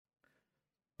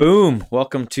Boom!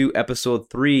 Welcome to episode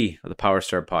 3 of the Power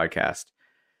Star podcast.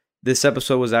 This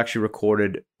episode was actually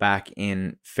recorded back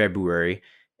in February,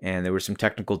 and there were some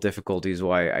technical difficulties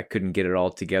why I couldn't get it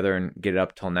all together and get it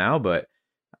up till now, but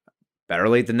better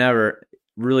late than never.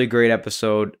 Really great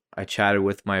episode. I chatted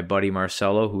with my buddy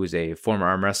Marcelo, who is a former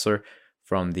arm wrestler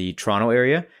from the Toronto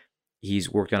area.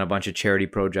 He's worked on a bunch of charity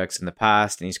projects in the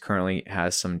past, and he's currently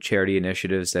has some charity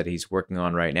initiatives that he's working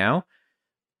on right now,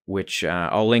 which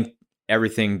I'll link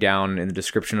everything down in the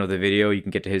description of the video. You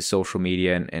can get to his social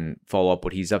media and follow up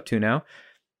what he's up to now.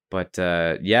 But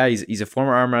yeah, he's a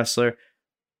former arm wrestler.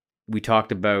 We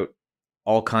talked about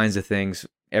all kinds of things,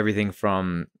 everything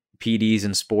from PDs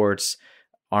in sports,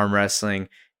 arm wrestling,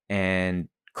 and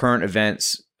current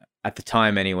events at the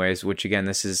time anyways, which again,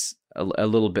 this is a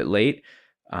little bit late.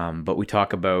 But we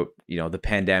talk about, the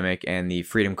pandemic and the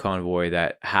Freedom Convoy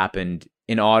that happened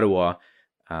in Ottawa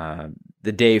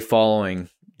the day following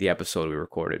the episode we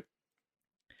recorded.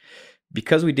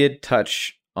 Because we did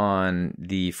touch on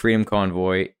the Freedom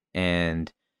Convoy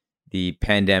and the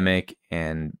pandemic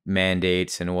and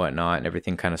mandates and whatnot and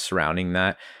everything kind of surrounding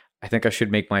that, I think I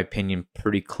should make my opinion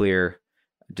pretty clear,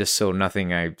 just so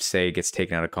nothing I say gets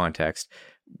taken out of context.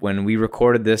 When we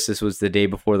recorded this was the day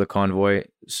before the convoy,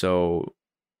 so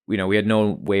we had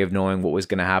no way of knowing what was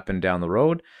going to happen down the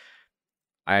road.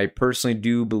 I personally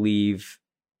do believe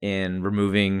in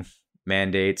removing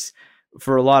mandates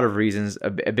for a lot of reasons.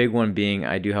 A big one being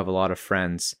I do have a lot of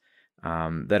friends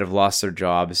that have lost their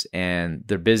jobs and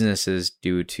their businesses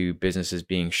due to businesses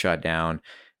being shut down.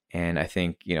 And I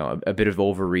think, a bit of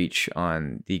overreach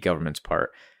on the government's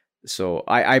part. So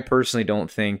I personally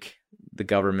don't think the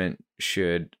government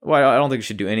should, I don't think it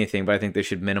should do anything, but I think they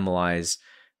should minimize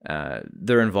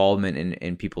their involvement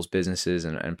in people's businesses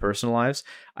and personal lives.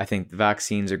 I think the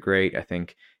vaccines are great. I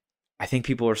think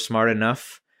people are smart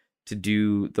enough to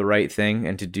do the right thing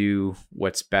and to do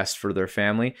what's best for their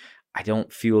family. I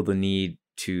don't feel the need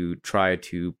to try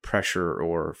to pressure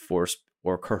or force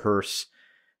or coerce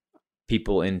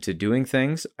people into doing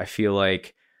things. I feel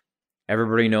like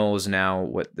everybody knows now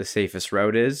what the safest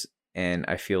route is, and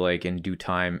I feel like in due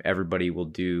time, everybody will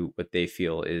do what they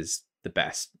feel is the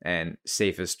best and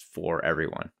safest for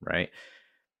everyone, right?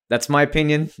 That's my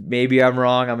opinion. Maybe I'm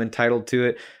wrong. I'm entitled to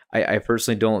it. I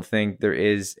personally don't think there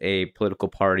is a political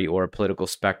party or a political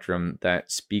spectrum that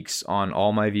speaks on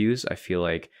all my views. I feel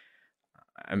like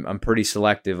I'm pretty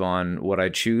selective on what I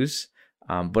choose.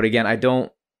 But again, I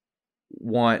don't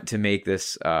want to make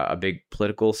this a big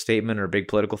political statement or a big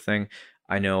political thing.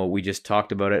 I know we just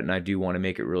talked about it, and I do want to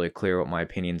make it really clear what my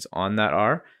opinions on that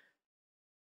are.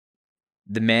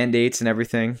 The mandates and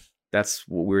everything, that's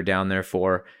what we're down there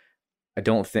for. I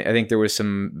think there was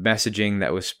some messaging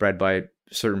that was spread by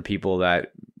certain people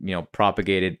that,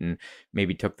 propagated and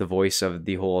maybe took the voice of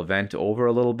the whole event over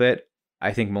a little bit.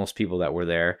 I think most people that were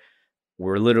there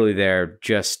were literally there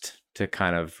just to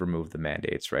kind of remove the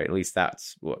mandates, right? At least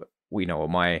that's what we know,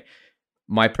 what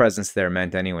my presence there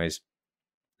meant anyways.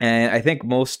 And I think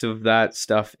most of that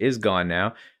stuff is gone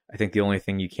now. I think the only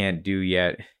thing you can't do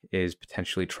yet is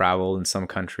potentially travel in some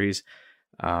countries.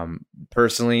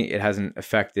 Personally, it hasn't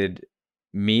affected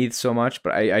me so much,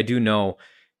 but I do know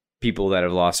people that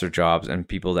have lost their jobs and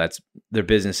people their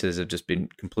businesses have just been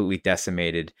completely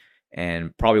decimated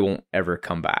and probably won't ever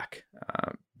come back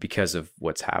because of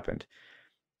what's happened.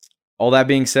 All that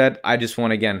being said, I just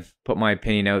want to, again, put my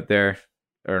opinion out there,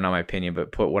 or not my opinion,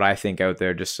 but put what I think out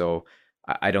there just so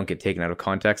I don't get taken out of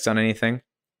context on anything.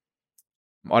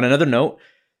 On another note,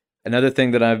 another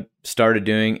thing that I've started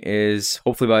doing is,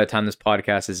 hopefully by the time this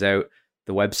podcast is out,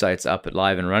 the website's up and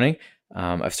live and running.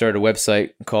 I've started a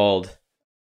website called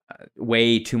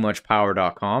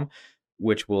waytoomuchpower.com,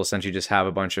 which will essentially just have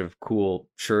a bunch of cool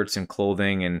shirts and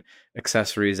clothing and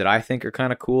accessories that I think are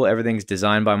kind of cool. Everything's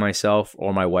designed by myself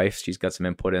or my wife. She's got some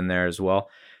input in there as well.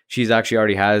 She's actually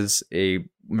already has a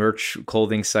merch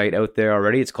clothing site out there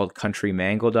already. It's called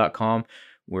countrymango.com,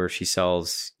 where she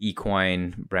sells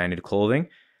equine branded clothing.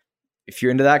 If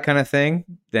you're into that kind of thing,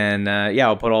 then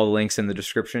I'll put all the links in the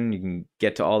description. You can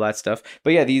get to all that stuff.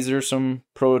 But yeah, these are some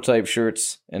prototype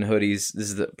shirts and hoodies. This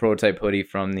is the prototype hoodie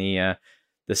from the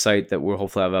site that we'll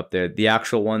hopefully have up there. The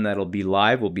actual one that'll be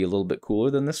live will be a little bit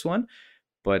cooler than this one.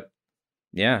 But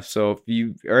yeah, so if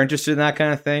you are interested in that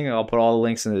kind of thing, I'll put all the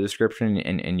links in the description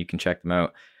and you can check them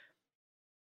out.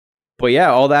 But yeah,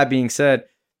 all that being said,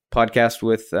 podcast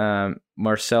with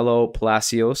Marcelo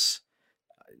Palacios,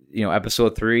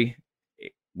 episode 3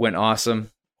 went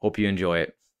awesome. Hope you enjoy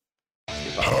it.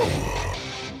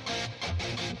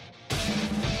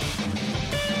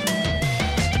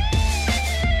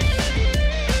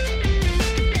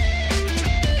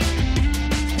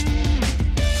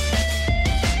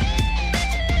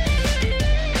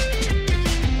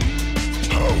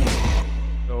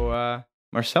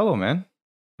 Marcelo, man.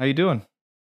 How you doing?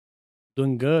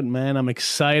 Doing good, man. I'm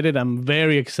excited. I'm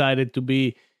very excited to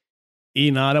be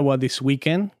in Ottawa this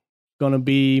weekend. Gonna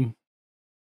be,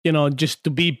 just to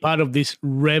be part of this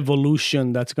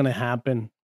revolution that's gonna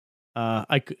happen.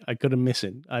 I couldn't miss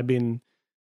it. I've been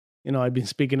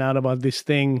speaking out about this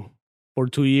thing for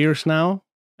 2 years now,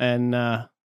 and yeah,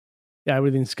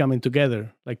 everything's coming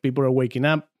together. Like people are waking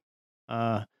up.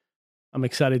 Uh, I'm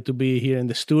excited to be here in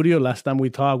the studio. Last time we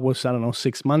talked was, I don't know,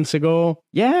 6 months ago.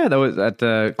 Yeah, that was at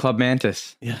the Club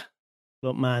Mantis. Yeah,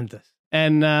 Los Mantas.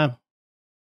 And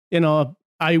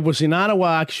I was in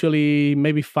Ottawa actually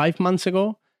maybe 5 months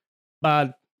ago,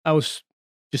 but I was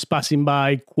just passing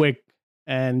by quick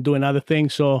and doing other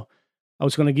things. So I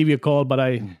was going to give you a call, but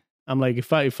I'm like,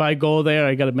 if I go there,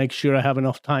 I got to make sure I have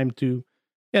enough time to,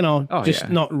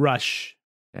 not rush,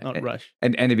 not rush.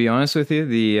 And to be honest with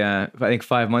you, I think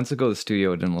 5 months ago, the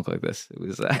studio didn't look like this. It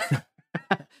was.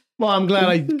 Well, I'm glad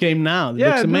I came now. It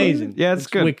looks amazing. Yeah, it's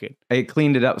good. Wicked. I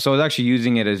cleaned it up. So I was actually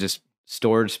using it as just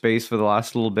storage space for the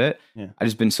last little bit. Yeah. I've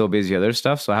just been so busy with other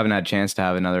stuff, so I haven't had a chance to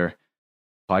have another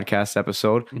podcast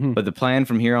episode. Mm-hmm. But the plan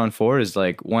from here on forward is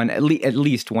like at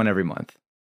least one every month.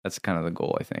 That's kind of the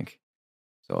goal, I think.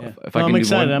 So if I can I'm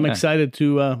excited. do one, I'm excited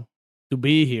to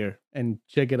be here and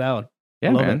check it out.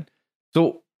 Yeah, Love man. it.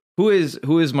 So who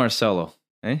is Marcelo?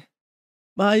 Eh?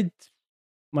 But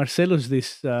Marcelo's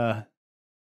this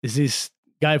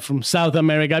guy from South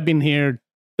America. I've been here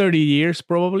 30 years,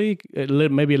 probably,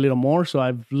 maybe a little more. So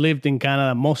I've lived in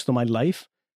Canada most of my life.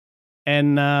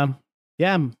 And I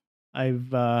got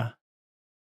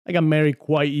married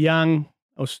quite young.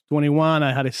 I was 21.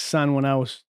 I had a son when I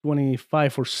was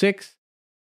 25 or 6.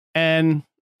 And,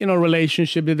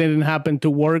 relationship that didn't happen to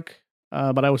work.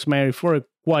 But I was married for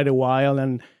quite a while.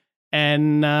 And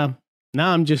now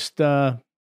I'm just,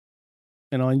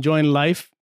 enjoying life.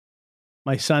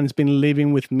 My son's been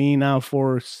living with me now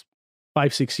for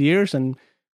 5-6 years, and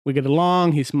we get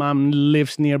along. His mom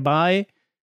lives nearby,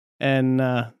 and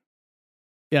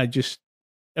just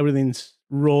everything's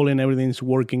rolling, everything's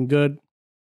working good.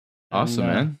 Awesome,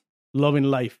 man. Loving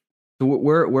life. So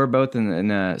whereabouts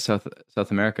in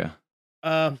South America?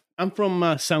 I'm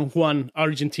from San Juan,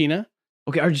 Argentina.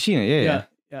 Okay, Argentina. Yeah.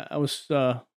 I was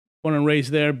born and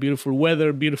raised there. Beautiful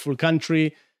weather, beautiful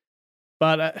country.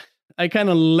 But I kind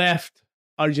of left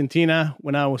Argentina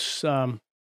when I was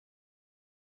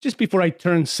just before I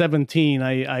turned 17.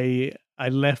 I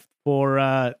left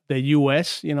for the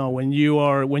U.S. When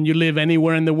you live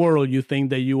anywhere in the world, you think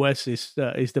the U.S. is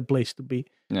the place to be.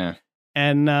 Yeah.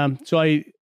 And so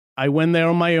I went there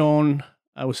on my own.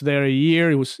 I was there a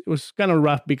year. It was kind of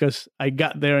rough because I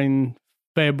got there in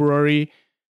February.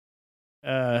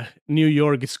 New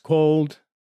York is cold,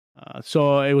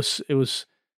 so it was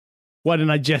quite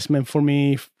an adjustment for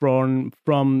me from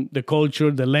the culture,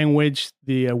 the language,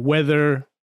 the weather,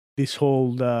 this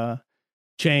whole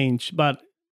change. But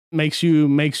makes you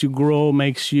grow,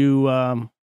 makes you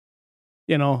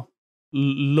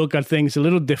look at things a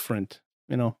little different.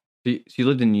 So you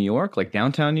lived in New York, like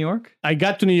downtown New York? I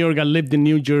got to New York. I lived in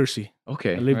New Jersey.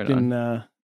 Okay, I lived in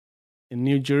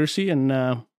New Jersey, and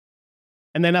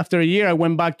then after a year, I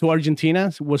went back to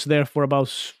Argentina. Was there for about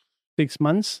 6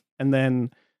 months, and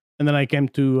then I came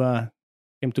to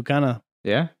Canada.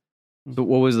 Yeah. So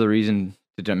what was the reason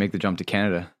to make the jump to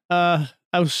Canada?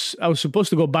 I was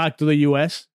supposed to go back to the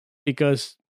U.S.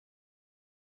 because,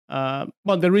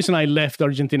 the reason I left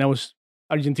Argentina was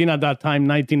Argentina at that time,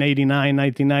 1989,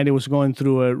 1990, was going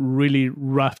through a really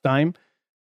rough time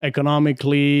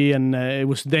economically, and it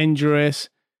was dangerous.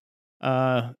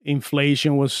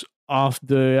 Inflation was off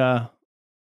the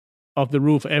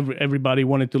roof. Everybody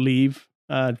wanted to leave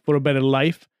for a better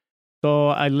life. So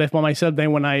I left by myself.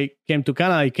 Then when I came to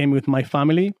Canada, I came with my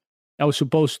family. I was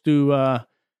supposed to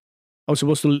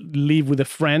leave with a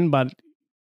friend, but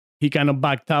he kind of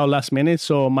backed out last minute.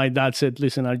 So my dad said,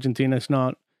 "Listen, Argentina is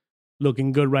not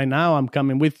looking good right now. I'm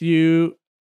coming with you."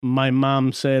 My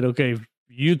mom said, "Okay, if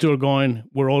you two are going,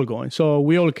 we're all going." So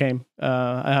we all came.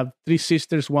 I have 3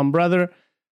 sisters, 1 brother.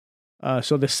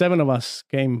 So the 7 of us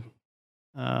came,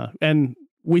 and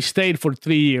we stayed for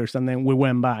 3 years, and then we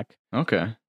went back.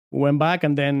 Okay. We went back,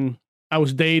 and then I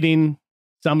was dating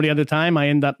somebody at the time. I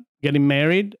ended up getting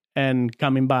married and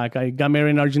coming back. I got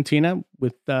married in Argentina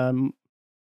with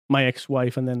my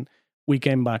ex-wife, and then we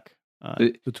came back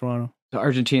to Toronto. So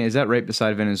Argentina, is that right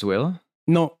beside Venezuela?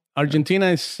 No, Argentina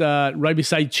is right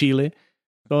beside Chile.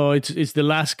 So it's the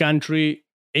last country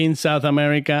in South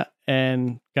America,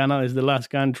 and Canada is the last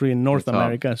country in North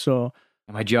America. So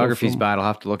my geography's bad. I'll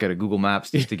have to look at a Google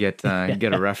Maps just to get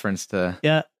a reference to.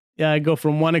 Yeah, I go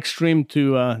from one extreme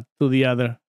to the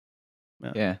other.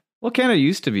 Yeah. Well, Canada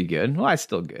used to be good. Well, it's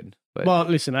still good, but Well,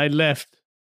 listen, I left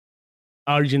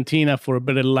Argentina for a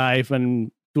better life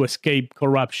and to escape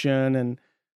corruption. And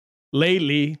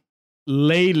lately,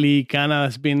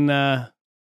 Canada's been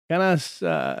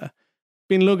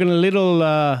been looking a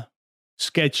little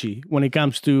sketchy when it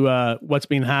comes to what's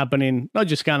been happening, not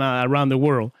just kind of around the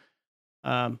world.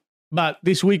 But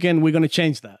this weekend, we're going to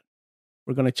change that.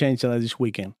 We're going to change that this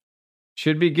weekend.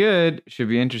 should be good. Should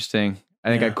be interesting.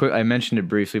 I think Yeah. I mentioned it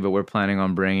briefly, but we're planning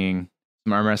on bringing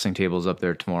some arm wrestling tables up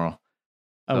there tomorrow.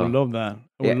 I would love that.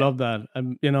 I would love that.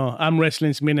 Arm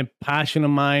wrestling's been a passion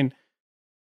of mine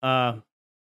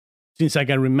since I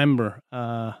can remember.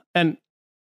 And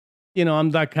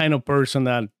I'm that kind of person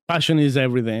that passion is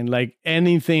everything. Like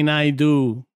anything I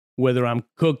do, whether I'm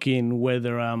cooking,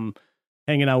 whether I'm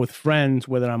hanging out with friends,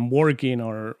 whether I'm working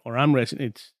or I'm wrestling,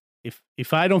 it's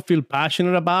if I don't feel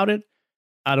passionate about it,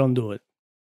 I don't do it.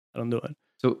 I don't do it.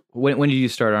 So when did you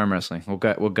start arm wrestling?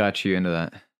 What got you into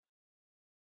that?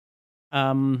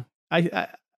 I'm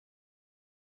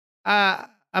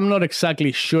not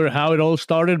exactly sure how it all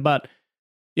started, but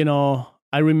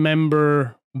I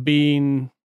remember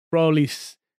being probably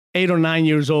 8 or 9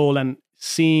 years old and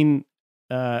seeing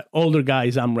older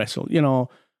guys arm wrestle.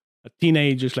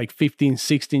 Teenagers like 15,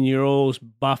 16-year-olds,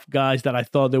 buff guys that I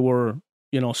thought they were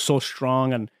so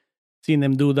strong, and seeing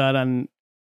them do that, and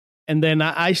then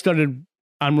I started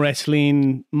arm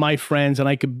wrestling my friends, and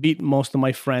I could beat most of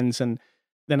my friends, and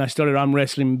then I started arm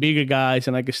wrestling bigger guys,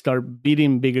 and I could start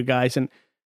beating bigger guys, and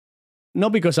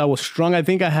not because I was strong. I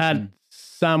think I had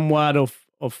somewhat of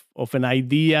an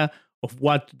idea of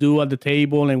what to do at the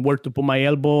table and where to put my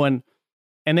elbow, and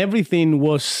everything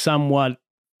was somewhat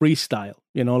freestyle,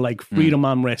 like freedom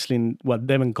arm wrestling, what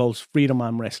Devin calls freedom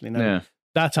arm wrestling. And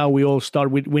that's how we all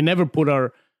start. We never put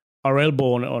our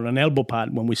elbow on an elbow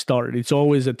pad when we started. It's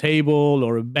always a table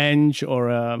or a bench or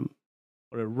a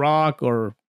rock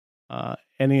or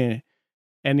any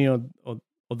of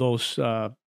those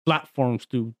platforms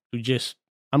to just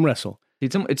arm wrestle.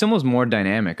 It's almost more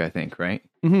dynamic, I think, right?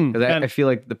 Mm-hmm. Because I feel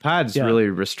like the pad's really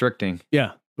restricting.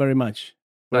 Yeah, very much.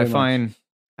 But I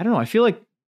don't know. I feel like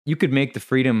you could make the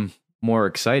freedom more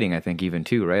exciting. I think even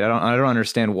too, right? I don't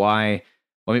understand why.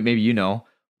 Well, maybe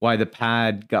why the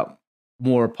pad got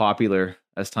more popular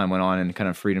as time went on and kind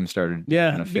of freedom started.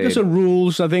 Yeah, kind of because of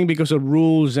rules. I think because of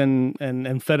rules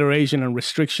and federation and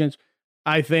restrictions.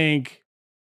 I think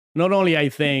not only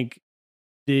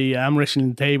the arm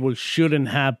wrestling table shouldn't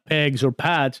have pegs or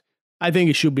pads. I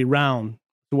think it should be round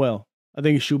as well. I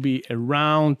think it should be a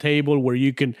round table where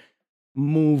you can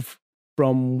move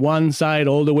from one side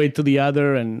all the way to the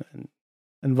other and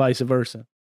vice versa.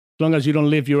 As long as you don't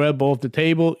lift your elbow off the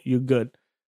table, you're good.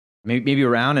 Maybe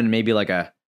around and maybe like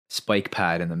a spike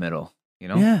pad in the middle.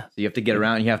 Yeah. So you have to get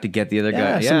around and you have to get the other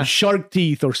guy. Yeah. Some shark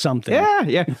teeth or something.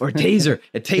 Yeah. Or a taser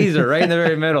right in the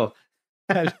very middle.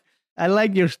 I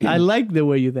like I like the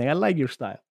way you think. I like your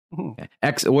style. Who's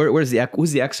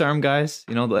the X arm guys?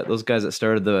 Those guys that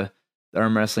started the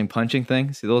arm wrestling punching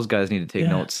thing. See, those guys need to take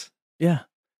notes. Yeah.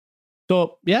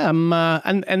 So I'm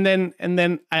and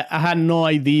then I had no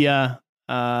idea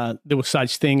there was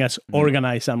such thing as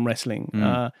organized arm wrestling.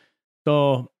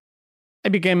 So I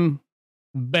became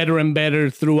better and better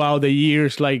throughout the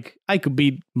years. Like I could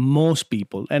beat most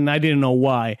people, and I didn't know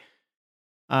why.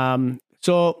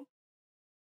 So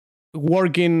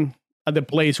working at the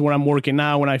place where I'm working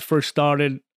now, when I first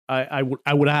started, I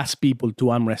would ask people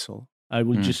to arm wrestle. I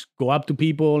would just go up to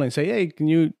people and say, "Hey,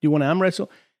 do you want to arm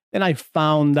wrestle?" And I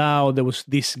found out there was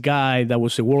this guy that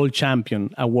was a world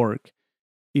champion at work.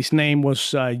 His name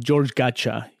was George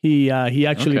Gacha. He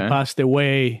actually passed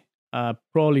away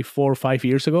probably 4 or 5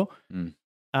 years ago.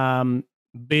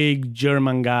 Big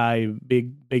German guy,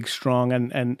 big strong,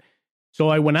 and so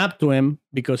I went up to him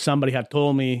because somebody had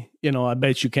told me, I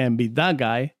bet you can't beat that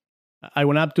guy. I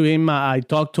went up to him, I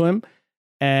talked to him,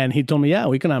 and he told me, yeah,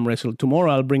 we can arm wrestle.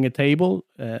 Tomorrow I'll bring a table,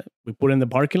 we put it in the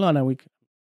parking lot, and we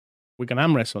can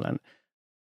arm wrestle. And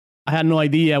I had no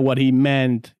idea what he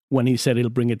meant when he said he'll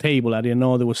bring a table. I didn't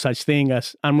know there was such thing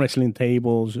as arm wrestling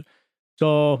tables.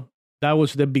 So that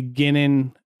was the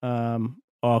beginning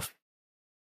of,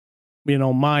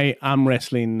 my arm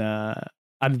wrestling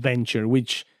adventure,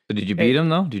 which... So did you beat him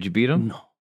though? Did you beat him?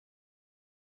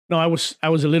 No, I was a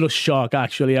little shocked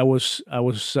actually. I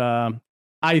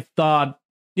thought,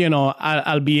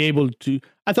 I'll be able to.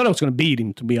 I thought I was going to beat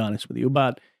him, to be honest with you.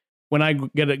 But when I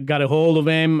got a hold of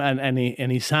him, and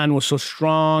his hand was so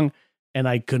strong, and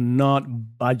I could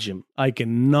not budge him. I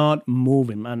cannot move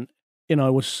him, and it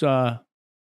was an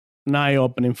eye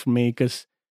opening for me because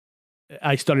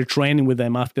I started training with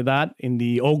them after that in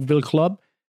the Oakville club.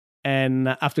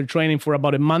 And after training for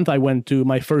about a month, I went to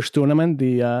my first tournament.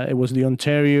 It was the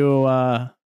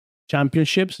Ontario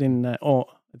Championships in, I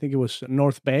think it was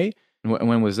North Bay.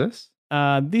 When was this?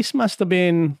 This must have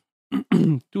been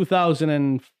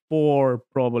 2004,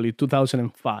 probably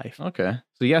 2005. Okay.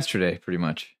 So yesterday, pretty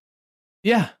much.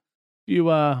 Yeah.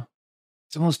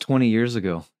 It's almost 20 years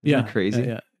ago. Isn't that crazy?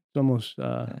 Yeah. It's almost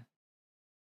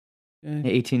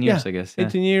 18 years, I guess. Yeah.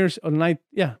 18 years or night.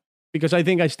 Yeah. Because I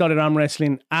think I started arm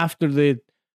wrestling after the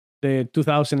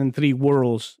 2003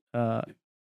 Worlds that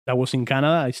was in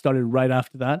Canada. I started right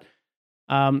after that.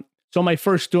 So my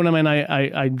first tournament,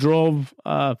 I drove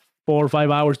 4 or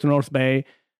 5 hours to North Bay,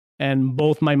 and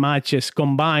both my matches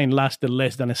combined lasted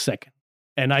less than a second.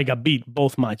 And I got beat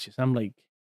both matches. I'm like,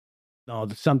 no,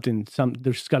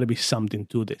 there's got to be something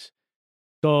to this.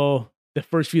 So the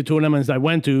first few tournaments I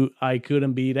went to, I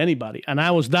couldn't beat anybody. And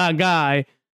I was that guy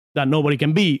that nobody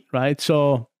can beat, right?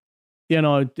 So,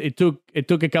 it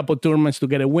took a couple of tournaments to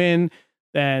get a win,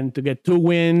 then to get 2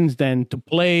 wins, then to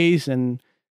place, and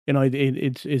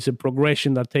it's a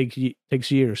progression that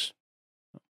takes years.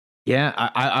 Yeah,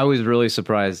 I was really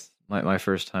surprised my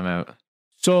first time out.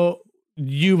 So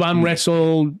you've arm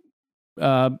wrestled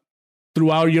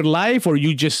throughout your life, or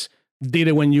you just did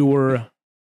it when you were?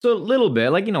 So a little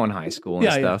bit, like in high school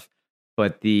and stuff.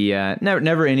 But the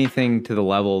never anything to the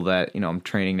level that I'm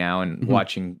training now and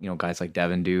watching guys like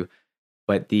Devin do.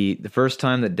 But the first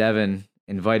time that Devin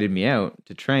invited me out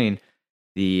to train,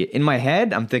 in my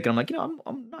head I'm thinking, I'm like,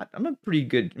 I'm in pretty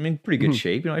good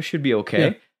shape. I should be okay.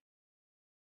 Yeah.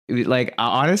 It was like,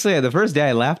 honestly, the first day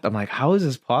I left, I'm like, how is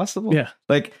this possible? Yeah.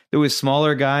 Like there was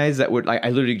smaller guys that would I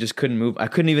literally just couldn't move. I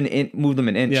couldn't even move them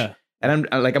an inch. Yeah. And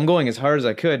I'm going as hard as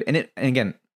I could. And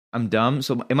again, I'm dumb.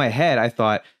 So in my head, I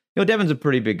thought, Devin's a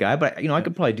pretty big guy, but I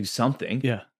could probably do something.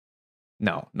 Yeah.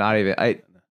 No, not even.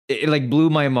 It like blew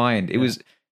my mind. It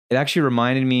actually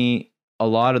reminded me a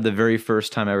lot of the very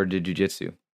first time I ever did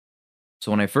jiu-jitsu.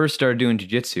 So when I first started doing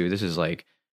jiu-jitsu, this is like,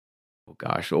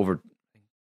 over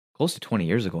close to 20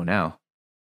 years ago now.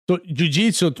 So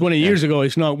jiu-jitsu 20 years ago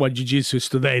is not what jiu-jitsu is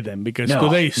today then, because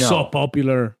today is so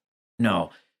popular.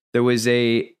 No. There was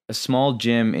a small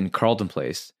gym in Carleton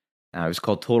Place. It was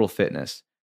called Total Fitness.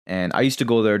 And I used to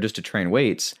go there just to train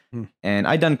weights. And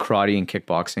I'd done karate and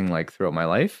kickboxing like throughout my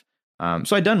life.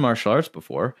 So I'd done martial arts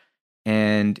before.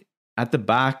 And at the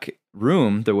back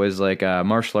room, there was like a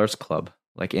martial arts club,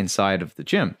 like inside of the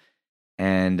gym.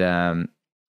 And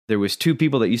there was 2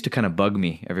 people that used to kind of bug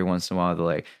me every once in a while. They're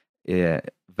like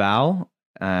Val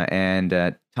and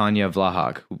Tanya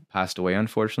Vlahag, who passed away,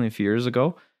 unfortunately, a few years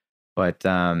ago. But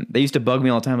they used to bug me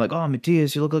all the time, like, "Oh,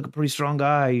 Matthias, you look like a pretty strong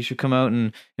guy. You should come out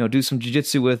and do some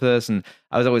jiu-jitsu with us." And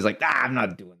I was always like, I'm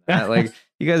not doing that. Like,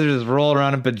 you guys are just rolling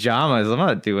around in pajamas. I'm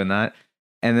not doing that.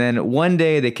 And then one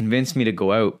day they convinced me to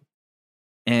go out,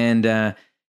 and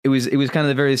it was kind of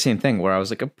the very same thing where I was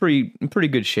like in pretty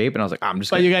good shape, and I was like, I'm just.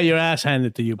 But you got your ass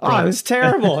handed to you. Bro. Oh, it was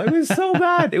terrible. It was so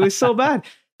bad. It was so bad.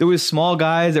 There was small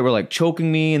guys that were like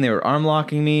choking me, and they were arm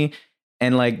locking me,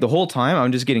 and like the whole time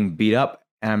I'm just getting beat up.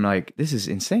 And I'm like, this is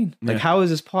insane. Like, how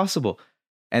is this possible?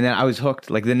 And then I was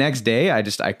hooked. Like the next day, I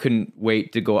couldn't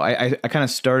wait to go. I kind of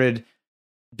started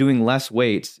doing less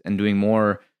weights and doing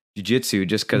more jiu-jitsu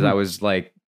just because I was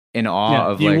like in awe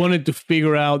of you wanted to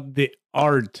figure out the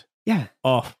art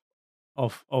of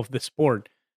the sport.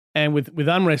 And with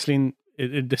arm wrestling,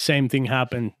 the same thing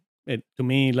happened to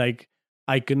me. Like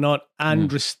I could not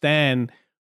understand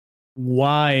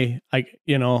why I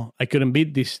couldn't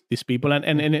beat these people,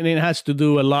 and it has to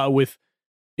do a lot with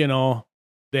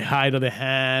the height of the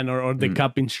hand or the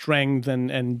cupping strength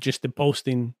and just the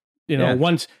posting.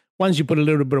 Once you put a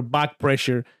little bit of back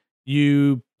pressure,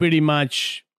 you pretty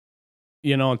much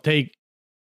take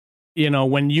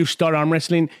when you start arm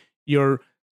wrestling, your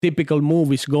typical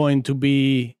move is going to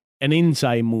be an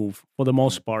inside move for the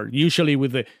most part, usually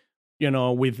with the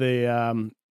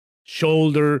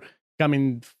shoulder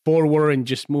coming forward and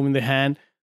just moving the hand.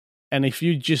 And if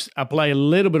you just apply a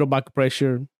little bit of back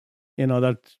pressure,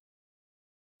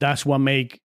 that's what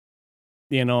make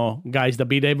guys that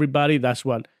beat everybody. That's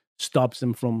what stops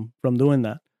them from doing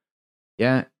that.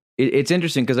 Yeah, it's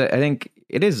interesting because I think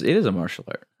it is a martial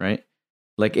art, right?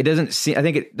 Like I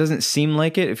think it doesn't seem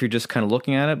like it if you're just kind of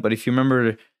looking at it. But if you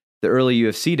remember the early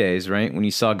UFC days, right, when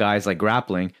you saw guys like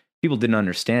grappling, people didn't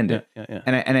understand it. Yeah.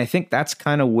 And I think that's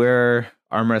kind of where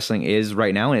arm wrestling is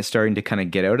right now, and it's starting to kind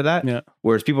of get out of that. Yeah.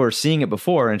 Whereas people are seeing it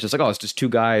before, and it's just like, it's just 2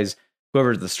 guys.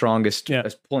 Whoever's the strongest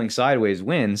pulling sideways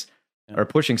wins or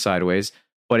pushing sideways.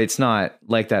 but it's not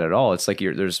like that at all. It's like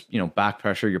there's back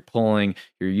pressure, you're pulling,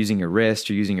 you're using your wrist,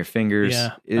 you're using your fingers.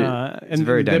 Yeah, It's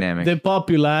very dynamic. The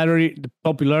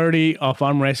popularity of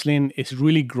arm wrestling is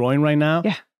really growing right now.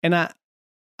 Yeah, and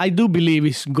I do believe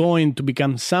it's going to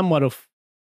become somewhat of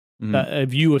a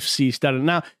UFC started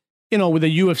now. With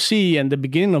the UFC and the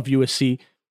beginning of UFC,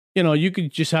 you could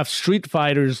just have street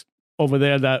fighters over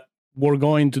there that were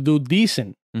going to do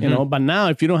decent. But now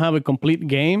if you don't have a complete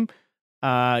game,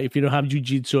 if you don't have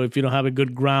jiu-jitsu, if you don't have a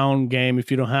good ground game,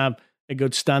 if you don't have a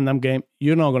good stand-up game,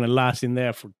 you're not going to last in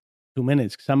there for 2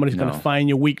 minutes. Somebody's going to find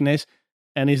your weakness,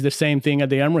 and it's the same thing at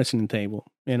the arm wrestling table.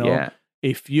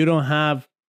 If you don't have,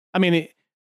 a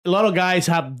lot of guys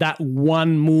have that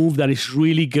one move that is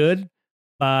really good,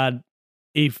 but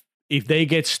if they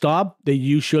get stopped, they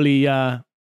usually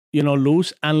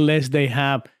lose unless they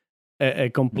have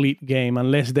a complete game,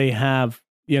 unless they have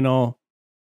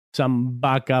some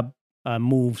backup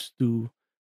moves to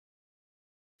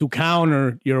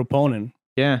counter your opponent.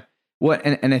 Yeah.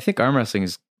 And I think arm wrestling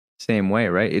is the same way,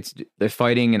 right? It's the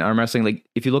fighting and arm wrestling. Like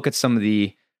if you look at some of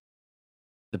the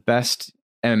best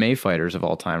MMA fighters of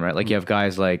all time, right? Like you have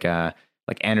guys like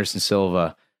Anderson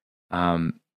Silva,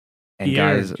 and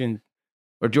Pierre, guys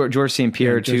or George St.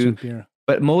 Pierre too.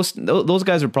 But those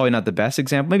guys are probably not the best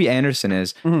example. Maybe Anderson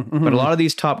is, but a lot of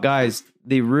these top guys,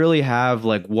 they really have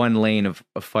like one lane of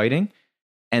fighting,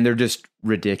 and they're just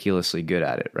ridiculously good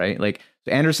at it, right? Like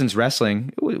Anderson's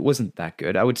wrestling wasn't that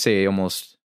good. I would say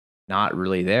almost not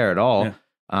really there at all.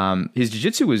 Yeah. His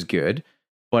jiu-jitsu was good,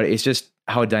 but it's just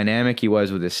how dynamic he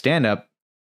was with his stand-up.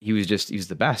 He was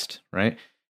the best, right?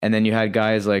 And then you had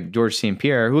guys like George St.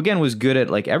 Pierre, who again was good at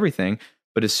like everything,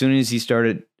 but as soon as he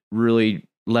started really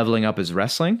leveling up his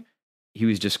wrestling, he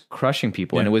was just crushing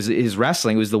people. Yeah. And it was his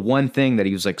wrestling was the one thing that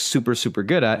he was like super, super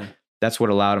good at. Yeah. That's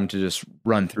what allowed him to just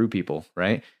run through people,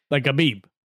 right? Like Khabib.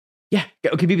 Yeah,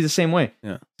 Khabib is the same way.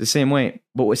 Yeah, the same way.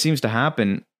 But what seems to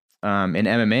happen in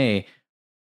MMA,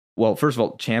 well, first of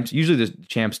all, usually the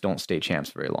champs don't stay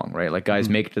champs very long, right? Like guys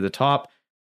make it to the top.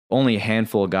 Only a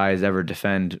handful of guys ever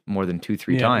defend more than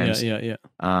 2-3 times. Yeah.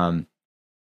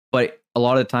 But a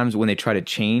lot of the times when they try to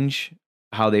change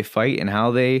how they fight and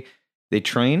how they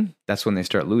train, that's when they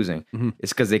start losing.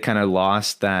 It's because they kind of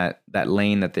lost that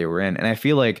lane that they were in. And I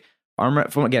feel like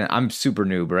again, I'm super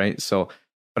noob, right? So,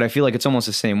 but I feel like it's almost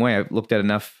the same way. I've looked at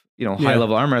enough, high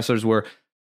level arm wrestlers where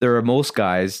there are most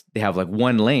guys, they have like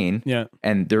one lane,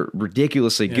 and they're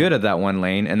ridiculously good at that one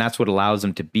lane, and that's what allows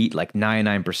them to beat like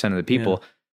 99% of the people. Yeah.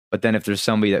 But then if there's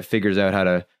somebody that figures out how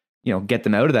to, get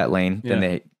them out of that lane, then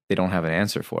they don't have an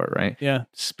answer for it, right? Yeah,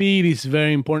 speed is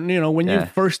very important. When you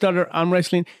first started arm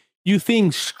wrestling, you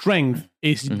think strength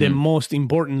is the most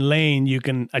important lane you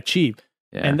can achieve,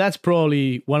 and that's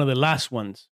probably one of the last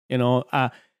ones.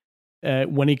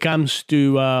 When it comes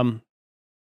to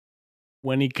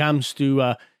what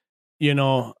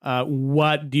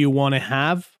do you want to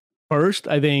have first?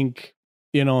 I think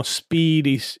speed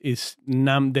is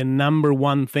the number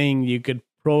one thing you could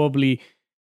probably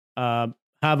have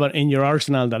in your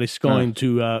arsenal that is going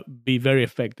to be very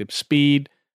effective. Speed,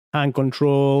 hand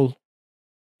control,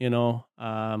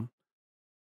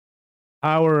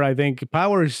 power. I think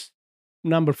power is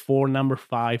number 4, number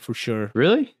 5 for sure.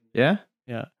 Really? Yeah.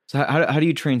 Yeah. So how do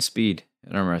you train speed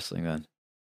in arm wrestling then?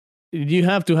 You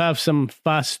have to have some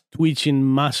fast twitching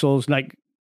muscles. Like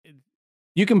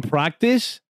you can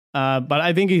practice, but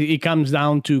I think it comes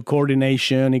down to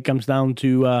coordination. It comes down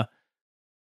to,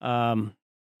 some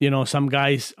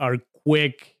guys are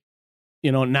quick,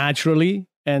 naturally,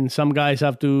 and some guys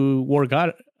have to work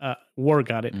at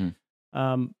it.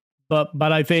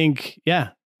 But I think,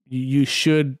 you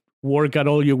should work at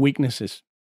all your weaknesses.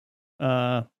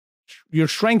 Your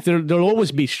strength, there'll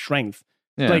always be strength.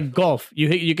 Yeah. Like golf,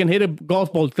 you can hit a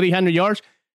golf ball 300 yards.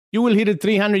 You will hit it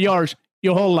 300 yards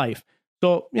your whole life.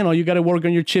 So you got to work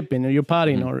on your chipping or your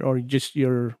putting or just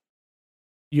your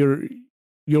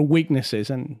weaknesses.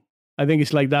 And I think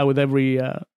it's like that with every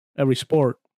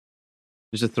sport.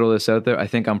 Just to throw this out there, I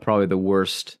think I'm probably the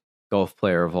worst golf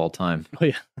player of all time. Oh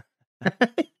yeah,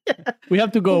 we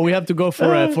have to go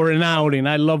for an outing.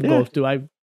 I love golf too.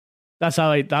 That's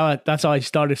how I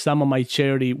started some of my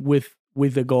charity with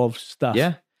the golf stuff.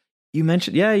 Yeah. You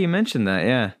mentioned that.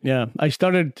 Yeah. Yeah. I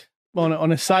started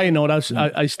on a side note.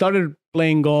 I started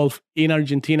playing golf in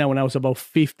Argentina when I was about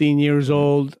 15 years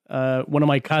old. One of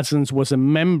my cousins was a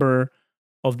member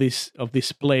of this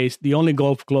place, the only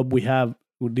golf club we have,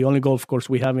 the only golf course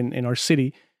we have in our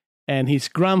city. And his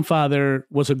grandfather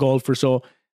was a golfer. So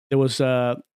there was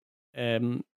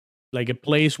like a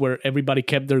place where everybody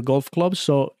kept their golf clubs.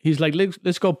 So he's like,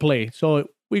 let's go play. So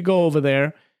we go over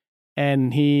there,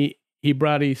 and he he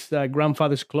brought his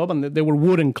grandfather's club, and they were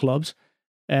wooden clubs,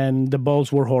 and the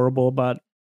balls were horrible. But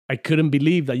I couldn't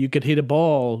believe that you could hit a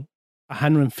ball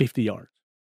 150 yards.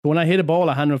 So when I hit a ball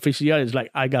 150 yards, it's like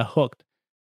I got hooked.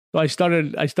 So I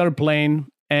started playing,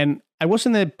 and I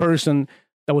wasn't a person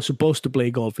that was supposed to play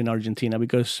golf in Argentina,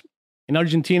 because in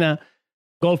Argentina,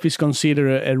 golf is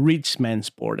considered a rich man's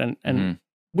sport, and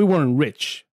we weren't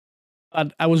rich.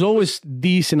 I was always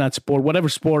decent at sport, whatever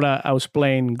sport I was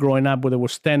playing growing up, whether it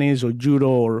was tennis or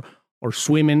judo or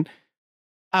swimming,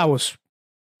 I was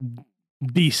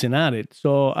decent at it.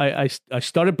 So I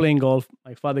started playing golf.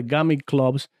 My father got me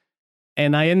clubs,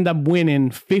 and I ended up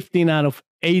winning 15 out of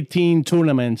 18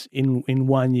 tournaments in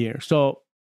 1 year. So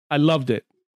I loved it.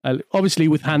 Obviously,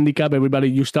 with handicap,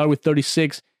 you start with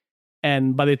 36.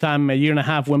 And by the time a year and a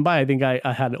half went by, I think I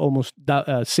had almost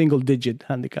a single-digit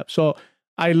handicap. So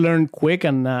I learned quick,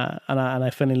 and I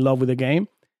fell in love with the game.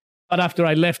 But after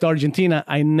I left Argentina,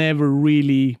 I never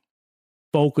really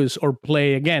focused or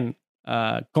play again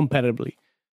competitively.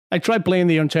 I tried playing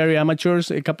the Ontario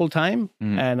Amateurs a couple times,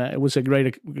 and it was a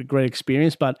great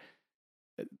experience. But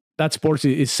that sport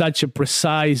is such a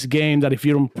precise game that if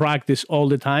you don't practice all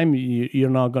the time, you're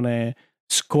not going to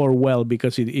score well,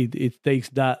 because it takes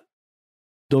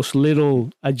those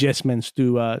little adjustments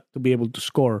to be able to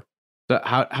score. So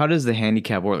how does the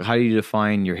handicap work? How do you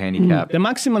define your handicap? The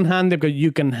maximum handicap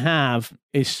you can have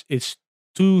is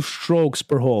 2 strokes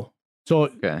per hole. So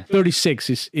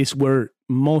 36 is where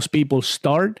most people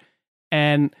start.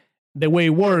 And the way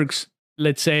it works,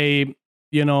 let's say,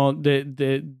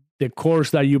 the course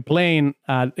that you're playing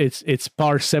at, it's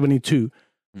par 72.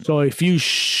 So if you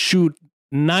shoot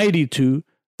 92,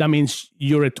 that means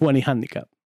you're a 20 handicap.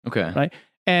 Okay. Right?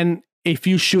 And if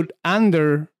you shoot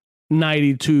under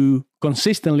 92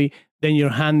 consistently, then your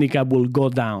handicap will go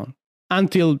down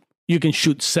until you can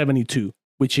shoot 72,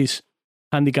 which is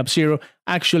handicap 0.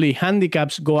 Actually,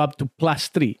 handicaps go up to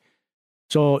 +3.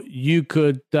 So you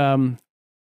could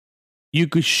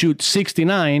shoot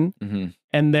 69,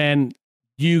 and then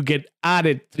you get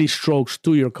added 3 strokes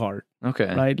to your card.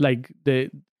 Okay. Right? Like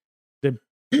the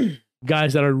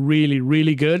guys that are really,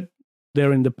 really good,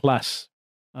 they're in the plus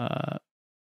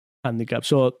handicap.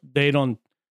 So they don't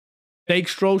take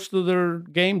strokes to their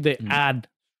game, they add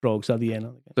strokes at the end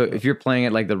of the game. So if you're playing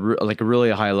at like a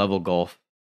really high level golf,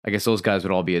 I guess those guys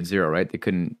would all be at 0, right? They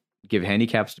couldn't give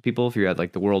handicaps to people if you're at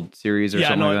like the World Series or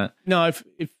something like that. No,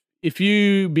 if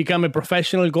you become a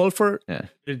professional golfer,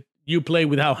 you play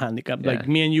without handicap. Like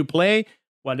me and you play,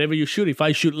 whatever you shoot. If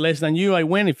I shoot less than you, I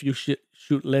win. If you shoot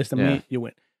less than me, you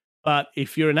win. But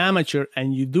if you're an amateur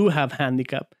and you do have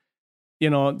handicap,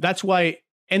 that's why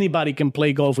anybody can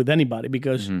play golf with anybody,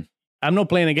 because I'm not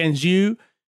playing against you.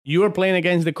 You are playing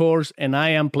against the course, and I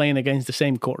am playing against the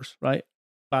same course, right?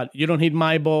 But you don't hit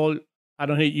my ball, I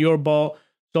don't hit your ball.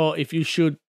 So if you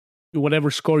shoot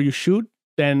whatever score you shoot,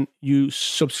 then you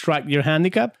subtract your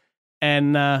handicap,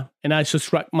 and I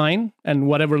subtract mine, and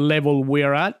whatever level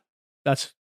we're at,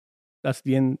 that's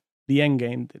the end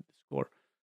game, the score.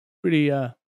 Pretty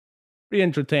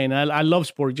entertaining. I love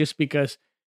sport just because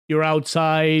you're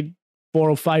outside 4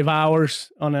 or 5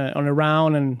 hours on a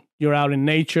round, and you're out in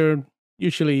nature.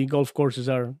 Usually golf courses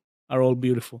are all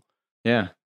beautiful. Yeah.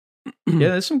 Yeah,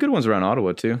 there's some good ones around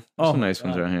Ottawa too. There's some nice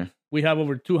ones around here. We have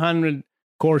over 200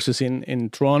 courses in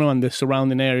Toronto and the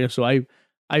surrounding area, so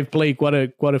I've played quite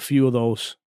a few of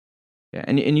those. Yeah,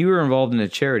 and you were involved in a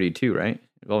charity too, right?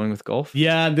 Involving with golf?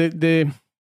 Yeah, the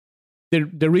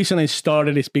reason I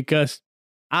started is because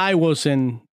I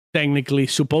wasn't technically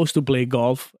supposed to play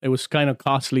golf. It was kind of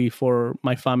costly for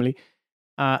my family,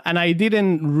 and I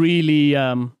didn't really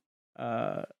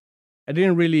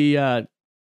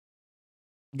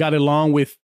got along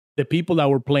with the people that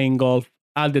were playing golf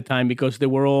at the time, because they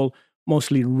were all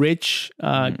mostly rich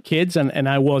kids, and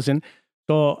I wasn't.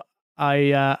 So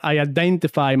I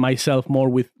identify myself more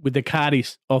with the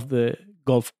caddies of the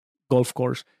golf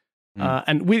course.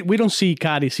 And we don't see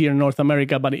caddies here in North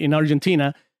America, but in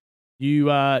Argentina, you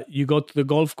go to the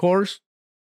golf course,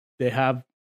 they have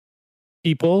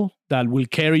people that will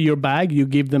carry your bag. You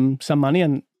give them some money,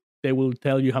 and they will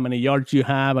tell you how many yards you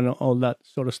have and all that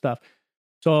sort of stuff.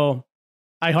 So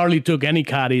I hardly took any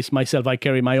caddies myself. I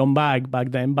carry my own bag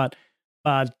back then, but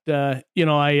I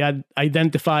had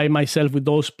identified myself with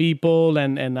those people,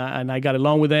 and I got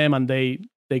along with them, and they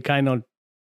kind of,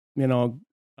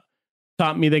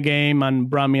 taught me the game and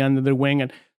brought me under their wing.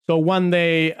 And so one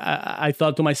day I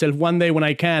thought to myself, one day when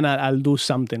I can, I'll do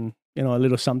something, a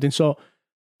little something. So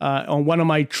on one of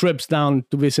my trips down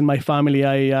to visit my family,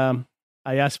 I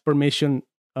asked permission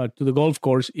to the golf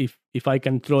course if I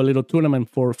can throw a little tournament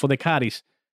for the caddies.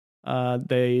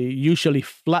 They usually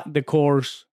flat the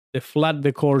course. They flat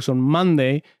the course on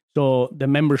Monday, so the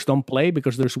members don't play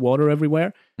because there's water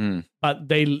everywhere. Mm. But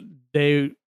they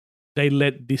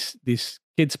let these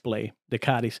kids play, the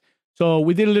caddies. So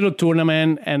we did a little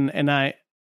tournament, and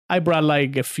I brought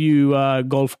like a few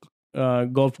golf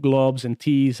gloves and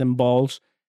tees and balls,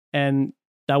 and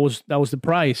that was the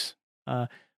prize.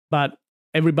 But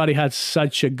everybody had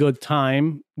such a good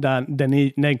time that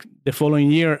the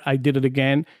following year I did it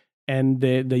again, and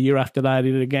the year after that I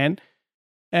did it again,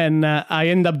 and I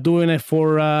ended up doing it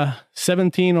for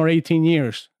 17 or 18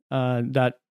 years.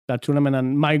 That tournament,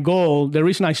 and my goal, the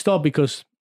reason I stopped, because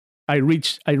I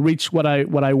reached what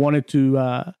I wanted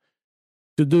to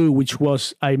do, which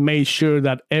was I made sure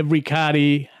that every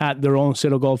caddy had their own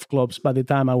set of golf clubs by the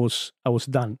time I was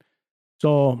done.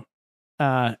 So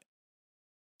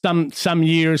some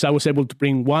years I was able to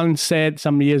bring one set.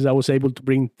 Some years I was able to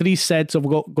bring 3 sets of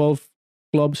golf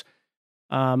clubs.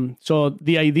 So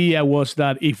the idea was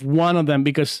that if one of them,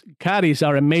 because caddies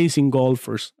are amazing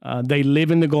golfers, they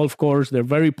live in the golf course, they're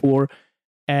very poor,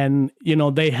 and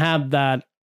they have that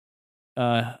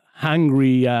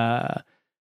hungry, how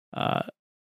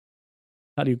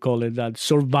do you call it, that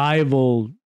survival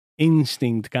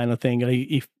instinct kind of thing.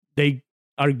 If they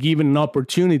are given an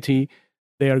opportunity,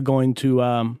 they are going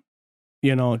to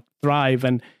thrive,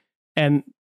 and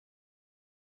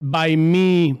by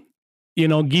me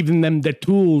giving them the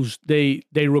tools they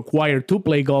require to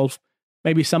play golf,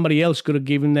 maybe somebody else could have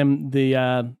given them the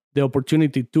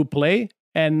opportunity to play.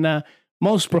 And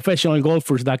most professional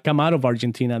golfers that come out of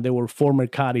Argentina, they were former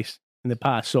caddies in the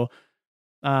past. So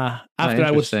after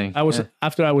I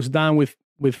was done with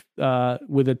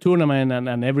the tournament,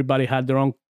 and everybody had their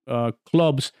own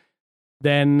clubs,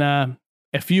 then a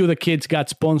few of the kids got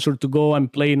sponsored to go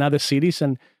and play in other cities,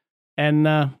 and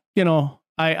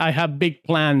I have big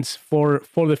plans for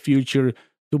the future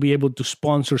to be able to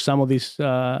sponsor some of these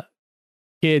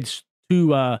kids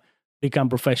to become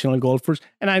professional golfers.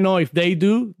 And I know if they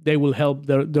do, they will help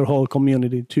their whole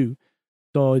community too.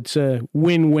 So it's a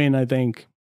win-win, I think,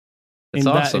 in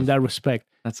that respect.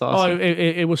 That's awesome.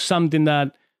 It was something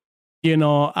that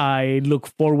I look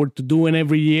forward to doing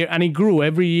every year, and it grew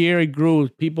every year. It grew.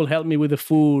 People helped me with the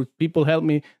food. People helped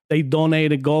me. They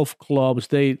donated golf clubs.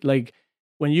 They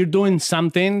when you're doing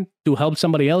something to help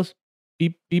somebody else,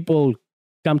 people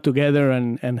come together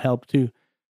and help too.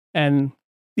 And,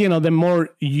 the more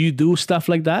you do stuff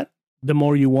like that, the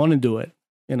more you want to do it,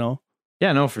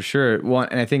 Yeah, no, for sure. Well,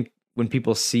 and I think when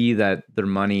people see that their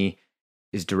money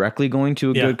is directly going to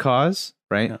a good cause,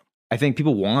 right? Yeah. I think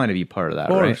people want to be part of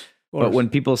that, right? But when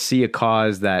people see a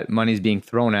cause that money's being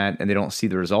thrown at and they don't see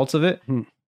the results of it,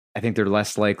 I think they're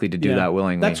less likely to do that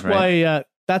willingly.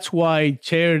 That's why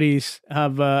charities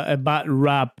have a bad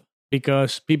rap,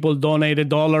 because people donate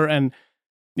 $1, and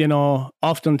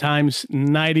oftentimes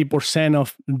 90%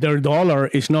 of their dollar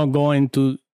is not going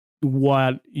to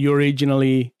what you're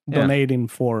originally donating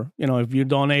for. If you're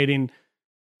donating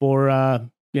for I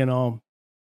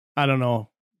don't know,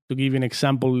 to give you an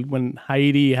example, when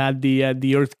Haiti had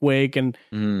the earthquake,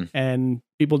 and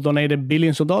people donated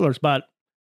billions of dollars, but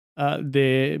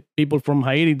the people from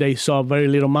Haiti, they saw very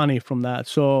little money from that.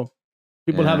 So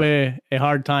people have a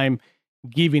hard time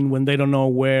giving when they don't know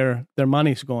where their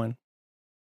money's going.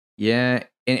 Yeah,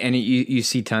 and you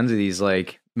see tons of these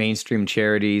like mainstream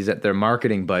charities that their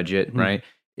marketing budget, right,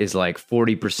 is like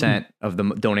 40% of the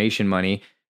donation money,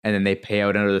 and then they pay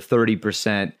out another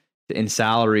 30% in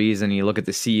salaries. And you look at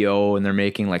the CEO, and they're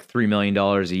making like $3 million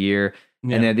a year.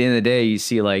 Yeah. And at the end of the day, you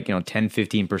see like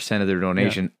 10-15% of their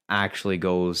donation actually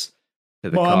goes to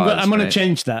the cause. I'm going to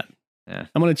change that. Yeah.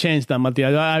 I'm going to change that,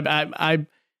 Matias.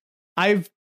 I've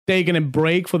taken a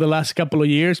break for the last couple of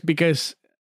years, because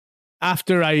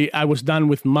after I was done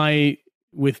with my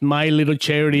little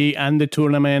charity and the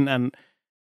tournament, and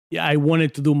I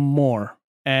wanted to do more.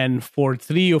 And for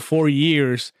 3 or 4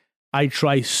 years, I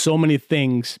tried so many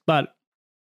things. But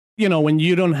when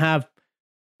you don't have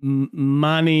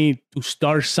money to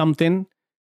start something,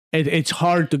 it's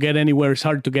hard to get anywhere. It's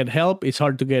hard to get help. It's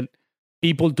hard to get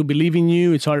people to believe in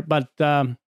you. It's hard. But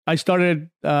I started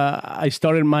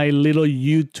my little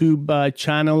YouTube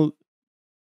channel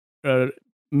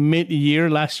mid-year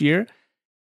last year,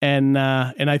 and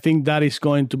I think that is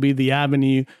going to be the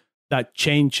avenue that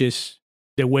changes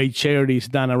the way charity is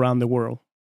done around the world.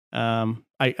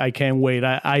 I can't wait.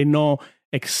 I know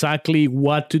exactly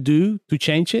what to do to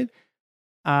change it.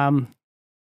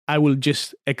 I will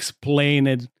just explain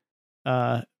it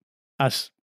as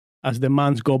the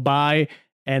months go by,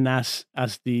 and as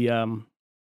the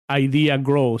idea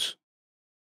grows.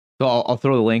 So I'll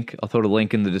throw the link. I'll throw the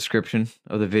link in the description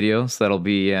of the video. So that'll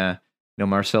be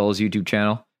Marcelo's YouTube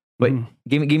channel. But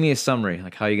give me a summary.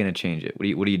 Like, how are you going to change it?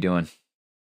 What are you doing?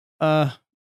 Well,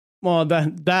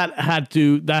 that had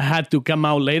to come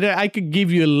out later. I could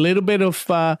give you a little bit of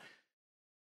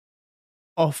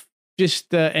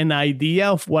just an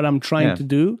idea of what I'm trying to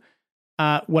do.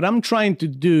 What I'm trying to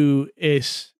do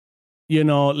is,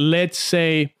 let's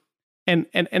say, and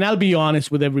I'll be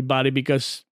honest with everybody,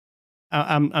 because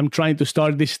I'm trying to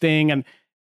start this thing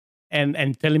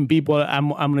and telling people I'm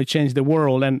going to change the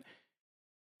world. And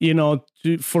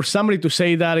for somebody to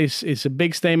say that is a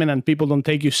big statement, and people don't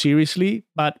take you seriously.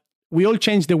 But we all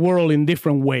change the world in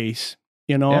different ways,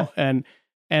 and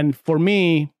for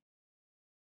me,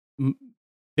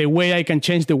 the way I can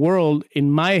change the world in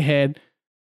my head,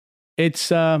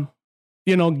 it's,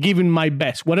 giving my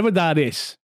best, whatever that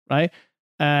is, right?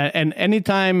 And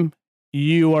anytime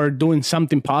you are doing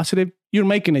something positive, you're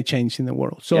making a change in the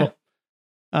world. So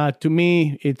to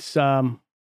me, it's,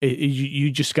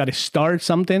 you just got to start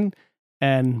something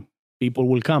and people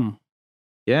will come.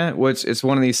 Yeah, well, it's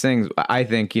one of these things. I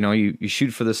think, you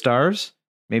shoot for the stars,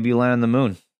 maybe you land on the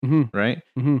moon, right?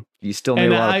 Mm-hmm. You still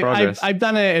made a lot of progress. I've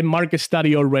done a market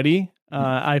study already.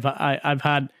 I've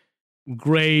had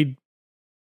great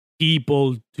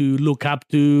people to look up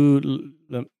to,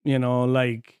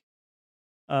 like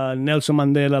Nelson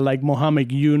Mandela, like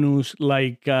Mohammed Yunus,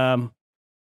 like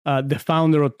the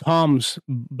founder of Tom's,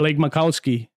 Blake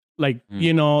Makowski. Like,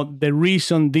 the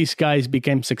reason these guys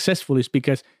became successful is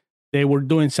because they were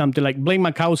doing something. Like Blake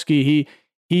Makowski,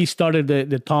 he started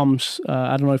the Toms.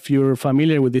 I don't know if you're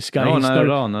familiar with this guy. No, not at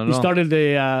all. He started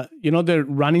the the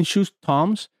running shoes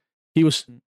Toms.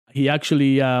 He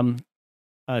actually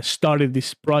started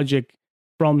this project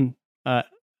from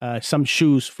some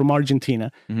shoes from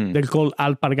Argentina. Mm-hmm. They're called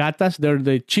alpargatas. They're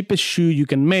the cheapest shoe you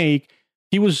can make.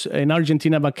 He was in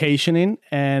Argentina vacationing,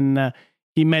 and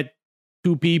he met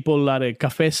two people at a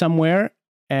cafe somewhere,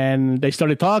 and they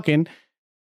started talking.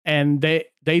 And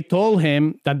they told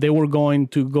him that they were going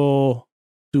to go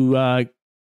to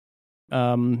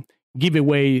give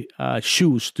away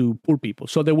shoes to poor people.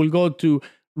 So they will go to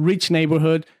rich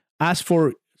neighborhood, ask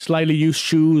for slightly used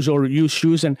shoes or used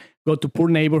shoes, and go to poor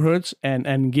neighborhoods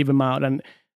and give them out. And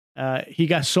he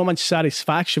got so much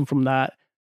satisfaction from that.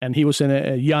 And he was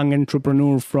a young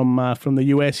entrepreneur from the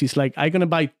U.S. He's like, I'm going to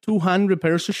buy 200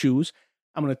 pairs of shoes.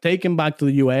 I'm going to take them back to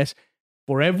the U.S.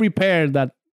 For every pair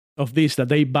of this that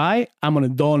they buy, I'm going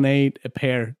to donate a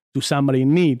pair to somebody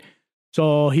in need.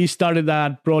 So he started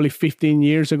that probably 15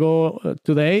 years ago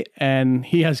today, and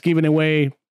he has given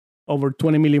away over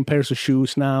 20 million pairs of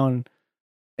shoes now. And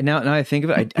now I think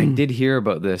of it, I did hear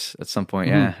about this at some point.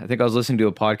 Yeah, I think I was listening to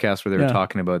a podcast where they were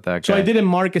talking about that guy. So I did a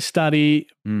market study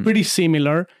pretty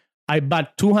similar. I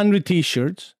bought 200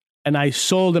 T-shirts, and I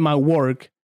sold them at work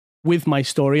with my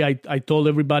story. I told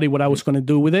everybody what I was going to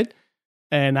do with it.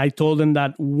 And I told them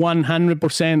that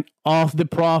 100% of the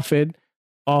profit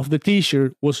of the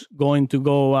T-shirt was going to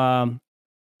go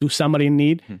to somebody in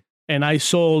need. And I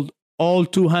sold all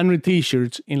 200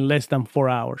 T-shirts in less than 4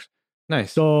 hours.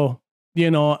 Nice. So,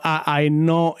 I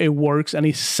know it works, and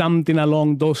it's something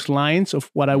along those lines of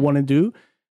what I want to do.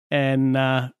 And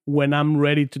when I'm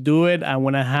ready to do it, and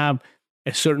when I have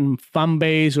a certain fan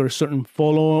base or a certain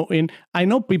following, I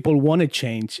know people want to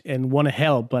change and want to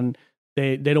help, and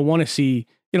they don't want to see,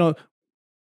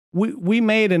 we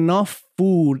made enough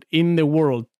food in the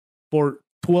world for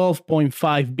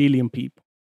 12.5 billion people.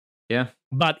 Yeah.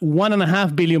 But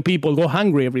 1.5 billion people go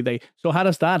hungry every day. So how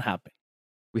does that happen?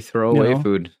 We throw away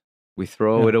food. We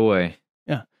throw it away.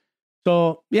 Yeah.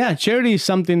 So, charity is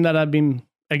something that I've been,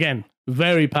 again,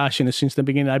 very passionate since the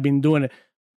beginning. I've been doing it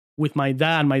with my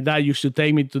dad. My dad used to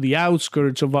take me to the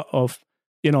outskirts of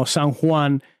San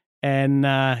Juan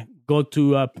and go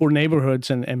to poor neighborhoods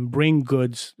and bring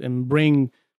goods and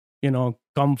bring,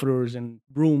 comforters and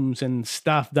brooms and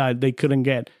stuff that they couldn't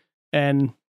get.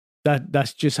 And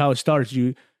that's just how it starts.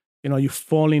 You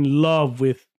fall in love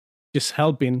with just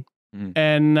helping.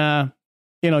 And,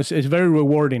 it's very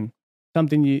rewarding.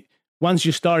 Something once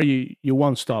you start, you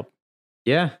won't stop.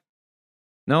 Yeah.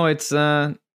 No, it's,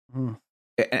 and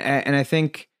I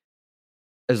think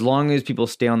as long as people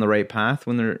stay on the right path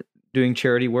when they're doing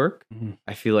charity work,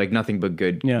 I feel like nothing but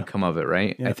good can come of it,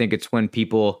 right? I think it's when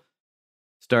people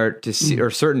start to see, or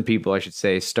certain people, I should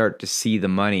say, start to see the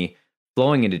money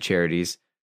flowing into charities.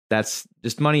 That's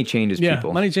just money changes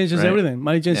people. Money changes everything.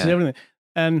 Money changes everything.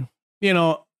 And,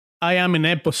 I am in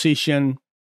a position,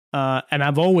 and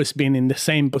I've always been in the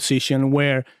same position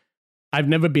where I've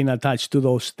never been attached to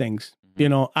those things.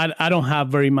 I don't have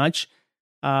very much.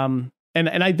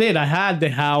 and I did. I had the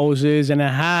houses and I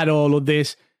had all of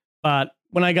this, but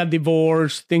when I got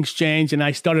divorced, things changed, and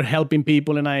I started helping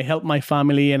people, and I helped my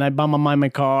family, and I bought my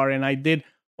car, and I did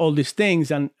all these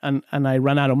things, and I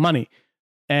ran out of money.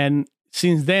 And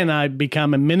since then, I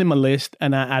become a minimalist,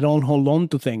 and I don't hold on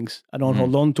to things. I don't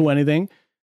hold on to anything,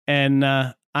 and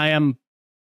I'm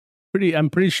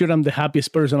pretty sure I'm the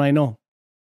happiest person I know,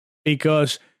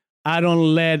 because I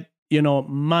don't let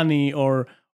money or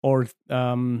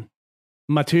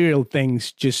material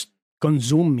things just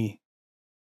consume me.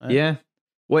 Yeah.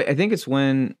 Well, I think it's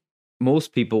when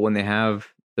most people, when they have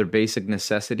their basic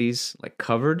necessities like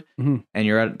covered, and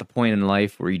you're at the point in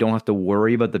life where you don't have to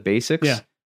worry about the basics,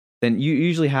 then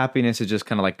usually happiness is just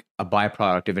kind of like a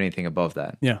byproduct of anything above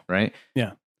that. Yeah. Right.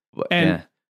 Yeah. And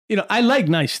I like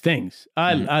nice things.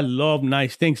 I love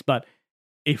nice things, but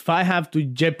if I have to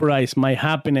jeopardize my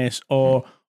happiness or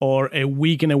a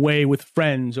weekend away with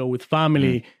friends or with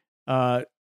family,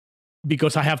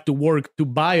 because I have to work to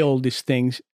buy all these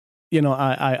things,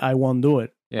 I won't do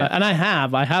it. And I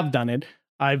have done it.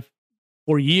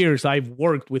 For years, I've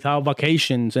worked without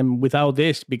vacations and without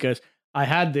this, because I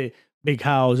had the big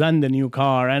house and the new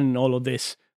car and all of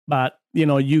this. But,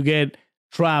 you get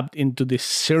trapped into this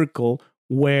circle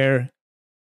where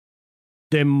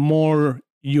the more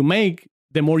you make,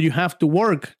 the more you have to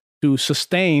work to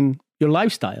sustain your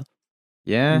lifestyle.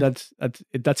 Yeah. And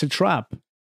that's a trap.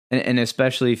 And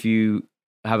especially if you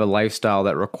have a lifestyle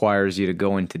that requires you to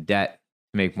go into debt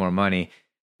to make more money,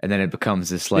 and then it becomes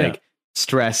this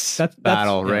stress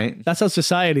battle, right? That's how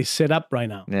society is set up right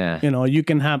now. Yeah. You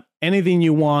can have anything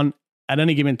you want at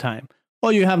any given time. Oh,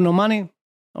 you have no money?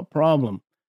 No problem.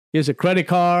 Here's a credit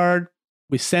card.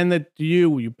 We send it to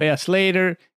you. You pay us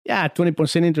later. Yeah,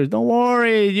 20% interest. Don't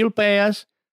worry, you'll pay us.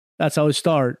 That's how it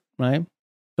starts, right?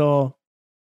 So,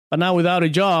 but now without a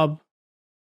job,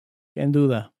 can't do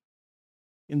that.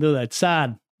 It's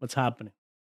sad what's happening.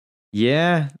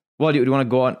 Yeah. Well, do you want to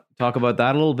go on talk about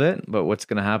that a little bit, about what's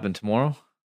going to happen tomorrow?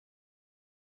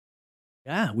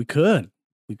 Yeah, we could.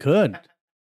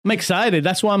 I'm excited.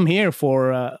 That's what I'm here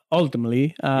for,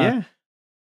 ultimately. I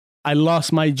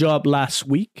lost my job last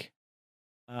week.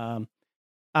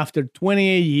 After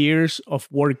 28 years of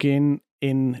working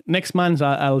next month,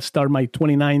 I'll start my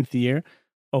 29th year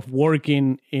of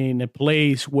working in a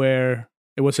place where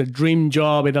it was a dream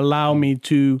job. It allowed me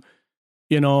to,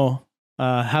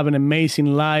 have an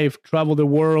amazing life, travel the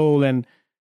world, and,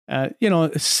 a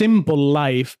simple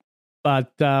life,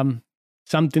 but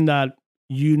something that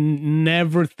you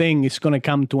never think is going to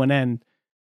come to an end.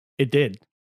 It did,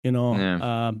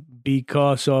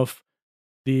 because of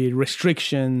the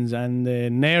restrictions and the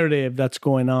narrative that's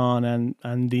going on,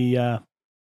 and the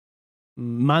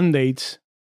mandates.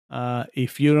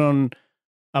 If you don't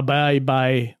abide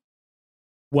by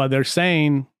what they're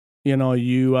saying, you're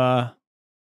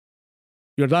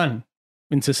done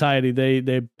in society.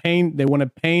 They want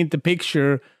to paint the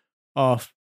picture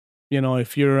of,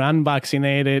 if you're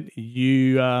unvaccinated,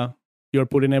 you're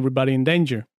putting everybody in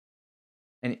danger.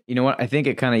 And you know what? I think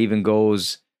it kind of even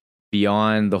goes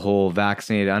beyond the whole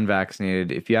vaccinated,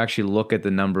 unvaccinated. If you actually look at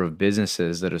the number of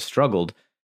businesses that have struggled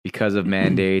because of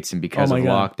mandates and because of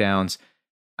lockdowns,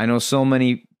 I know so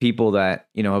many people that,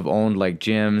 have owned like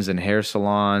gyms and hair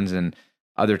salons and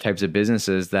other types of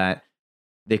businesses that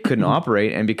they couldn't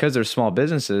operate. And because they're small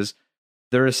businesses,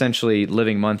 they're essentially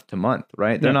living month to month,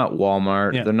 right? They're not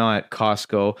Walmart. They're not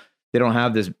Costco. They don't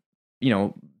have this,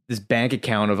 this bank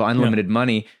account of unlimited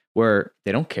money where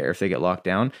they don't care if they get locked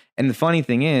down. And the funny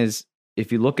thing is,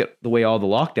 if you look at the way all the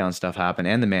lockdown stuff happened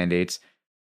and the mandates,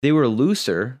 they were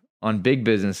looser on big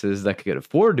businesses that could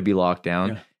afford to be locked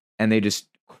down, and they just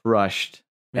crushed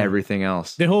everything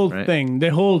else. The whole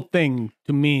thing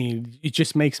to me, it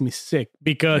just makes me sick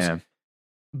because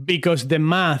the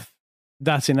math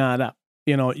doesn't add up.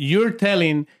 You're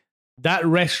telling that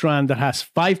restaurant that has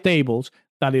 5 tables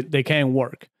that they can't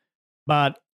work,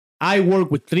 but I work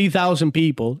with 3,000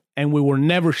 people and we were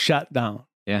never shut down.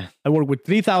 Yeah. I work with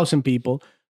 3,000 people,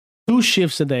 2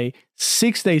 shifts a day,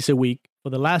 6 days a week for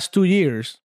the last 2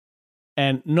 years.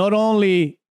 And not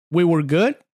only we were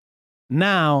good,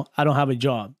 now I don't have a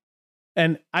job.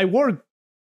 And I worked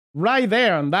right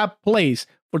there on that place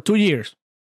for 2 years.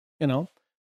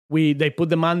 They put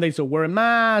the mandates of wear a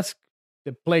mask,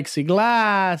 the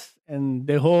plexiglass, and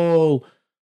the whole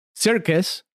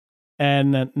circus.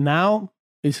 And now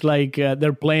it's like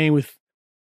they're playing with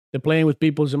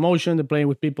people's emotion, they're playing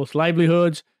with people's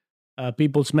livelihoods,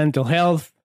 people's mental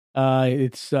health.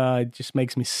 It just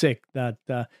makes me sick. That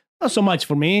not so much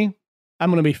for me.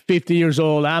 I'm gonna be 50 years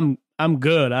old. I'm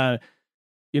good.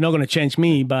 You're not gonna change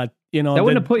me, but That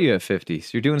wouldn't have put you at 50. So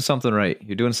you're doing something right.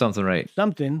 You're doing something right.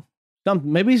 Something.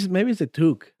 Maybe it's a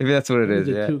toque. Maybe that's what it is.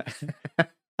 Yeah.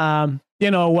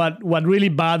 What really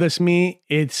bothers me,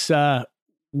 it's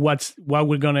what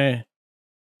we're gonna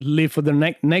live for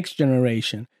the next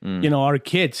generation. Our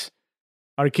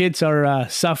kids are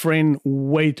suffering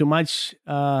way too much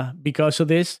because of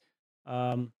this.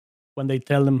 When they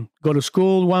tell them go to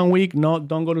school 1 week, no,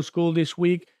 don't go to school this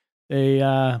week.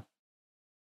 They're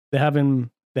having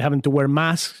to wear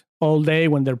masks all day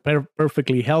when they're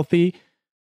perfectly healthy.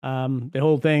 The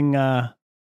whole thing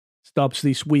stops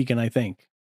this weekend, I think.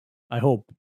 I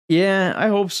hope. Yeah, I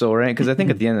hope so, right? Because I think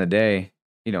at the end of the day,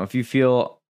 if you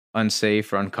feel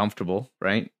unsafe or uncomfortable,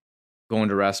 right, going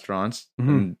to restaurants,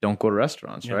 then don't go to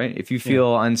restaurants, right? If you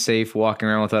feel unsafe walking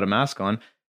around without a mask on,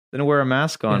 then wear a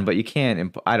mask on. But you can't.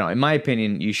 In my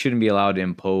opinion, you shouldn't be allowed to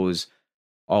impose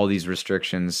all these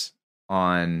restrictions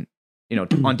on,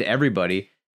 onto everybody.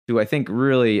 Who I think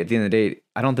really, at the end of the day,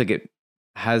 I don't think it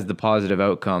has the positive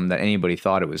outcome that anybody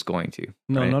thought it was going to.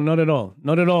 No, right? no, not at all.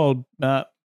 Not at all.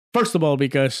 First of all,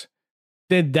 because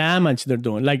the damage they're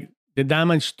doing, like the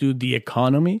damage to the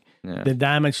economy, the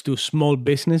damage to small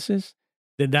businesses,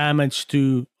 the damage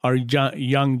to our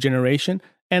young generation,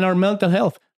 and our mental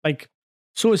health. Like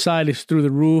suicide is through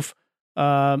the roof,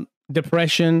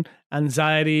 depression,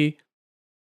 anxiety,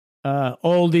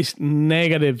 all this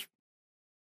negative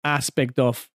aspect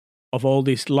of all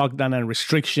these lockdown and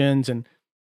restrictions, and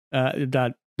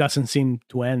that doesn't seem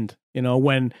to end.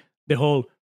 When the whole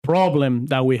problem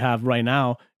that we have right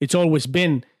now, it's always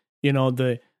been,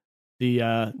 the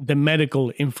medical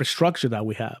infrastructure that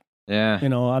we have. Yeah.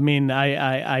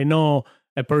 I know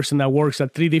a person that works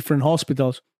at 3 different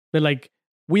hospitals. They're like,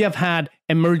 we have had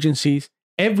emergencies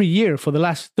every year for the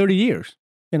last 30 years,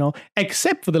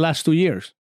 except for the last 2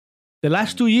 years. The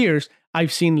last 2 years,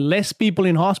 I've seen less people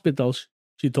in hospitals,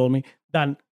 she told me,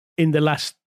 than in the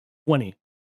last 20.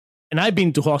 And I've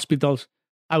been to hospitals.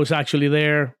 I was actually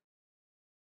there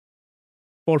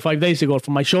 4 or 5 days ago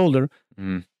for my shoulder,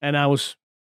 and I was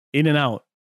in and out.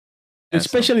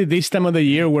 Especially this time of the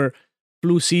year where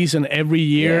flu season every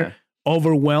year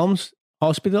overwhelms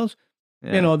hospitals.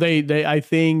 Yeah. I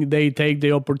think they take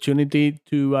the opportunity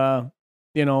to,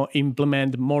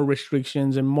 implement more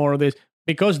restrictions and more of this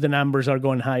because the numbers are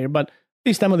going higher. But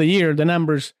this time of the year, the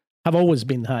numbers have always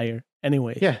been higher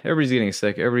anyway. Yeah, everybody's getting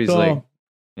sick. Everybody's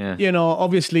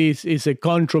obviously it's a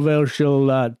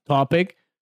controversial topic,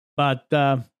 but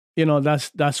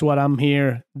that's what I'm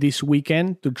here this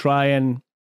weekend to try and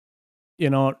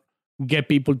get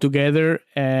people together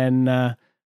and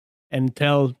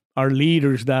tell our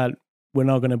leaders that we're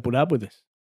not going to put up with this.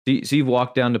 So you've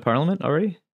walked down to Parliament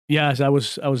already? Yes, I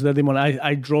was there the morning.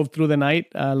 I drove through the night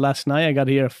last night. I got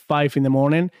here at 5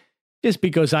 a.m. just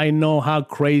because I know how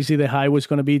crazy the highway was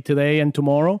going to be today and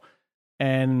tomorrow,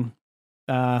 and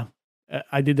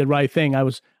I did the right thing. I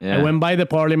went by the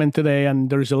Parliament today, and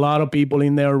there's a lot of people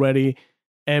in there already.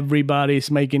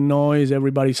 Everybody's making noise.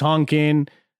 Everybody's honking.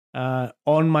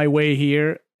 On my way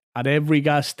here, at every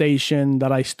gas station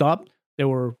that I stopped, there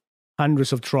were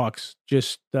hundreds of trucks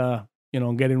just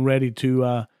getting ready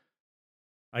to.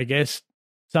 I guess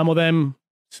some of them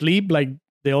sleep like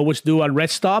they always do at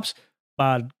rest stops,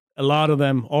 but a lot of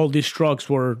them, all these trucks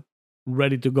were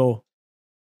ready to go.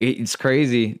 It's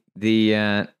crazy.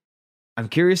 I'm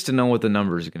curious to know what the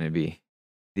number is going to be.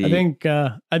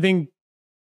 I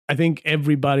think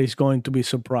everybody's going to be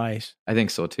surprised. I think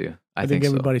so too. I think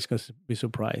everybody's going to be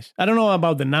surprised. I don't know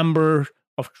about the number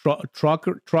of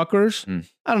truckers.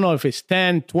 I don't know if it's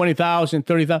 10, 20,000,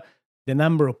 30,000. The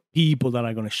number of people that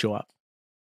are going to show up.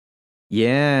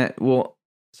 Yeah. Well,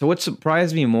 so what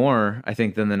surprised me more, I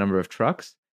think, than the number of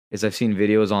trucks is I've seen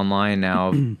videos online now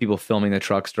of people filming the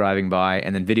trucks driving by,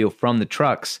 and then video from the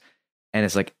trucks. And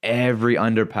it's like every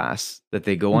underpass that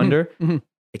they go under,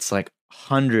 it's like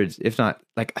hundreds, if not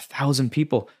like 1,000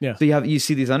 people. Yeah. So you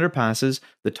see these underpasses,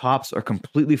 the tops are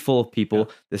completely full of people,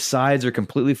 the sides are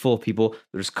completely full of people.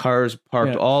 There's cars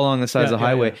parked all along the sides of the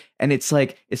highway. And it's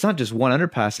like, it's not just one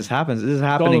underpass this happens. This is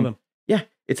happening. All of them. Yeah.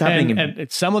 It's happening.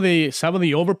 And some of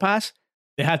the overpass,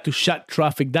 they had to shut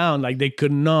traffic down. Like they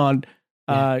could not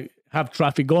have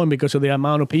traffic going because of the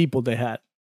amount of people they had.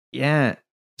 Yeah.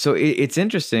 So it's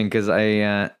interesting because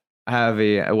I have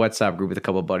a WhatsApp group with a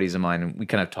couple of buddies of mine, and we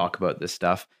kind of talk about this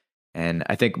stuff. And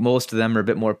I think most of them are a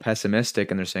bit more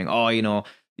pessimistic, and they're saying, "Oh,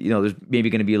 there's maybe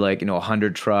going to be like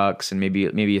 100 trucks and maybe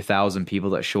 1,000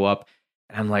 people that show up."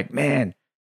 And I'm like, man,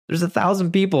 there's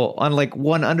 1,000 people on like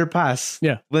one underpass.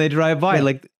 Yeah. When they drive by,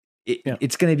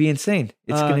 it's going to be insane.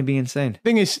 It's going to be insane.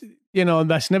 Thing is,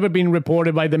 that's never been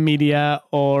reported by the media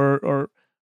or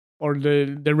or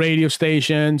the radio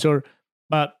stations,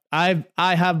 but I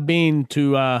have been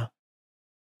to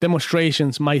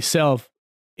demonstrations myself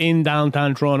in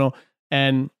downtown Toronto,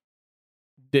 and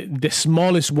the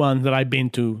smallest one that I've been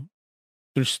to,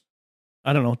 there's,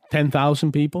 I don't know,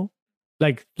 10,000 people,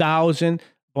 like thousands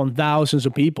upon thousands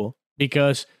of people,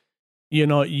 because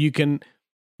you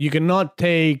cannot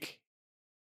take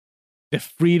the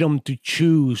freedom to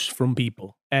choose from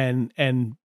people and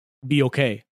be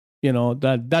okay.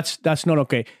 That's not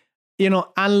okay.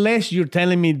 Unless you're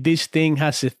telling me this thing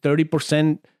has a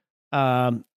 30%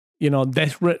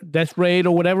 death rate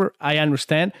or whatever, I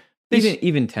understand.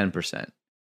 Even 10%.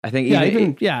 I think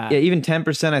even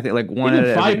 10%. I think like one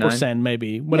even out of 5%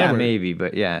 maybe, whatever. Yeah, maybe,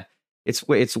 but yeah, it's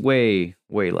way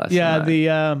less. Yeah, than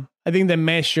that. I think the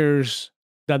measures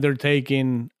that they're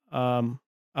taking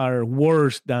are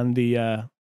worse than the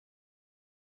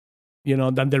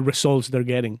than the results they're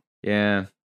getting. Yeah,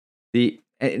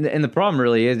 and the problem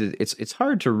really is it's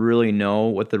hard to really know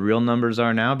what the real numbers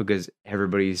are now, because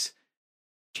everybody's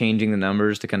changing the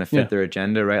numbers to kind of fit their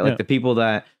agenda, right? Like the people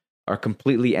that are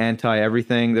completely anti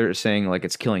everything, they're saying like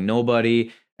it's killing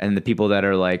nobody, and the people that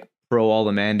are like pro all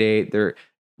the mandate, they're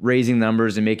raising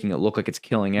numbers and making it look like it's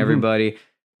killing everybody.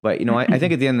 But I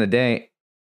think at the end of the day,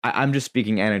 I'm just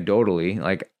speaking anecdotally.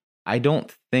 Like, I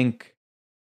don't think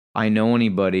I know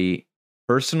anybody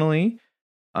personally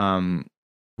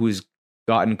who's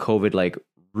gotten COVID like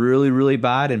really, really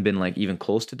bad and been like even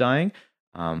close to dying.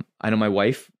 I know my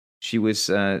wife, she was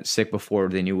sick before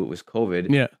they knew it was COVID.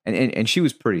 Yeah. And she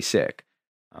was pretty sick.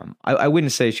 I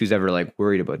wouldn't say she was ever like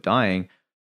worried about dying.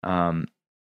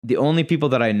 The only people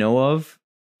that I know of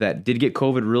that did get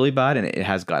COVID really bad, and it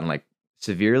has gotten like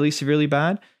severely, severely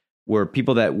bad, were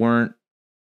people that weren't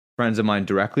friends of mine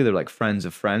directly. They're like friends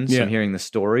of friends. So I'm hearing the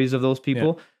stories of those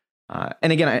people.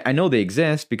 And again, I know they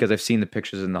exist because I've seen the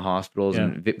pictures in the hospitals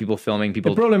and people filming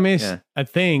people. The problem is, I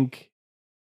think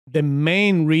the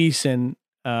main reason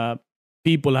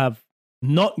people have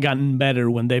not gotten better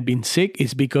when they've been sick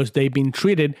is because they've been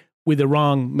treated with the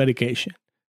wrong medication.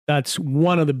 That's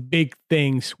one of the big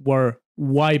things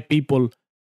why people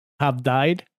have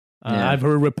died. I've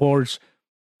heard reports,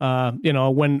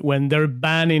 when they're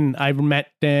banning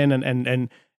ivermectin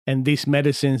and these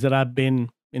medicines that have been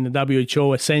in the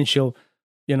WHO essential,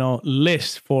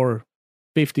 list for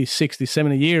 50, 60,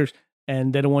 70 years,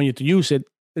 and they don't want you to use it.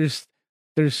 There's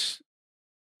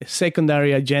a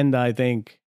secondary agenda, I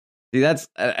think. See, that's,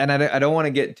 and I don't want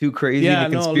to get too crazy into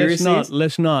conspiracies. No,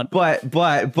 let's not. But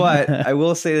I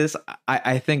will say this.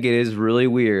 I think it is really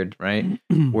weird, right?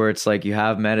 Where it's like you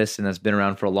have medicine that's been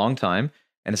around for a long time,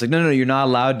 and it's like, no, you're not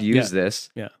allowed to use this.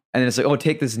 Yeah. And then it's like, oh,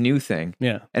 take this new thing.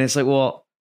 Yeah. And it's like, well,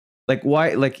 like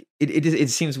why? Like it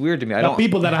seems weird to me. I don't.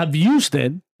 People that have used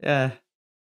it, they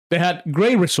had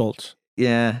great results.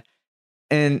 Yeah.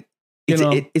 And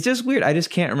it's just weird. I just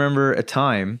can't remember a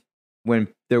time when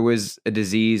there was a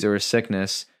disease or a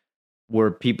sickness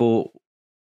where people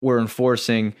were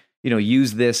enforcing,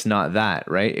 use this, not that,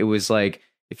 right? It was like,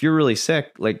 if you're really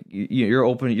sick, like you're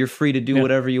open, you're free to do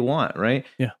whatever you want, right?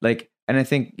 Yeah. Like, and I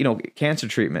think, cancer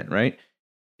treatment, right?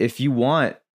 If you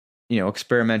want,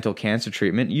 experimental cancer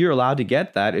treatment, you're allowed to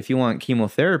get that. If you want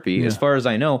chemotherapy, as far as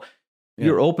I know,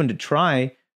 you're open to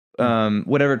try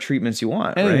whatever treatments you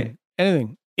want, right?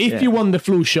 Anything. If you want the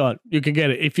flu shot, you can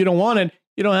get it. If you don't want it,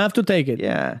 you don't have to take it.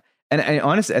 Yeah. And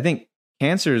honestly, I think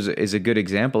cancer is a good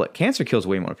example. Cancer kills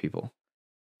way more people.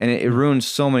 And it ruins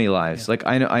so many lives. Yeah. Like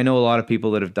I know a lot of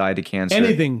people that have died to cancer.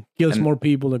 Anything kills more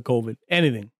people than COVID.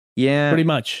 Anything. Yeah. Pretty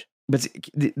much. But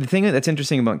the thing that's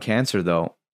interesting about cancer,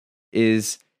 though,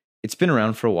 is it's been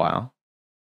around for a while.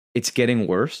 It's getting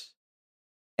worse.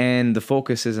 And the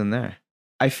focus isn't there.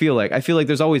 I feel like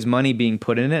there's always money being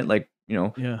put in it, like,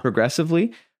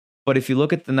 progressively. But if you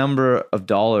look at the number of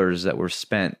dollars that were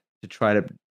spent to try to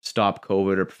stop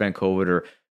COVID or prevent COVID, or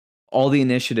all the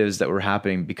initiatives that were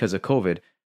happening because of COVID,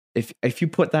 if you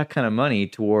put that kind of money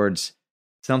towards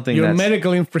something your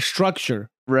medical infrastructure,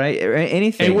 right,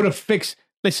 anything, it would have fixed.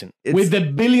 Listen, with the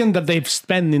 $1 billion that they've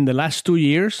spent in the last 2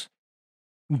 years,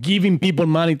 giving people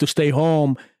money to stay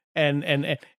home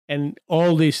and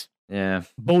all this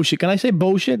bullshit. Can I say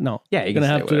bullshit? No. Yeah, you're gonna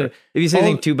have to. If you say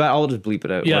anything too bad, I'll just bleep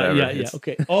it out. Yeah, yeah.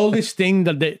 Okay. All this thing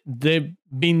that they've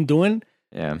been doing.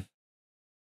 Yeah.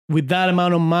 With that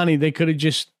amount of money, they could have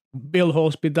just built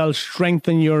hospitals,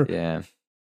 strengthen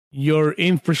your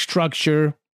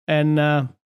infrastructure, and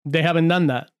they haven't done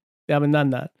that.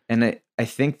 And I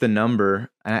think the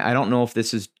number, I don't know if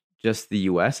this is just the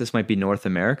US, this might be North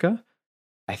America.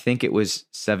 I think it was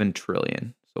 7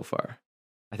 trillion so far.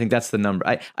 I think that's the number.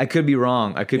 I could be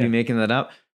wrong. I could be making that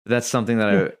up. But that's something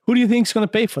that Who do you think is going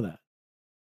to pay for that?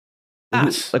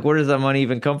 Gas. Like, where does that money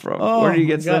even come from? Oh, Where do you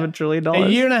get my God. $7 trillion? A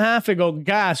year and a half ago,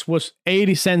 gas was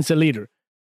 80 cents a liter.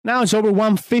 Now it's over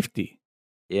 150.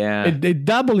 Yeah. It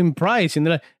doubled in price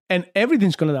and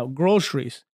everything's going to double.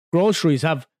 Groceries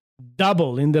have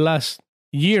doubled in the last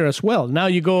year as well. Now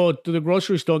you go to the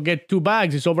grocery store, get 2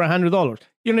 bags, it's over $100.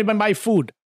 You don't even buy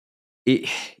food.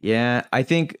 Yeah, I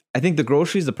think the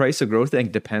groceries, the price of groceries, I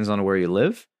think depends on where you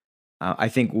live. I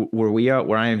think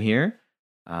where I am here,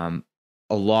 a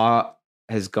lot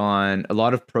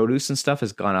of produce and stuff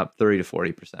has gone up 30 to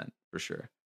 40% for sure.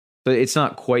 So it's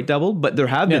not quite double, but there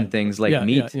have been things like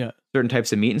meat, certain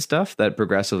types of meat and stuff that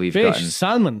progressively have Fish, gotten.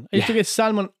 salmon. I used to get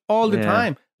salmon all the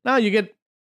time. Now you get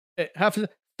half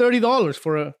 $30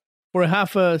 for a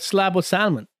half a slab of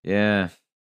salmon. Yeah,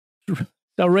 it's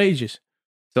outrageous.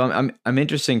 So I'm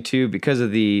interesting too because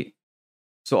of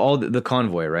all the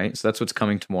convoy, right? So that's what's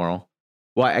coming tomorrow.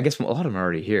 Well, I guess a lot of them are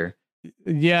already here.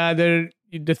 Yeah, the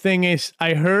thing is,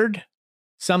 I heard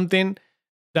something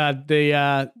that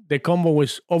the convoy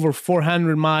was over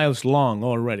 400 miles long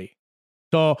already.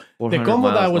 So the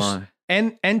convoy that was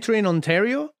entering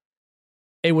Ontario,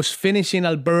 it was finishing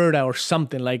Alberta or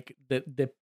something, like the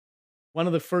one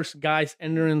of the first guys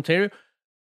entering Ontario.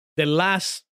 The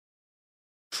last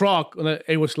truck,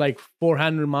 it was like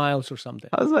 400 miles or something.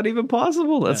 How's that even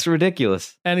possible? That's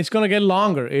ridiculous. And it's going to get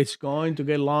longer.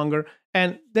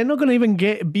 And they're not going to even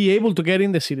be able to get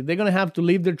in the city. They're going to have to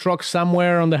leave their truck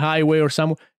somewhere on the highway or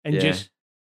somewhere and just,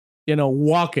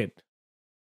 walk it.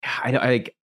 I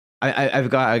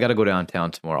got to go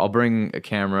downtown tomorrow. I'll bring a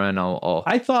camera and I'll.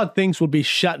 I thought things would be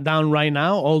shut down right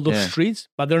now, all those streets,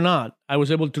 but they're not. I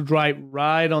was able to drive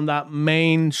right on that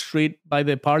main street by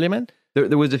the Parliament.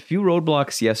 There was a few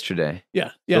roadblocks yesterday.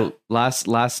 Yeah. So last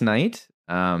night,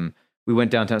 we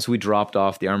went downtown. So we dropped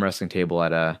off the arm wrestling table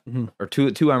at or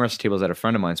two arm wrestling tables at a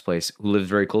friend of mine's place who lives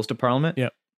very close to Parliament. Yeah.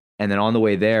 And then on the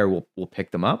way there, we'll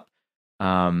pick them up.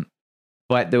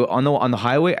 But on the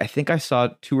highway, I think I saw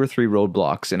 2 or 3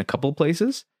 roadblocks in a couple of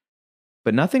places,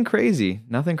 but nothing crazy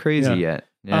yet.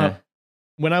 Yeah.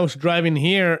 When I was driving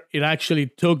here, it actually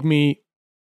took me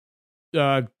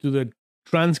to the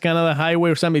Trans-Canada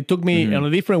Highway or something. It took me on a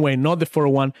different way, not the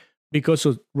 401, because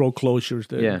of road closures.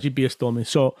 The GPS told me.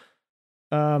 So,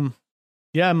 I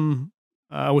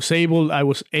was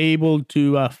able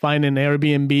to find an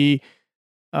Airbnb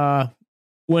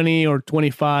 20 or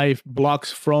 25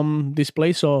 blocks from this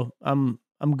place. So I'm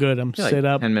good. I'm set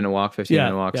up. 10-minute walk,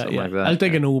 15-minute walk, something like that. I'll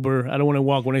take an Uber. I don't want to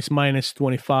walk when it's minus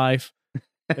 25.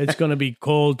 It's going to be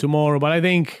cold tomorrow, but I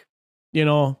think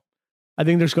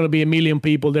there's going to be 1 million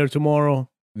people there tomorrow.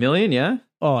 Million, yeah?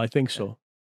 Oh, I think so.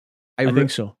 I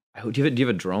think so. Do you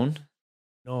have a drone?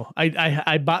 No,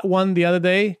 I bought one the other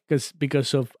day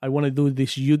because of I want to do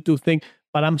this YouTube thing,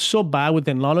 but I'm so bad with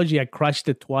technology. I crashed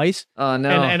it twice. Oh no!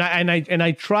 And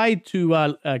I tried to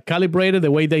calibrate it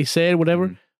the way they said,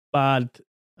 whatever, but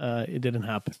it didn't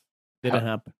happen.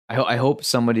 I hope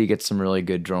somebody gets some really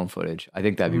good drone footage. I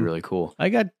think that'd be really cool. I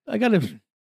got a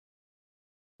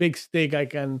big stick. I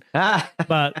can,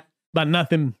 but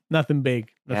nothing big.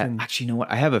 Nothing. Yeah, actually, you know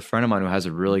what? I have a friend of mine who has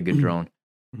a really good drone.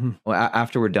 Well,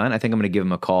 after we're done, I think I'm going to give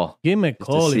him a call. Give him a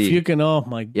call if you can. Oh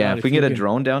my God! Yeah, if we can get a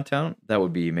drone downtown, that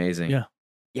would be amazing.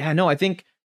 Yeah. No, I think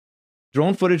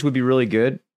drone footage would be really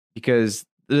good because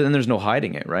then there's no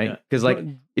hiding it, right? Because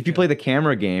if you play the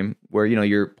camera game where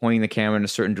you're pointing the camera in a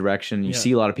certain direction, you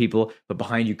see a lot of people, but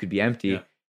behind you could be empty.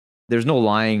 There's no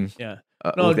lying.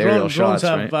 With aerial shots,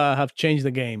 drones have changed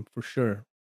the game for sure.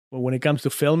 But when it comes to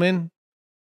filming,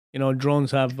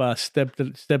 drones have stepped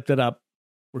it up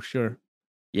for sure.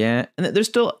 Yeah, and there's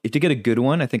still, if you get a good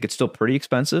one, I think it's still pretty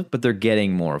expensive, but they're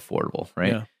getting more affordable,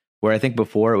 right? Yeah. Where I think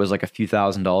before it was like a few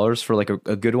 $1,000s for like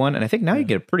a good one, and I think now you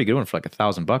get a pretty good one for like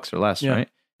 $1,000 or less, right?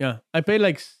 Yeah, I paid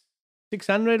like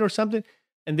 $600 or something,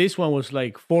 and this one was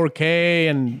like 4K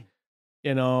and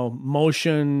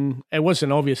motion. It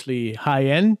wasn't obviously high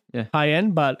end,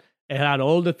 but it had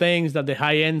all the things that the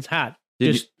high ends had. Do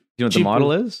you know what the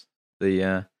model is?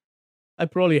 I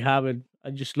probably have it.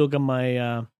 I just look at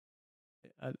my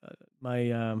what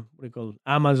do you call it?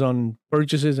 Amazon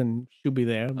purchases and should be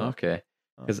there. But, okay,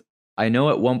 because I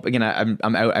know at one again I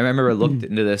remember I looked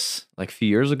into this like a few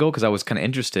years ago because I was kind of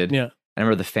interested. Yeah, I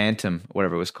remember the Phantom,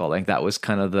 whatever it was called. I think that was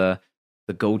kind of the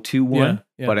go-to one.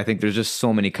 Yeah. But I think there's just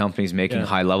so many companies making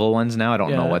high level ones now. I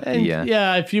don't know what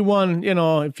if you want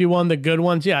the good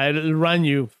ones, it'll run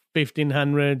you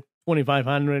 $1,500,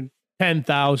 $2,500,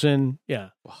 $10,000. Yeah,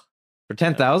 for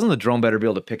 $10,000, the drone better be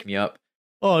able to pick me up.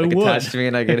 Oh, it would. Attach to me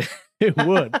and I get it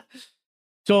would.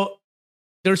 So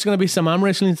there's going to be some arm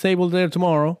wrestling tables there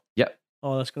tomorrow. Yep.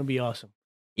 Oh, that's going to be awesome.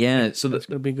 Yeah. So That's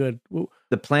gonna be good.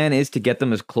 the plan is to get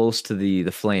them as close to the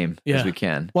flame as we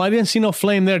can. Well, I didn't see no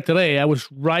flame there today. I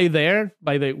was right there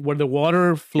by where the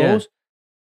water flows.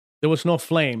 There was no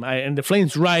flame, and the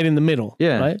flame's right in the middle.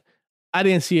 Yeah. Right. I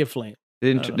didn't see a flame.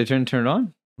 They turn it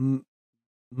on?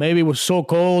 Maybe it was so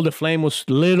cold, the flame was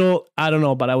little. I don't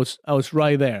know, but I was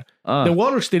right there. The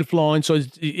water's still flowing, so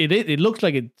it looks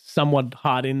like it's somewhat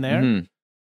hot in there.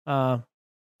 Mm-hmm.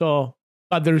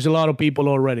 But there's a lot of people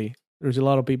already. There's a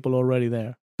lot of people already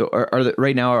there. So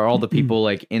right now are all the people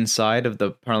like inside of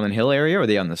the Parliament Hill area, or are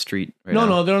they on the street?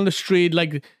 No, they're on the street.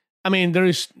 Like, I mean, there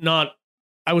is not.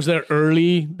 I was there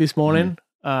early this morning,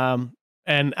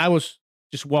 and I was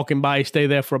just walking by, stay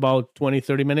there for about 20,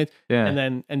 30 minutes,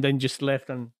 and then just left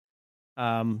and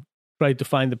tried to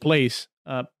find the place.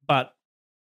 But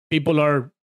people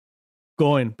are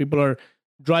going. People are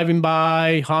driving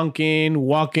by, honking,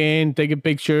 walking, taking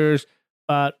pictures,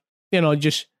 but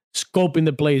just scoping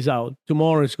the place out.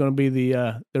 Tomorrow is going to be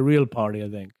the real party, I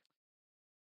think.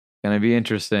 Gonna be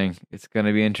interesting. It's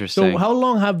gonna be interesting. So, how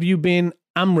long have you been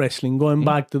arm wrestling? Going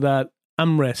back to that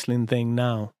arm wrestling thing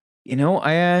now.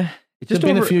 It's just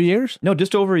been a few years. No,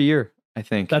 just over a year, I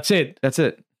think. That's it.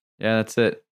 Yeah, that's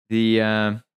it.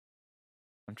 I'm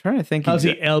trying to think. How's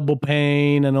the elbow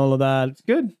pain and all of that? It's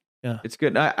good. Yeah, it's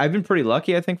good. I've been pretty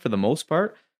lucky, I think, for the most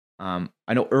part. I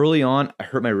know early on I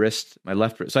hurt my wrist, my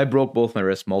left wrist. So I broke both my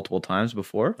wrists multiple times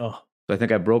before. Oh. So I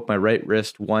think I broke my right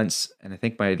wrist once, and I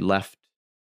think my left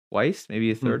twice,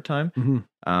 maybe a third time.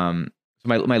 Mm-hmm. So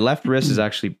my left wrist is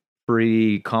actually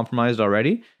pretty compromised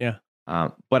already. Yeah.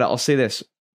 But I'll say this: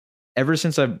 ever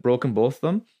since I've broken both of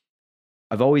them,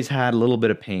 I've always had a little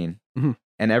bit of pain. Mm-hmm.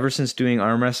 And ever since doing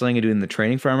arm wrestling and doing the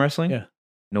training for arm wrestling,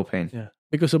 no pain. Yeah,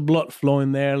 because of blood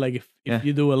flowing there. Like if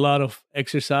you do a lot of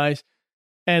exercise,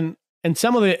 and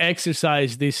some of the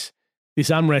exercise these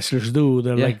arm wrestlers do,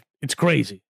 they're like, it's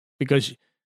crazy. Because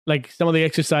like some of the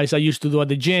exercise I used to do at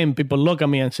the gym, people look at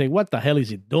me and say, "What the hell is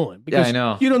he doing?" Because I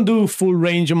know. You don't do full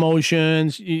range of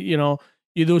motions. You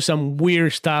do some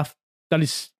weird stuff that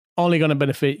is only going to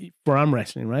benefit for arm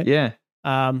wrestling, right? Yeah.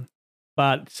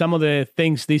 But some of the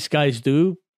things these guys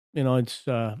do, it's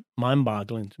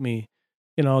mind-boggling to me.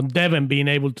 Devin being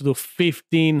able to do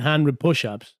 1,500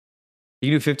 push-ups.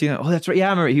 You can do 15. Oh, that's right. Yeah, I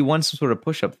remember he won some sort of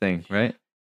push-up thing, right?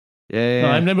 Yeah.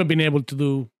 No, I've never been able to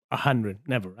do 100.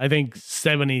 Never. I think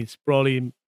 70 is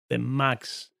probably the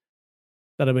max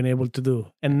that I've been able to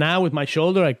do. And now with my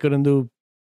shoulder, I couldn't do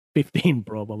 15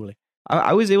 probably.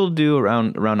 I was able to do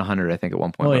around 100, I think, at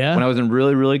one point. Oh, yeah? When I was in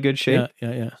really, really good shape.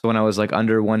 Yeah. So when I was like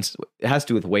under once, it has to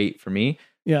do with weight for me.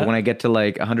 Yeah. But when I get to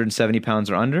like 170 pounds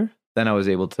or under, then I was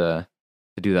able to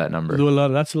do that number.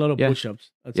 That's a lot of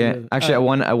push-ups. Actually, I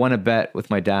won a bet with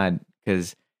my dad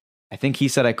because I think he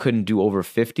said I couldn't do over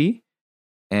 50.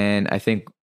 And I think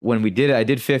when we did it, I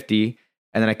did 50.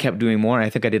 And then I kept doing more. And I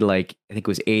think I did I think it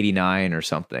was 89 or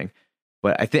something.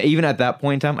 But I think even at that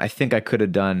point in time, I think I could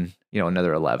have done,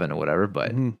 another 11 or whatever.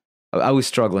 But I was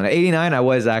struggling. At 89, I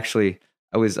was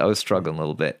struggling a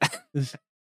little bit.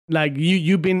 Like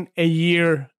you've been a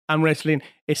year arm wrestling.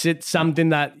 Is it something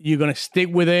that you're gonna stick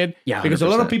with it? Yeah, because 100%. A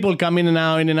lot of people come in and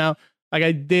out. Like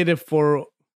I did it for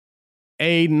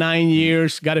 8-9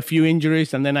 years, got a few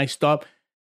injuries, and then I stopped.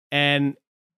 And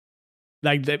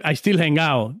like I still hang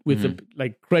out with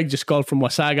like Craig just called from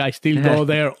Wasaga. I still go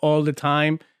there all the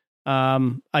time.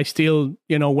 I still,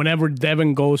 whenever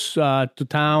Devin goes to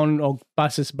town or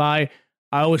passes by,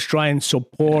 I always try and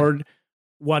support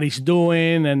what he's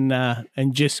doing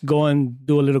and just go and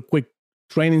do a little quick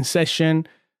training session.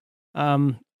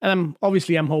 And I'm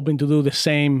hoping to do the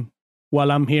same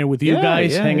while I'm here with you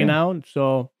guys hanging out.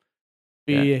 So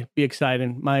be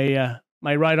exciting. My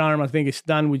right arm, I think, is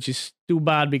done, which is too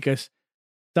bad because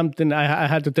I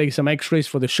had to take some x-rays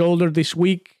for the shoulder this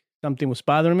week. Something was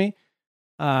bothering me.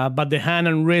 But the hand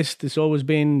and wrist has always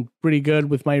been pretty good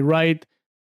with my right.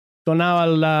 So now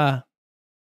I'll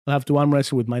have to arm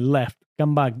wrestle with my left.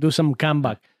 Do some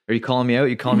comeback. Are you calling me out?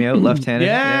 You calling me out left-handed?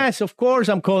 Yes, of course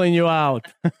I'm calling you out.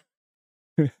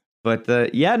 But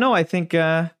I think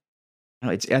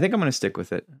I think I'm going to stick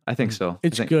with it. I think so.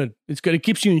 It's good. It's good. It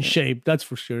keeps you in shape. That's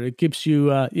for sure. It keeps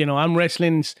you, arm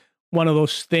wrestling's one of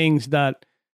those things that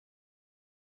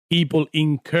people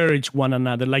encourage one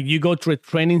another. Like you go to a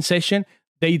training session,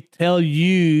 they tell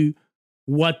you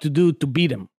what to do to beat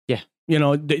them. Yeah.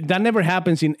 That never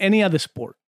happens in any other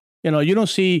sport. You don't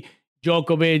see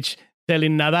Djokovic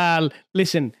telling Nadal,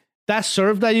 listen, that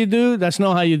serve that you do, that's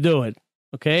not how you do it.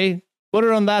 Okay? Put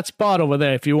it on that spot over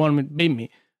there if you want to beat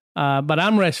me. But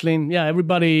arm wrestling,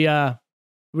 everybody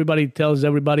tells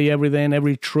everybody everything,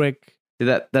 every trick.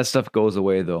 That stuff goes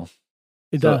away though.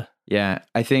 It does. Yeah,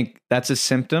 I think that's a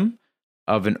symptom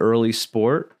of an early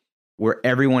sport where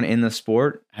everyone in the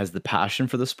sport has the passion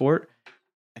for the sport.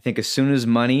 I think as soon as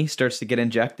money starts to get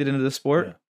injected into the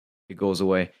sport, it goes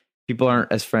away. People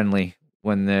aren't as friendly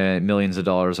when the millions of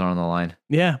dollars are on the line.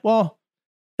 Yeah, well,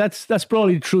 that's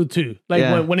probably true too.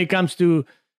 Like when it comes to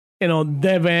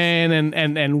Devin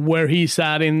and where he's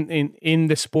at in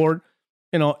the sport,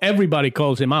 everybody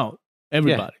calls him out.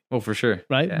 Everybody. Yeah. Oh, for sure.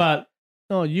 Right. Yeah. But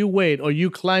no, you wait, or you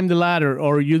climb the ladder,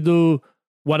 or you do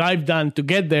what I've done to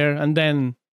get there, and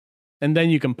then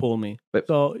you can pull me. But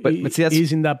see,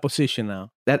 he's in that position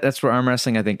now. That's where arm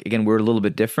wrestling, I think, again, we're a little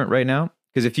bit different right now.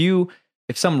 Because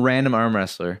if some random arm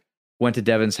wrestler went to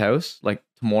Devin's house like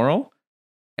tomorrow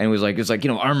and was like,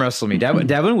 arm wrestle me,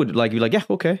 Devin would be like, yeah,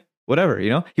 okay, whatever,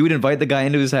 he would invite the guy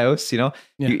into his house, he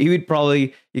would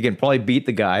probably beat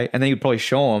the guy, and then you'd probably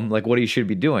show him like what he should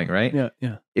be doing, right?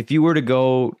 Yeah. If you were to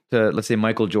go to, let's say,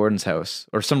 Michael Jordan's house,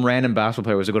 or some random basketball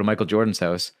player was to go to Michael Jordan's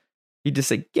house, he'd just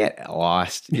say, get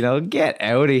lost, get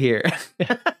out of here.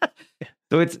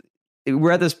 So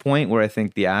we're at this point where I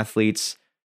think the athletes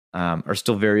are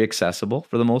still very accessible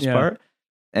for the most part.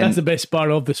 And that's the best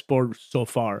part of the sport so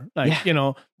far. Like,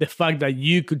 the fact that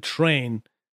you could train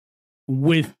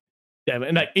with them.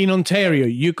 And like in Ontario,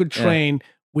 you could train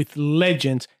with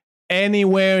legends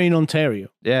anywhere in Ontario.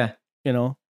 Yeah.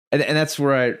 And that's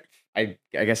where I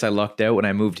guess I lucked out when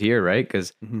I moved here, right?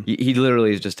 Because he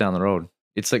literally is just down the road.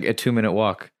 It's like a 2-minute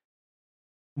walk.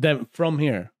 Then from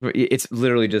here? It's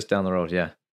literally just down the road,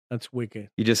 yeah. That's wicked.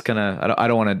 You just kind of, I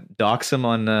don't want to dox him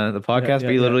on the podcast, but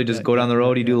you literally just go down the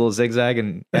road, you do a little zigzag,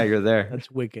 and you're there.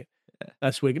 That's wicked.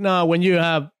 That's wicked. No, when you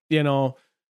have,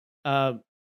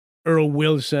 Earl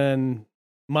Wilson,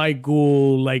 Mike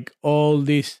Gould, like all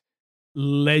these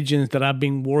legends that have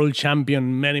been world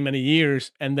champion many, many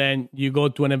years, and then you go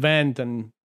to an event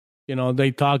and,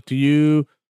 they talk to you,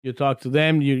 you talk to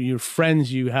them, you're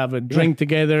friends, you have a drink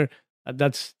together.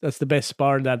 That's the best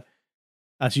part, that,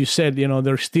 as you said,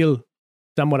 they're still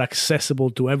somewhat accessible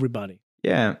to everybody.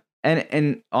 Yeah.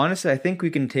 And honestly, I think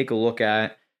we can take a look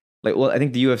at, I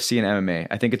think the UFC and MMA,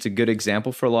 I think it's a good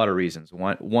example for a lot of reasons.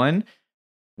 One,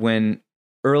 when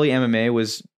early MMA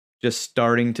was just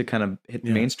starting to kind of hit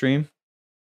the mainstream,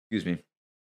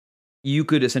 you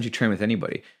could essentially train with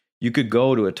anybody. You could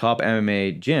go to a top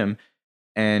MMA gym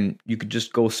and you could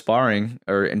just go sparring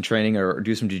or in training or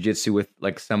do some jiu-jitsu with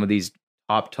like some of these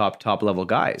top level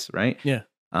guys, right? Yeah.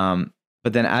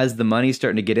 But then as the money's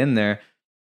starting to get in there,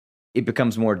 it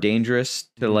becomes more dangerous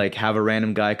to like have a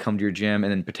random guy come to your gym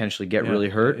and then potentially get really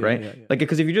hurt, right? Yeah. Like,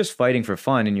 because if you're just fighting for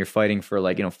fun and you're fighting for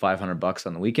like, $500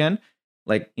 on the weekend,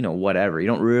 like, whatever, you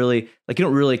don't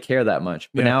really care that much.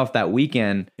 But now if that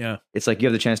weekend, it's like you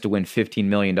have the chance to win $15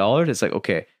 million. It's like,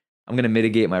 okay, I'm going to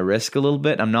mitigate my risk a little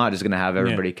bit. I'm not just going to have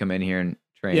everybody come in here and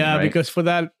train. Yeah. Right? Because for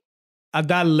that, at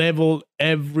that level,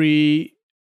 every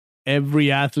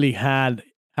athlete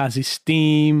has his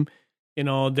team.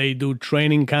 They do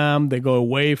training camp. They go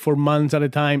away for months at a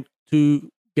time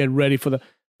to get ready for the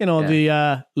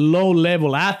low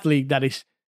level athlete that is,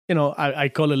 I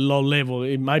call it low level.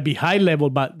 It might be high level,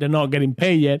 but they're not getting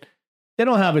paid yet. They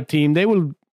don't have a team. They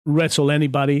will wrestle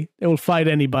anybody. They will fight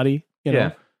anybody,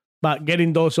 know. But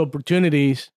getting those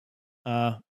opportunities,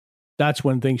 that's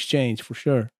when things change for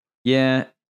sure. Yeah.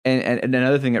 And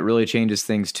another thing that really changes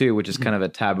things too, which is kind of a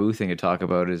taboo thing to talk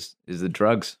about, is the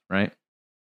drugs, right?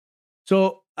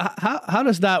 So how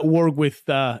does that work with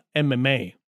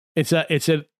MMA? It's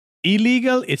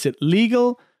illegal? Is it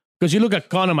legal? Because you look at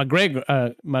Conor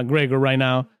McGregor right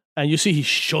now, and you see his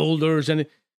shoulders, and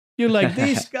you're like,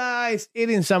 this guy's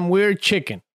eating some weird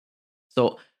chicken.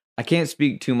 So I can't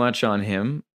speak too much on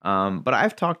him, but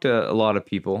I've talked to a lot of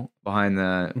people behind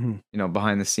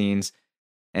the scenes,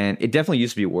 and it definitely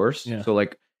used to be worse. Yeah. So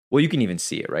you can even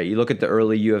see it, right? You look at the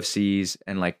early UFCs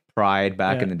and like Pride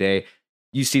back in the day.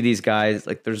 You see these guys,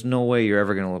 like, there's no way you're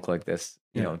ever going to look like this,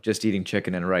 just eating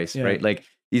chicken and rice, right? Like,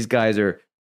 these guys are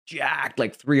jacked,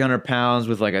 like 300 pounds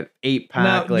with like an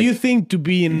 8-pack. Now, do you think to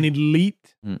be an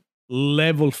elite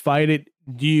level fighter,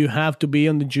 do you have to be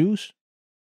on the juice?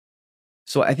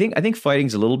 So I think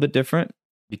fighting's a little bit different,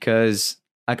 because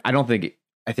I think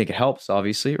it helps,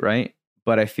 obviously, right?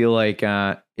 But I feel like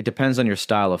it depends on your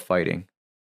style of fighting.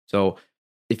 So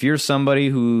if you're somebody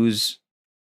who's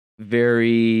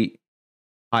very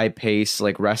high pace,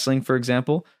 like wrestling, for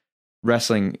example,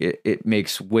 it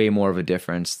makes way more of a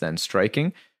difference than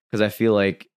striking, because I feel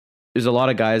like there's a lot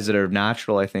of guys that are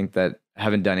natural, I think, that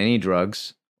haven't done any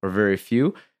drugs, or very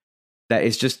few, that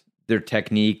it's just their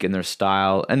technique and their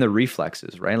style and their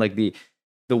reflexes, right? Like the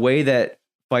way that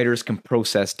fighters can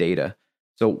process data.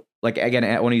 So like, again,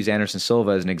 I want to use Anderson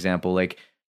Silva as an example. Like,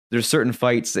 there's certain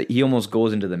fights that he almost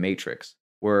goes into the Matrix,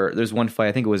 where there's one fight,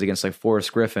 I think it was against like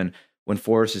Forrest Griffin, when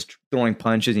Forrest is throwing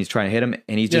punches and he's trying to hit him,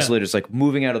 and he's just literally just like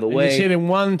moving out of the way. He hit him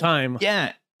one time.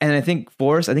 Yeah. And I think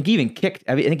Forrest, I think he even kicked,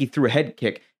 I think he threw a head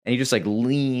kick and he just like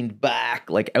leaned back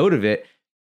like out of it.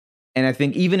 And I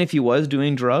think even if he was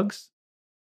doing drugs,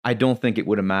 I don't think it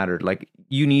would have mattered. Like,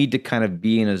 you need to kind of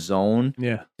be in a zone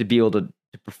to be able to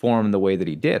perform the way that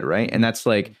he did, right? And that's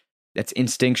like, that's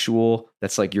instinctual.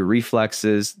 That's like your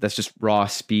reflexes. That's just raw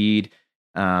speed.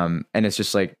 And it's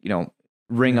just like, you know,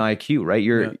 ring IQ, right?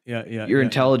 Your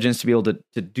intelligence to be able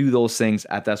to do those things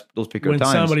at those particular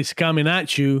times. When somebody's coming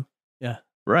at you. Yeah.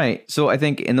 Right. So I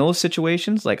think in those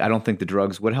situations, like, I don't think the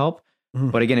drugs would help.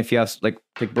 Mm-hmm. But again, if you have, like,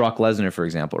 take Brock Lesnar, for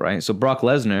example, right? So Brock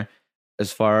Lesnar,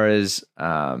 as far as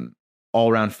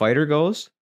all-around fighter goes,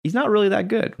 he's not really that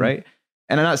good, right? Mm-hmm.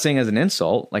 And I'm not saying as an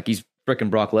insult, like, he's freaking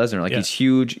Brock Lesnar. Like, he's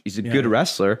huge. He's a good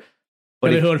wrestler.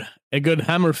 But a good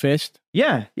hammer fist.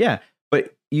 Yeah, yeah.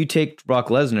 But you take Brock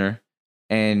Lesnar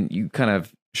and you kind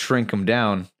of shrink him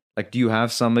down. Like, do you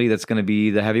have somebody that's going to be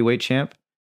the heavyweight champ?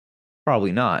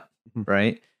 Probably not,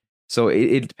 right? So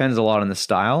it depends a lot on the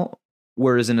style.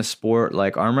 Whereas in a sport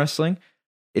like arm wrestling,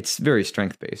 it's very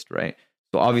strength-based, right?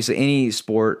 So obviously any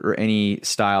sport or any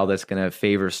style that's going to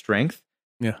favor strength,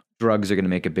 drugs are going to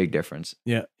make a big difference.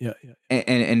 Yeah.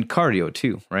 And cardio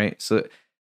too, right? So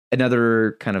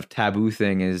another kind of taboo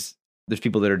thing is there's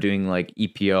people that are doing like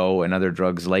EPO and other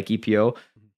drugs like EPO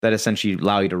that essentially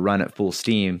allow you to run at full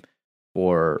steam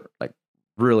for like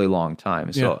really long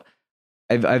time. So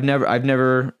I've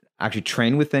never actually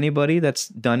trained with anybody that's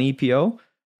done EPO,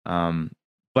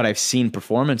 but I've seen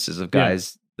performances of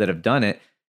guys that have done it,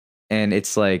 and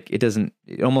it's like it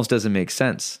almost doesn't make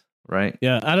sense, right?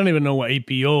 Yeah, I don't even know what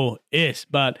EPO is,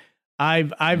 but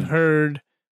I've heard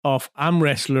of arm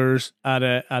wrestlers at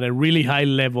a really high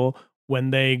level when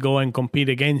they go and compete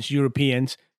against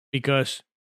Europeans, because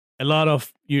a lot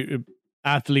of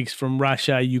athletes from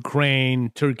Russia,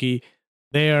 Ukraine, Turkey,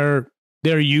 they're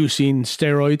using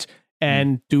steroids,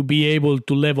 and to be able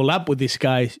to level up with these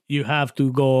guys, you have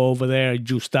to go over there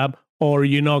juiced up, or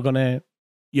you're not gonna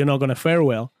fare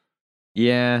well.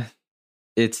 Yeah,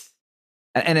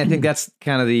 and I think that's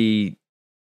kind of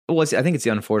I think it's the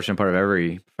unfortunate part of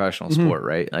every professional sport,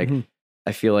 right? Like,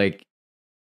 I feel like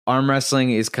arm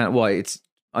wrestling is it's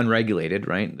unregulated,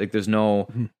 right? Like, there's no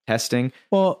testing.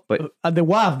 Well, but at the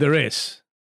WAF there is.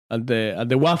 At the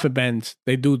WAF events,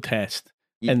 they do test.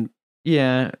 And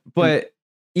but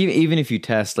even if you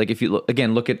test, like, if you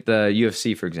look at the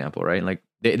UFC, for example, right? Like,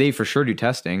 they for sure do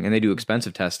testing, and they do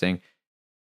expensive testing.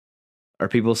 Are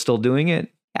people still doing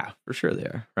it? Yeah, for sure they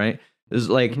are, right? There's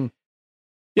like...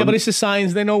 but it's a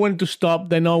science. They know when to stop.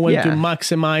 They know when to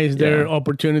maximize their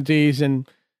opportunities. And,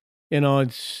 you know,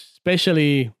 it's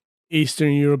especially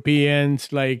Eastern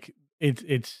Europeans, like,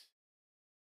 they've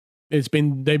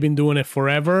been doing it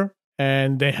forever,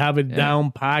 and they have it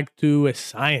down packed to a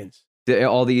science.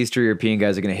 All the Eastern European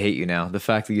guys are going to hate you now. The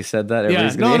fact that you said that.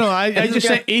 I just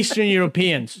said Eastern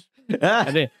Europeans.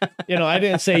 I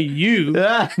didn't say you.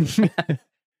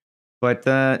 But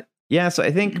so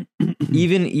I think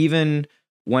even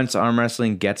once arm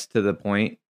wrestling gets to the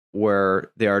point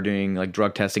where they are doing like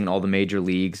drug testing in all the major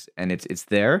leagues, and it's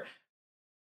there,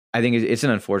 I think it's an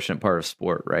unfortunate part of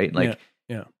sport, right? Like,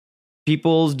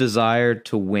 people's desire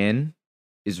to win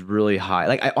is really high.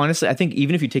 Like, I think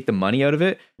even if you take the money out of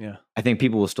it, I think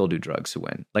people will still do drugs to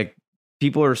win. Like,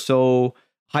 people are so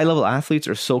high level athletes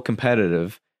are so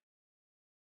competitive.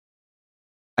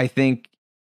 I think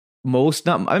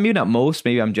maybe not most,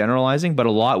 maybe I'm generalizing, but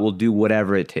a lot will do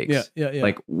whatever it takes.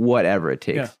 Like, whatever it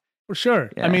takes. Yeah, for sure.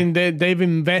 Yeah. I mean, they've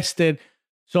invested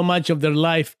so much of their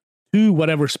life to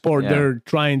whatever sport they're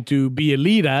trying to be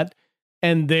elite at,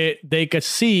 and they can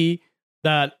see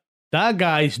that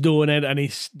guy's doing it and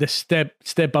he's the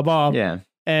step above. Yeah.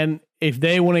 And if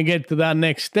they want to get to that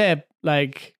next step,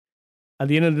 like, at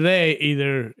the end of the day,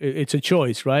 either it's a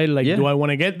choice, right? Like, do I want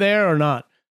to get there or not?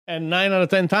 And 9 out of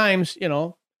 10 times, you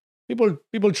know,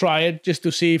 people try it just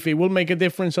to see if it will make a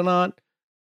difference or not.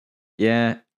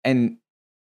 Yeah. And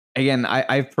again,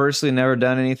 I've personally never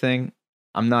done anything.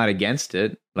 I'm not against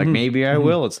it. Like, maybe I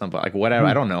will at some point, like, whatever.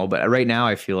 I don't know. But right now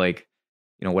I feel like,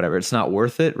 you know, whatever, it's not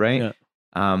worth it. Right.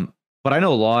 Yeah. But I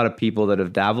know a lot of people that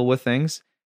have dabbled with things,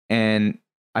 and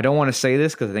I don't want to say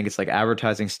this because I think it's like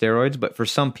advertising steroids, but for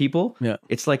some people,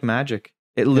 it's like magic.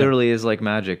 It literally is like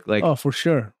magic. Like, oh, for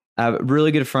sure. A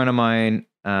really good friend of mine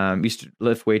used to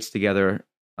lift weights together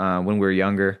when we were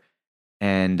younger.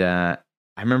 And I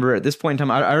remember at this point in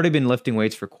time, I'd already been lifting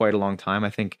weights for quite a long time. I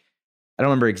don't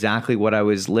remember exactly what I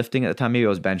was lifting at the time. Maybe I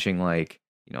was benching like,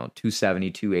 270,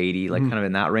 280, like kind of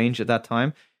in that range at that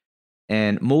time.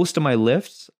 And most of my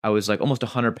lifts, I was like almost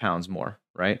 100 pounds more,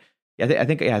 right? I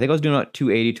think I was doing about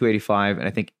 280, 285, and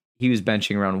I think he was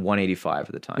benching around 185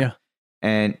 at the time. Yeah.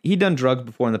 And he'd done drugs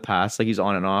before in the past, like he's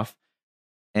on and off.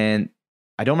 And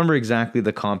I don't remember exactly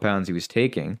the compounds he was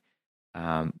taking,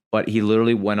 but he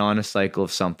literally went on a cycle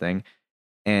of something.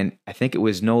 And I think it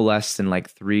was no less than like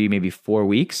 3, maybe 4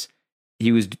 weeks.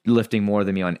 He was lifting more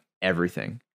than me on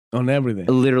everything. On everything.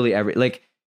 Literally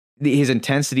his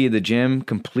intensity of the gym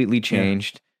completely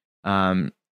changed.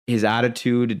 His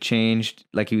attitude had changed.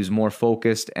 Like he was more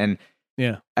focused. And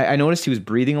I noticed he was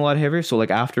breathing a lot heavier. So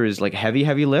like after his like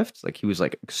heavy lifts, like he was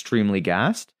like extremely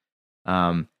gassed.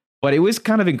 But it was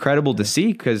kind of incredible to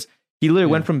see because he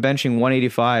literally went from benching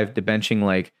 185 to benching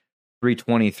like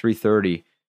 320, 330.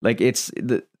 Like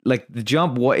the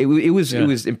jump. It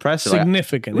was impressive.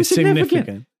 Significant. It was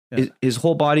significant. Yeah. His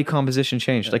whole body composition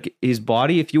changed. Yeah. Like his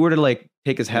body, if you were to like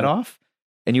take his head off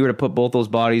and you were to put both those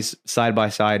bodies side by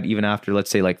side, even after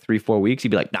let's say like 3-4 weeks,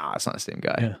 you'd be like, nah, it's not the same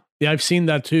guy. Yeah, I've seen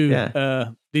that too. Yeah.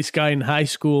 This guy in high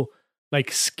school,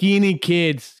 like skinny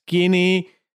kid,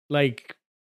 like,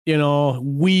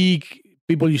 weak.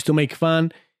 People used to make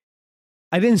fun.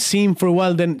 I didn't see him for a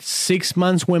while. Then 6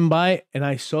 months went by and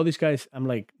I saw this guy. I'm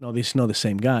like, no, this is not the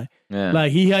same guy. Yeah.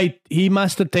 Like he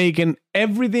must have taken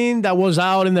everything that was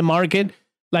out in the market.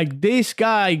 Like this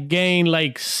guy gained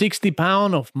like 60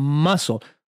 pounds of muscle.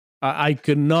 I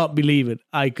could not believe it.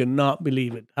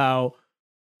 How,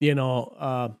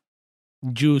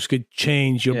 juice could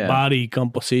change your body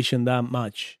composition that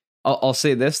much. I'll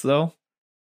say this though.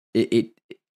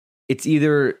 It's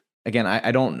either, again,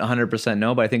 I don't 100%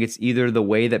 know, but I think it's either the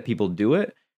way that people do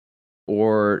it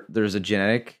or there's a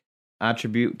genetic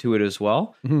attribute to it as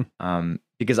well. Mm-hmm.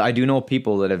 Because I do know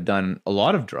people that have done a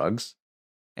lot of drugs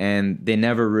and they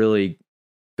never really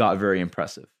got very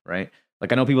impressive, right?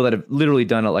 Like I know people that have literally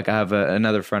done it. Like I have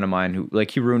another friend of mine who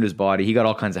like he ruined his body. He got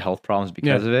all kinds of health problems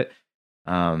because of it.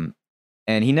 And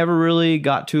he never really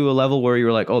got to a level where you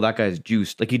were like, oh, that guy's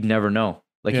juiced. Like you'd never know.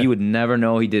 Like you would never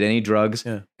know he did any drugs,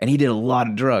 and he did a lot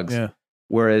of drugs. Yeah.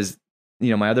 Whereas,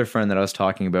 my other friend that I was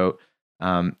talking about,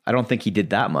 I don't think he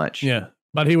did that much. Yeah,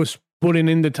 but he was putting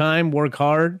in the time, work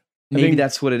hard. Maybe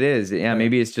that's what it is. Yeah,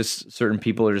 maybe it's just certain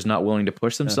people are just not willing to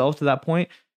push themselves to that point.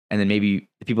 And then maybe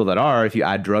the people that are, if you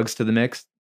add drugs to the mix,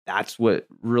 that's what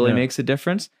really makes a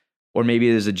difference. Or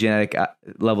maybe there's a genetic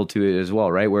level to it as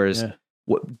well, right? Whereas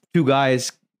two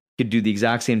guys could do the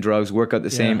exact same drugs, work out the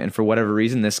same, and for whatever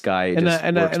reason, this guy works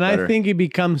better. I think it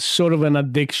becomes sort of an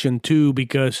addiction too,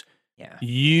 because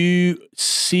you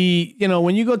see,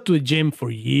 when you go to the gym for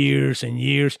years and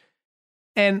years,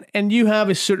 and you have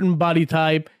a certain body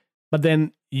type, but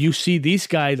then you see these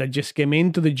guys that just came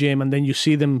into the gym, and then you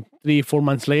see them 3-4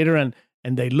 months later, and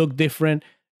they look different.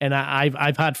 And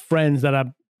I've had friends that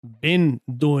have been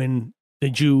doing the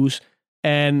juice,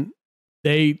 and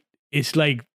it's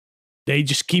like they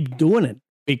just keep doing it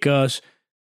because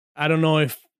I don't know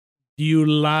if you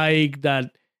like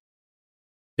that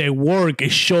their work,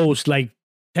 it shows like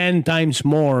 10 times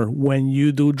more when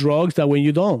you do drugs than when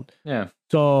you don't. Yeah.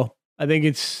 So I think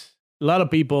it's a lot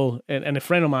of people, and a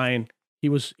friend of mine, he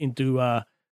was into, I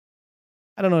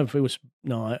don't know if it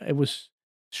was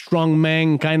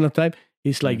strongman kind of type.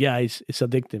 He's like, it's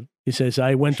addictive. He says,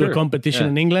 I went to a competition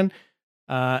in England,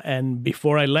 and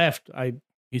before I left,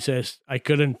 he says, I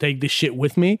couldn't take this shit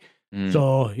with me.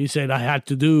 So he said, I had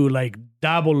to do like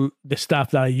double the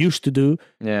stuff that I used to do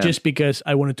just because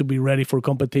I wanted to be ready for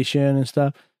competition and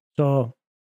stuff. So,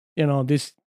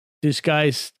 these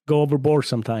guys go overboard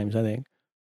sometimes, I think.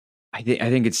 I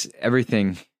think it's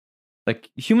everything. Like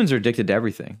humans are addicted to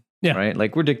everything, right?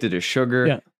 Like we're addicted to sugar.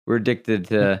 Yeah. We're addicted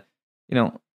to,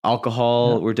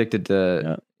 alcohol. Yeah. We're addicted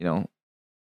to,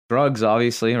 drugs,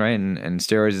 obviously, right? And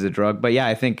steroids is a drug. But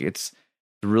I think it's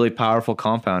a really powerful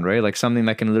compound, right? Like something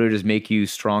that can literally just make you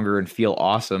stronger and feel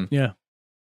awesome. Yeah.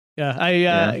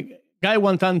 Yeah. Guy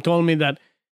one time told me that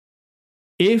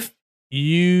if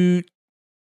you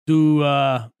do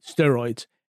steroids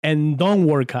and don't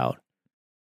work out,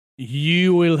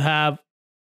 you will have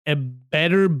a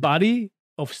better body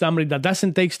of somebody that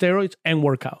doesn't take steroids and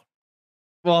work out.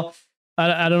 Well,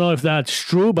 I don't know if that's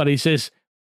true, but he says,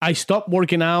 I stopped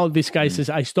working out. This guy says,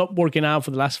 I stopped working out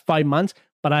for the last 5 months,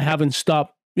 but I haven't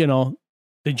stopped, the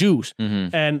juice.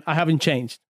 Mm-hmm. And I haven't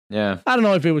changed. Yeah. I don't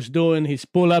know if he was doing his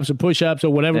pull-ups or push-ups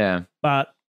or whatever,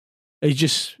 but it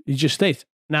just stays.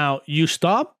 Now, you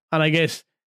stop, and I guess,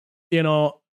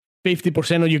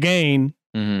 50% of your gain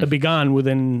will be gone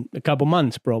within a couple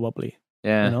months, probably.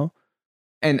 Yeah.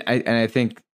 And I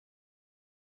think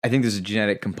there's a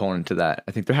genetic component to that.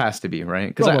 I think there has to be, right?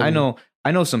 Because I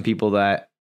know some people that,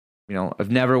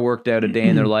 have never worked out a day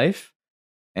in their life,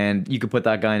 and you could put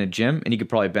that guy in a gym and he could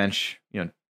probably bench,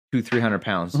 200-300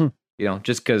 pounds,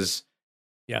 just because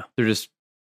Yeah. they're just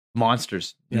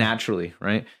monsters naturally,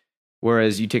 right?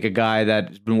 Whereas you take a guy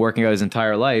that's been working out his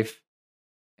entire life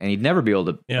and he'd never be able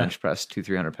to bench press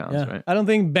 200-300 pounds, right? I don't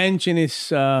think benching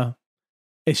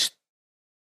is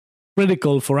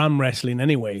critical for arm wrestling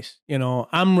anyways.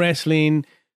 Arm wrestling,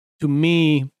 to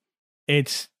me,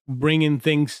 it's bringing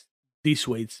things this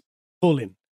way. It's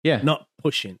pulling, not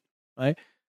pushing, right?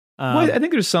 Well, I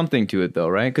think there's something to it though,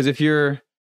 right? Because if you're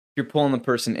pulling the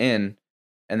person in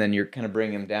and then you're kind of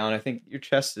bringing them down, I think your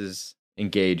chest is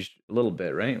engaged a little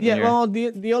bit, right? Well,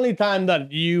 the only time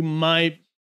that you might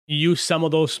use some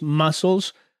of those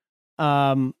muscles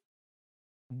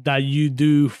that you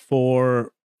do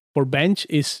for bench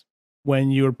is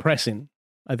when you're pressing,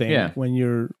 I think. When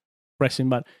you're pressing,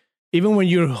 but even when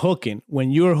you're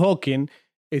hooking,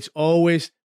 it's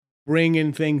always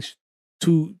bringing things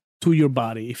to your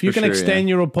body. If you can extend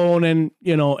your opponent,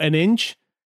 an inch,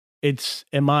 it's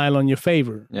a mile on your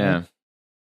favor. Yeah. Right?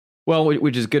 Well,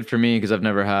 which is good for me because I've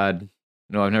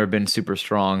never been super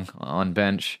strong on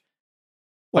bench.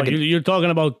 Well, you're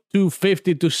talking about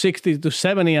 250 to 60 to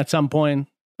 70 at some point.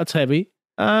 That's heavy.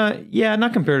 Yeah,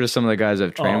 not compared to some of the guys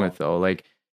I've trained with though. Like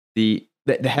the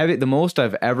most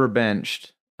I've ever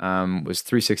benched was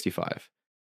 365.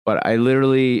 But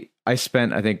I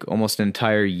spent I think almost an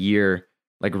entire year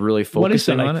like really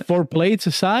focusing on it. 4 plates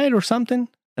aside or something?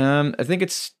 I think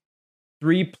it's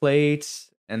 3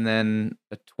 plates and then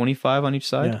a 25 on each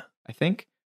side. Yeah. I think.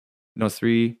 No,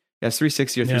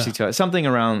 360 or 365, something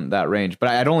around that range. But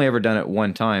I'd only ever done it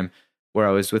one time where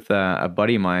I was with a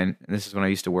buddy of mine, and this is when I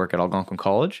used to work at Algonquin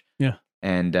College. Yeah.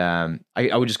 And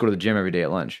I would just go to the gym every day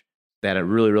at lunch. They had a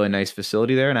really, really nice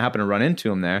facility there, and I happened to run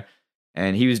into him there.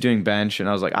 And he was doing bench, and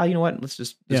I was like, you know what? Let's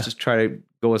just try to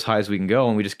go as high as we can go.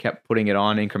 And we just kept putting it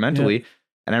on incrementally. Yeah.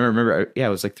 And I remember, it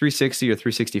was like 360 or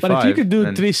 365. But if you could do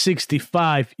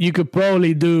 365, you could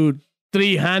probably do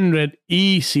 300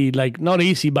 easy, like not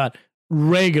easy, but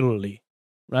regularly,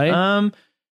 right? I'm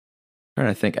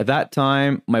trying to think. At that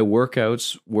time, my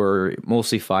workouts were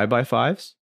mostly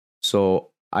 5x5s. So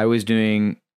I was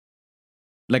doing,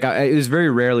 it was very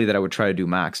rarely that I would try to do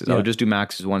maxes. I would just do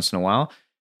maxes once in a while.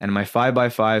 And my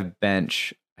 5x5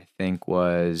 bench, I think,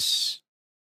 was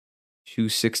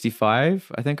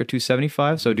 265, I think, or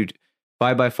 275. So I'd do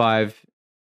 5x5,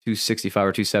 265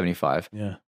 or 275.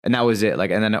 Yeah. And that was it.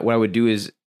 And then what I would do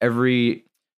is actually,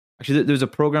 there's a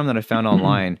program that I found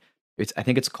online. I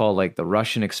think it's called the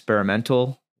Russian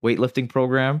Experimental Weightlifting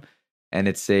Program. And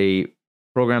it's a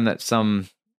program that some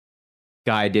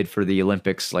guy did for the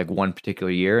Olympics one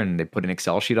particular year, and they put an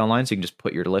Excel sheet online so you can just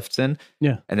put your lifts in.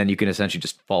 Yeah. And then you can essentially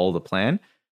just follow the plan.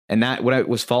 And that when I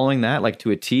was following that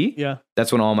to a T,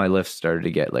 that's when all my lifts started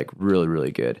to get really,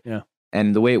 really good. Yeah.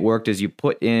 And the way it worked is you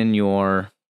put in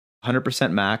your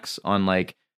 100% max on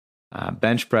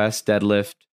bench press,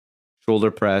 deadlift,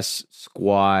 shoulder press,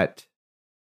 squat,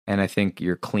 and I think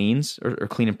your cleans or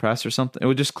clean and press or something. It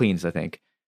was just cleans, I think.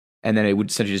 And then it would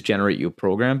essentially just generate you a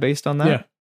program based on that. Yeah.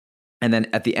 And then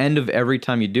at the end of every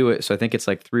time you do it, so I think it's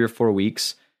 3 or 4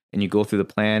 weeks, and you go through the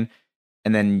plan,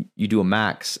 and then you do a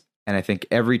max. And I think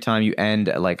every time you end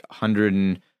at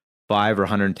 105 or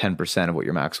 110% of what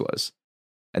your max was.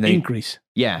 And then increase.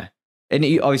 Yeah. And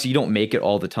obviously you don't make it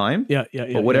all the time. Yeah.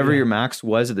 But whatever your max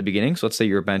was at the beginning, so let's say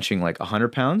you're benching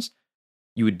 100 pounds,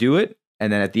 you would do it.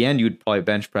 And then at the end, you would probably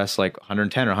bench press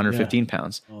 110 or 115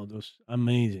 pounds. Oh, those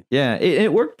amazing. Yeah,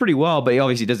 it worked pretty well, but it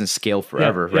obviously doesn't scale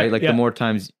forever, right? The more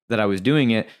times that I was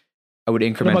doing it, I would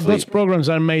incrementally. But those programs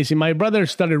are amazing. My brother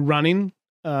started running.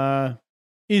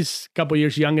 He's a couple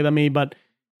years younger than me, but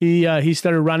he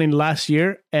started running last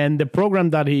year. And the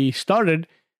program that he started,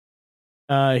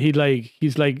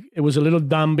 he's like, it was a little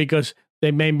dumb because they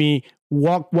made me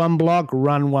walk 1 block,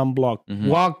 run 1 block,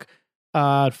 walk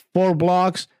 4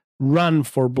 blocks, run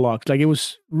 4 blocks. It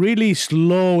was really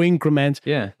slow increments.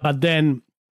 Yeah. But then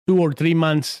 2 or 3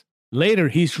 months later,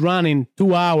 he's running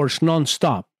 2 hours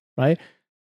nonstop, right?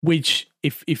 Which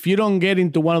if you don't get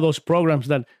into one of those programs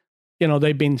that,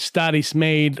 they've been studies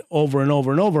made over and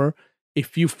over and over,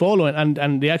 if you follow it,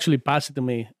 and they actually pass it to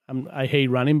me. I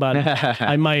hate running, but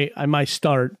I might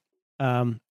start.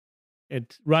 Running's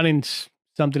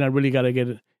something I really got to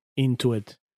get into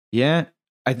it. Yeah.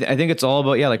 I think it's all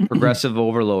about, progressive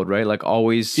overload, right?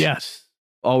 Always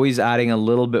adding a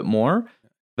little bit more.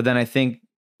 But then I think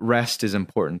rest is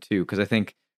important too, because I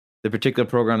think the particular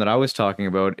program that I was talking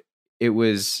about, it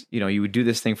was, you would do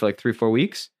this thing for 3 or 4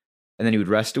 weeks, and then you would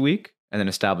rest a week and then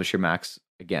establish your max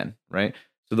again, right?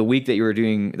 So the week that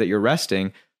you're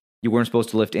resting, you weren't supposed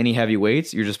to lift any heavy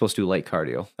weights. You're just supposed to do light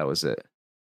cardio. That was it.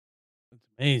 That's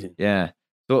Amazing. Yeah.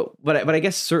 So, but I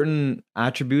guess certain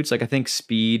attributes, like I think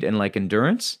speed and like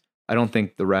endurance, I don't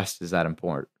think the rest is that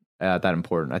important.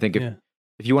 I think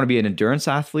if you want to be an endurance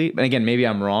athlete, and again, maybe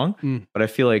I'm wrong, but I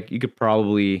feel like you could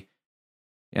probably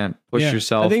push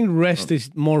yourself. I think rest is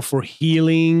more for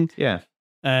healing. Yeah.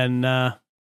 And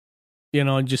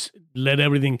just let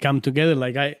everything come together.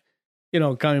 Like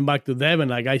coming back to Devin,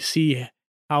 like I see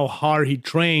how hard he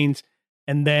trains,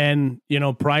 and then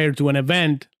prior to an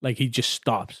event, like he just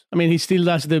stops. I mean, he still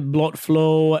does the blood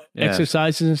flow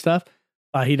exercises and stuff,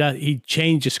 but he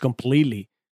changes completely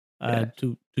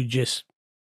to just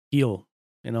heal.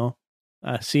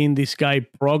 Seeing this guy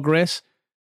progress,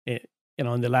 in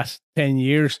the last 10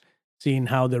 years, seeing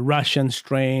how the Russians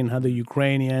train, how the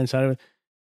Ukrainians are,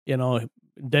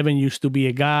 Devin used to be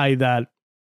a guy that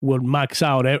would max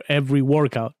out every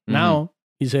workout. Mm-hmm. Now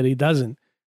he said he doesn't.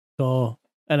 So,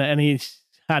 and he's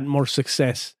had more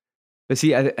success. But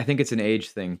see, I think it's an age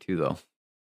thing too, though.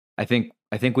 I think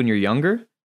when you're younger,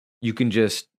 you can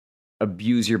just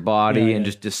abuse your body and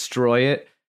just destroy it.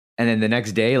 And then the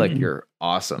next day, like you're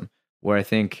awesome. Where I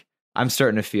think I'm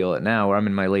starting to feel it now, where I'm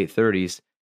in my late 30s.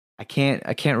 I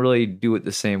can't really do it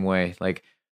the same way. Like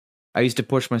I used to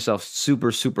push myself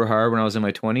super, super hard when I was in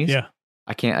my 20s. Yeah.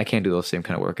 I can't do those same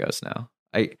kind of workouts now.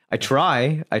 I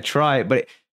try, but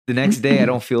the next day I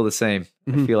don't feel the same.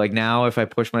 I feel like now if I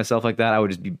push myself like that, I would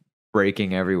just be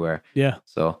breaking everywhere. Yeah.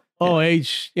 So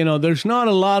age, there's not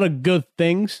a lot of good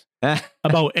things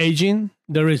about aging.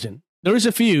 There isn't. There's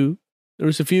a few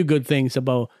good things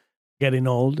about getting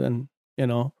old, and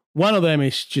one of them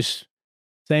is just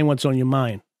saying what's on your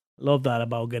mind. Love that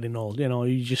about getting old.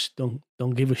 You just don't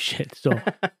give a shit. So,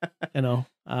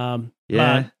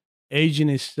 but aging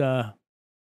is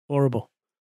horrible.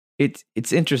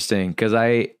 It's interesting because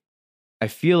I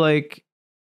feel like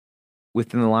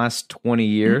within the last 20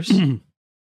 years,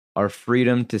 our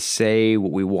freedom to say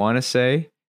what we want to say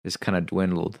has kind of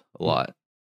dwindled a lot.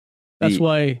 That's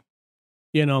why,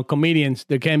 comedians,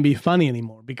 they can't be funny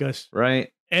anymore, because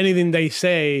anything they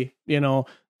say,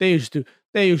 they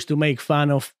used to make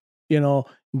fun of,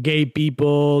 gay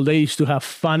people. They used to have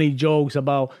funny jokes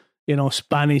about,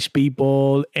 Spanish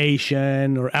people,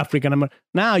 Asian or African American.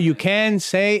 Now you can't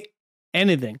say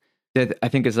anything. I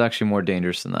think it's actually more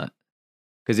dangerous than that.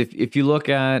 Because if you look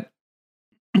at,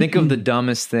 think of the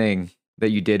dumbest thing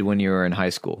that you did when you were in high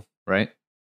school, right?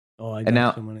 Oh, I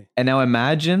got so many. And now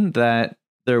imagine that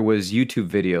there was YouTube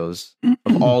videos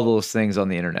of all those things on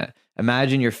the internet.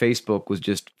 Imagine your Facebook was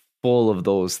just full of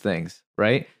those things,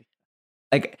 right?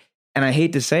 Like, and I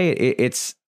hate to say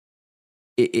it,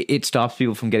 it stops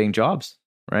people from getting jobs,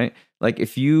 right? Like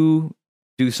if you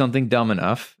do something dumb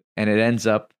enough and it ends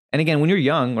up, and again, when you're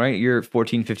young, right? You're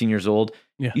 14, 15 years old,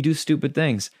 you do stupid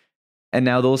things. And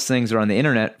now those things are on the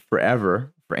internet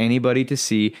forever for anybody to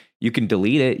see. You can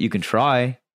delete it. You can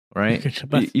try, right?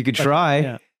 You could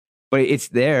try, but it's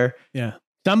there. Yeah.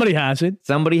 Somebody has it.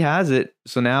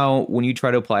 So now when you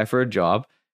try to apply for a job,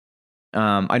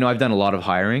 I know I've done a lot of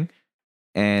hiring,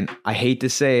 and I hate to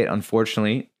say it,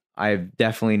 unfortunately, I've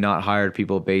definitely not hired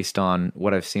people based on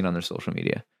what I've seen on their social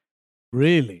media.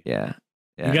 Really? Yeah.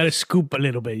 You got to scoop a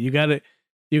little bit. You got to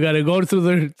go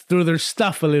through their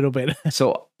stuff a little bit.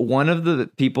 So one of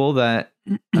the people that,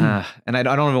 and I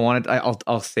don't even want it,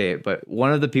 I'll say it, but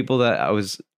one of the people that I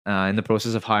was in the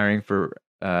process of hiring for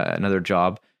another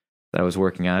job that I was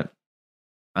working at,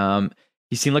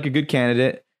 he seemed like a good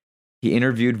candidate. He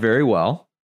interviewed very well.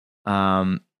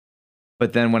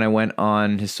 But then when I went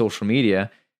on his social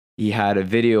media, he had a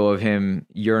video of him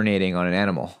urinating on an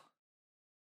animal.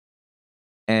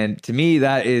 And to me,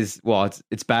 that is,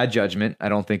 it's bad judgment. I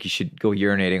don't think you should go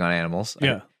urinating on animals.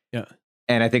 Yeah.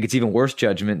 And I think it's even worse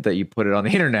judgment that you put it on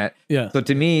the internet. Yeah. So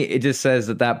to me, it just says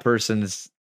that person's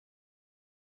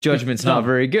judgment's not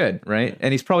very good, right?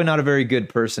 And he's probably not a very good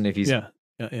person if he's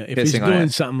if he's doing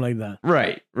something like that.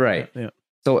 Right. Yeah.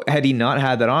 So had he not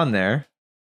had that on there,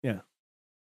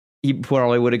 he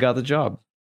probably would have got the job.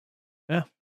 Yeah.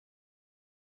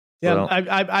 Yeah,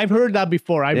 I've heard that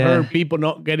before. I've heard people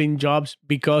not getting jobs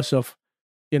because of,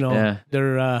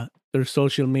 their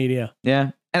social media.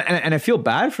 Yeah, and I feel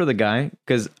bad for the guy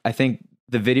because I think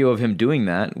the video of him doing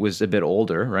that was a bit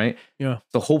older, right? Yeah.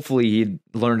 So hopefully he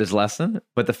learned his lesson.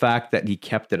 But the fact that he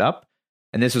kept it up,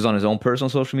 and this was on his own personal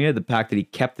social media, the fact that he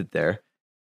kept it there,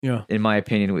 in my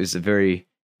opinion, was a very,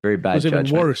 very bad judgment.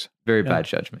 Even worse. Very bad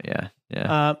judgment.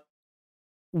 Yeah.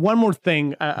 One more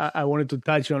thing I wanted to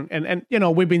touch on, and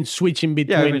we've been switching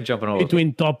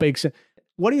between topics.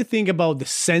 What do you think about the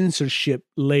censorship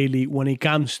lately when it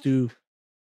comes to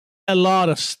a lot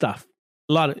of stuff,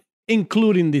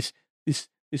 including this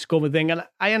COVID thing. And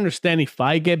I understand if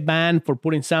I get banned for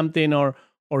putting something or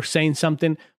saying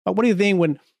something, but what do you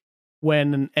think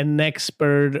when an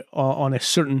expert on a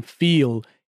certain field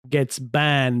gets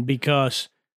banned because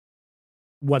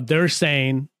what they're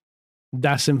saying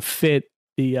doesn't fit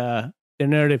the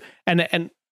narrative? And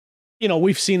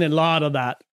we've seen a lot of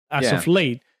that as of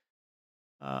late.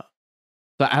 So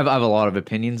I have a lot of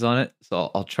opinions on it,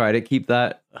 so I'll try to keep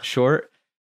that short.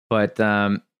 But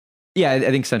I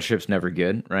think censorship's never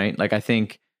good, right? Like, I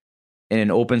think in an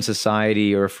open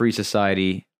society or a free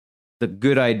society, the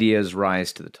good ideas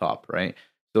rise to the top, right?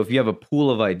 So if you have a pool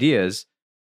of ideas,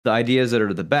 the ideas that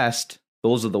are the best,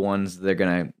 those are the ones they're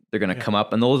gonna come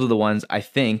up, and those are the ones I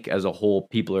think as a whole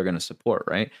people are gonna support,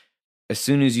 right? As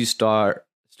soon as you start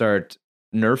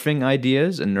nerfing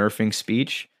ideas and nerfing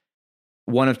speech,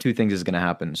 one of two things is going to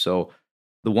happen. So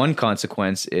the one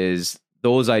consequence is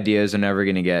those ideas are never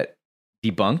going to get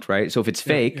debunked, right? So if it's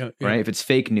fake, right? If it's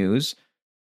fake news,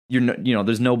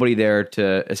 there's nobody there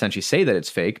to essentially say that it's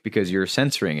fake because you're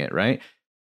censoring it, right?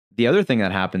 The other thing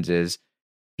that happens is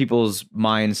people's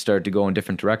minds start to go in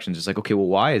different directions. It's like, okay, well,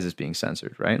 why is this being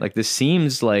censored, right? Like, this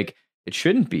seems like it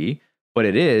shouldn't be, but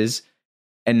it is.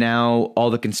 And now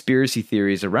all the conspiracy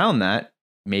theories around that,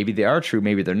 maybe they are true,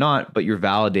 maybe they're not, but you're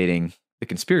validating the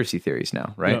conspiracy theories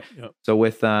now, right? So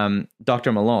with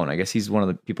Dr. Malone, I guess he's one of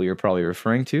the people you're probably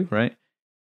referring to, right?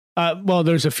 Well,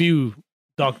 there's a few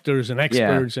doctors and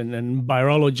experts and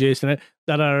virologists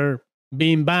that are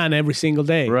being banned every single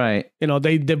day. Right.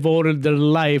 They devoted their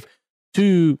life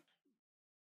to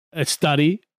a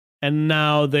study, and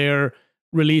now they're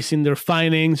releasing their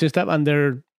findings and stuff, and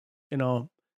they're,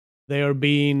 they are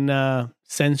being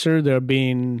censored. They're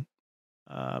being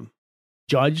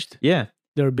judged. Yeah.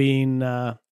 They're being,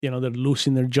 they're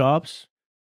losing their jobs.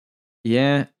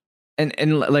 Yeah.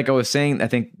 And like I was saying, I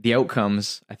think the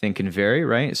outcomes, can vary,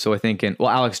 right? So I think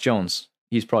Alex Jones,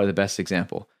 he's probably the best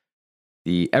example.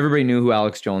 Everybody knew who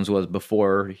Alex Jones was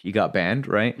before he got banned,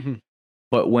 right? Mm-hmm.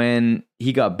 But when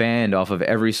he got banned off of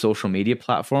every social media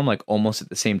platform, like almost at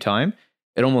the same time,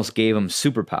 it almost gave him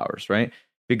superpowers, right?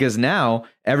 Because now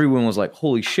everyone was like,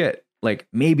 holy shit, like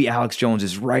maybe Alex Jones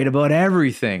is right about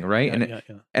everything, right? And at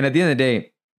the end of the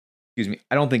day,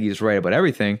 I don't think he's right about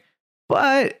everything,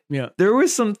 but there were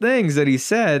some things that he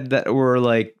said that were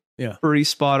like pretty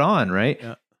spot on, right?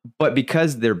 Yeah. But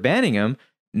because they're banning him,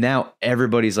 now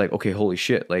everybody's like, okay, holy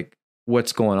shit, like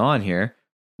what's going on here?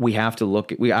 We have to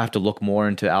look more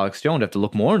into Alex Jones, have to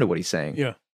look more into what he's saying.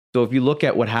 Yeah. So if you look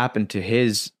at what happened to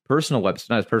his personal website,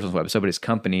 not his personal website, but his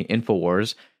company,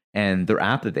 InfoWars, and their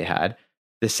app that they had,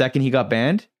 the second he got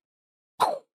banned,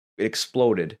 it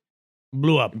exploded.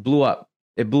 Blew up. It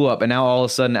blew up. And now all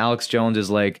of a sudden, Alex Jones is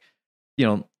like,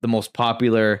 the most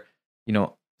popular,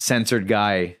 censored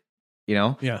guy,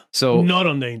 Yeah. So not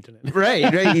on the internet.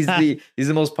 right. He's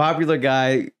the most popular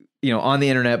guy, on the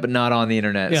internet, but not on the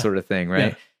internet sort of thing,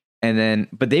 right? Yeah.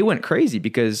 But they went crazy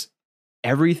because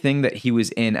everything that he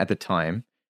was in at the time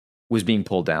was being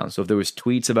pulled down. So if there was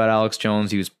tweets about Alex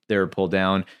Jones, they were pulled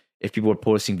down. If people were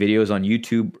posting videos on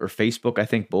YouTube or Facebook, I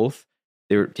think both,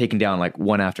 they were taken down like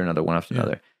one after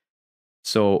another.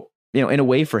 So, in a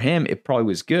way for him, it probably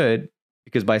was good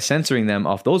because by censoring them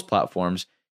off those platforms,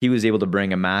 he was able to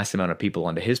bring a mass amount of people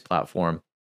onto his platform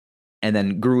and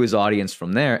then grew his audience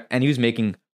from there. And he was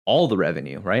making all the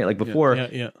revenue, right? Like before,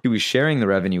 he was sharing the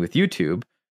revenue with YouTube.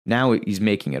 Now he's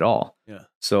making it all. Yeah.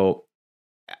 So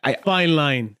fine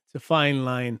line. It's a fine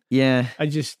line. Yeah. I'm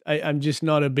just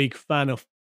not a big fan of,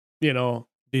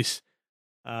 this,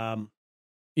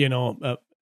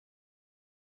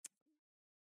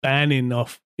 banning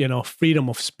of, freedom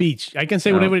of speech. I can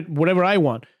say whatever I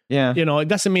want. Yeah. It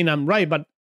doesn't mean I'm right, but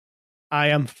I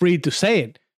am free to say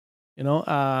it.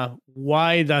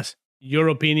 Why does your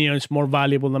opinion is more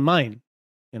valuable than mine?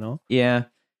 Yeah.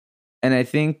 And I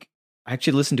think I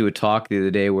actually listened to a talk the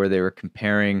other day where they were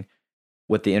comparing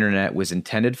what the internet was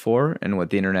intended for and what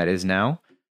the internet is now.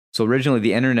 So originally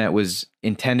the internet was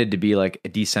intended to be like a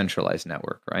decentralized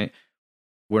network, right?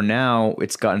 Where now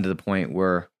it's gotten to the point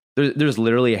where there's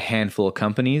literally a handful of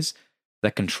companies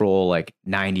that control like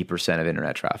 90% of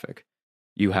internet traffic.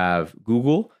 You have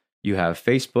Google, you have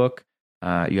Facebook,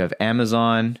 you have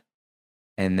Amazon,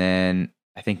 and then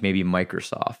I think maybe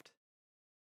Microsoft.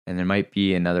 And there might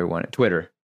be another one,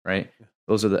 Twitter, right?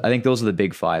 I think those are the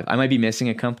big five. I might be missing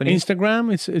a company.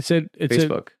 Instagram, it's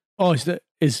Facebook.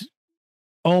 It's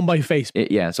owned by Facebook.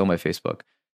 It's owned by Facebook.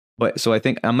 But so I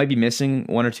think I might be missing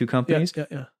one or two companies.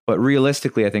 Yeah. But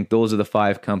realistically, I think those are the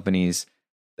five companies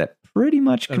that pretty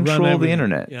much control the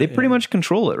internet. They pretty much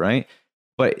control it, right?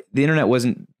 But the internet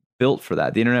wasn't built for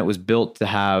that. The internet was built to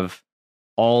have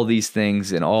all these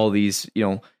things and all these,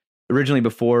 originally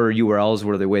before URLs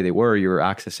were the way they were, you were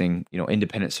accessing,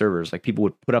 independent servers. Like people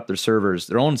would put up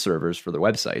their own servers for their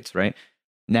websites, right?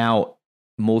 Now,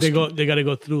 they got to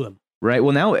go through them. Right.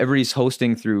 Well, now everybody's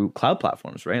hosting through cloud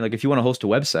platforms, right? Like if you want to host a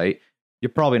website, you're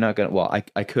probably not going to, well, I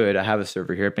have a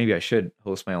server here. Maybe I should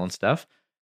host my own stuff.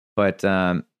 But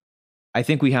I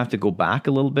think we have to go back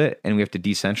a little bit and we have to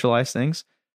decentralize things.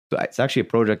 So it's actually a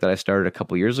project that I started a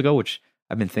couple years ago, which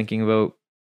I've been thinking about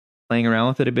playing around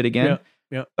with it a bit again.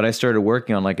 Yeah. But I started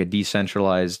working on like a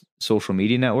decentralized social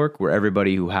media network where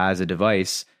everybody who has a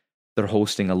device, they're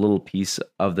hosting a little piece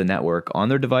of the network on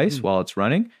their device while it's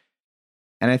running.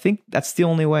 And I think that's the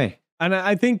only way. And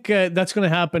I think that's going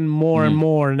to happen more and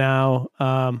more now.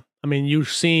 I mean, you're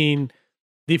seeing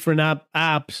different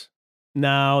apps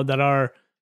now that are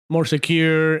more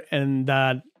secure and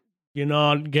that you're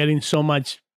not getting so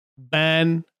much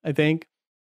ban, I think.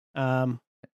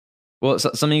 Well,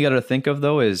 something you got to think of,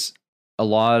 though, is a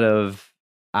lot of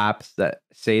apps that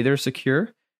say they're secure,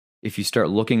 if you start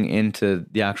looking into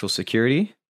the actual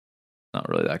security, not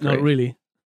really that great. Not really.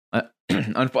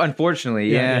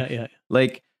 Unfortunately, yeah.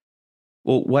 Like,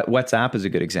 well, WhatsApp is a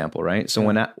good example, right? So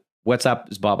when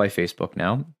WhatsApp is bought by Facebook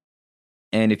now,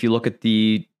 and if you look at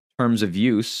the terms of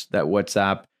use that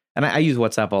WhatsApp, and I use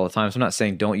WhatsApp all the time, so I'm not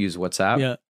saying don't use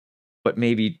WhatsApp, but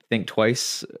maybe think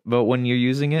twice about when you're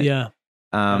using it. Yeah.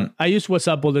 I use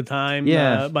WhatsApp all the time.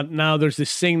 But now there's this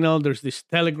Signal, there's this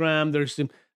Telegram, there's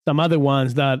some other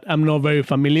ones that I'm not very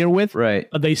familiar with. Right.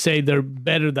 But they say they're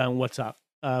better than WhatsApp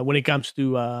when it comes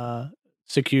to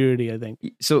security, I think.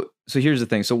 So here's the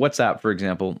thing. So WhatsApp, for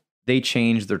example, they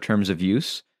changed their terms of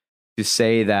use to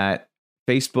say that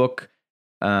Facebook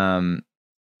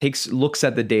looks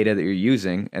at the data that you're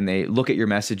using and they look at your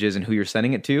messages and who you're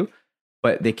sending it to,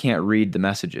 but they can't read the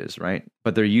messages, right?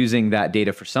 But they're using that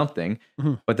data for something,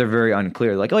 but they're very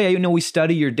unclear. Like, oh yeah, we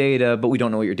study your data, but we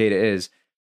don't know what your data is.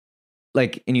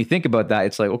 Like, and you think about that,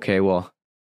 it's like, okay, well,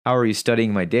 how are you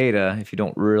studying my data if you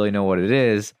don't really know what it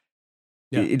is?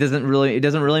 Yeah. It doesn't really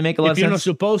make a lot of sense. If you're not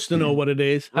supposed to know what it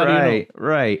is, how do you know?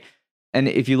 Right. And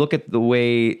if you look at the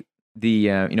way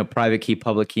the private key,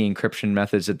 public key encryption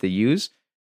methods that they use,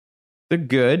 they're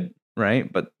good,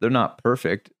 right? But they're not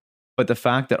perfect. But the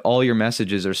fact that all your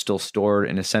messages are still stored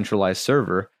in a centralized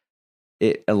server,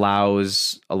 it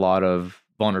allows a lot of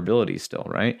vulnerability still,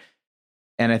 right?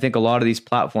 And I think a lot of these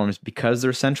platforms, because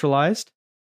they're centralized,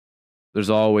 there's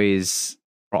always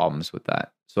problems with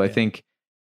that. So I think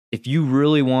if you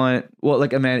really want, well,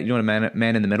 like you know what a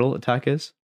man in the middle attack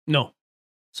is? No.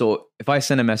 So if I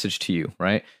send a message to you,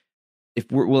 right?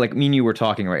 If we're like me and you were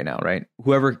talking right now, right?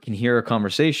 Whoever can hear a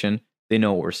conversation, they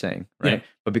know what we're saying, right? Yeah.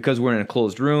 But because we're in a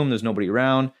closed room, there's nobody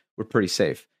around, we're pretty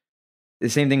safe. The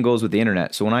same thing goes with the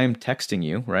internet. So when I'm texting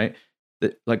you, right?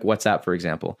 Like WhatsApp, for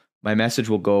example, my message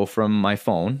will go from my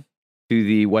phone to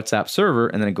the WhatsApp server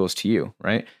and then it goes to you,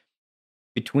 right?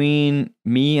 Between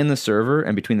me and the server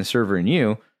and between the server and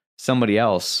you, somebody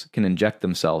else can inject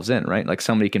themselves in, right? Like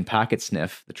somebody can packet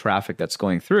sniff the traffic that's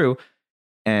going through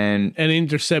and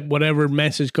intercept whatever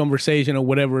message, conversation, or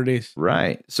whatever it is.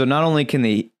 Right. So not only can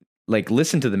they like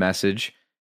listen to the message,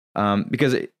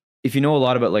 because if you know a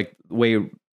lot about like the way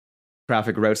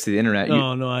traffic routes to the internet.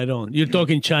 No, I don't. You're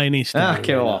talking Chinese.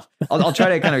 Okay, well, I'll try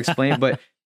to kind of explain, but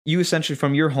you essentially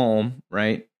from your home,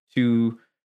 right, to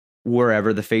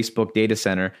wherever the Facebook data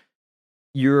center,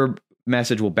 your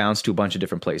message will bounce to a bunch of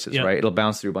different places, right? It'll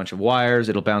bounce through a bunch of wires.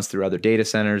 It'll bounce through other data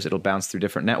centers. It'll bounce through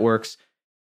different networks.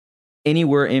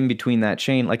 Anywhere in between that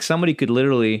chain, like somebody could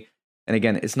literally, and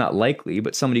again, it's not likely,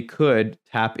 but somebody could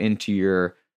tap into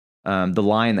your the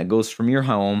line that goes from your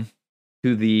home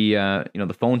to the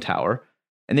the phone tower,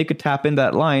 and they could tap into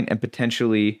that line and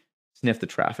potentially sniff the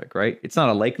traffic, right? It's not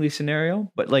a likely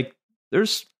scenario, but like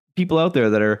there's people out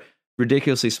there that are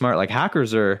ridiculously smart. Like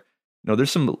hackers are, there's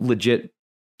some legit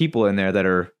people in there that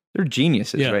they're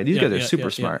geniuses, right? These guys are super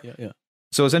smart. Yeah.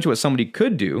 So essentially what somebody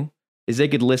could do is they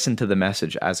could listen to the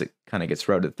message as it kind of gets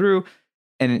routed through.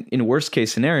 And in worst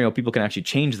case scenario, people can actually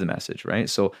change the message, right?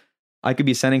 So I could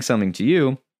be sending something to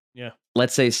you. Yeah.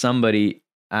 Let's say somebody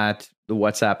at the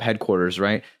WhatsApp headquarters,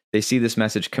 right? They see this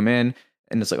message come in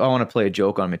and it's like, oh, I want to play a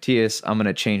joke on Matthias. I'm going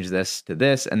to change this to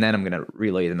this, and then I'm going to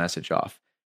relay the message off.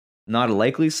 Not a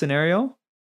likely scenario,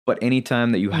 but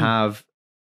anytime that you have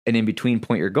an in-between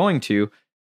point you're going to,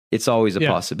 it's always a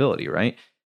possibility, right?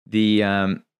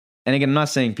 And again, I'm not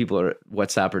saying people at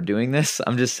WhatsApp are doing this.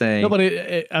 I'm just saying. No, but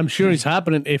I'm sure it's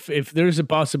happening. If there's a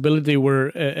possibility where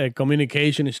a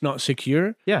communication is not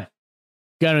secure,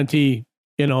 guarantee,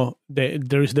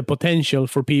 there's the potential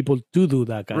for people to do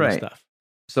that kind of stuff.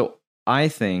 So I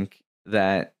think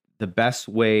that the best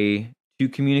way to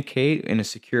communicate in a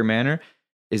secure manner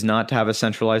is not to have a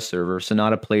centralized server, so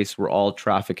not a place where all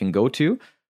traffic can go to,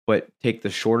 but take the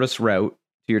shortest route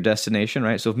to your destination,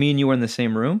 right? So if me and you are in the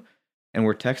same room and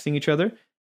we're texting each other,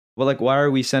 well, like, why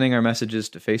are we sending our messages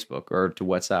to Facebook or to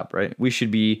WhatsApp, right? We should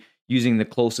be using the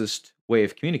closest way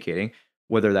of communicating,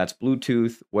 whether that's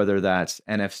Bluetooth, whether that's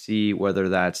NFC, whether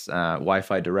that's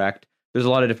Wi-Fi Direct. There's a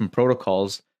lot of different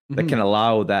protocols that can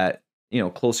allow that,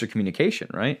 closer communication,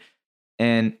 right?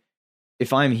 And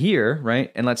if I'm here,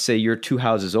 right, and let's say you're 2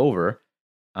 houses over,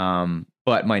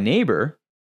 but my neighbor,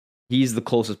 he's the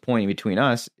closest point between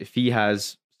us. If he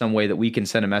has some way that we can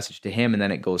send a message to him and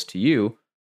then it goes to you,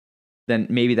 then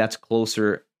maybe that's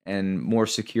closer and more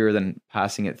secure than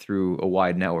passing it through a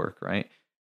wide network, right?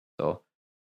 So,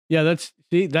 yeah,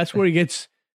 that's where it gets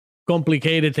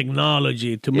complicated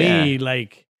technology to me.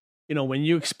 Like, when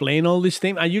you explain all these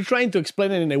things, and you're trying to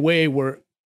explain it in a way where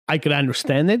I could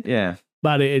understand it. Yeah.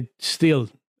 But it's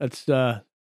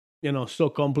so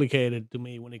complicated to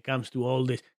me when it comes to all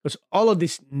this, because all of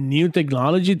this new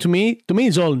technology to me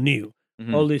is all new.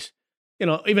 All this,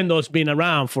 even though it's been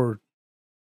around for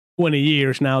 20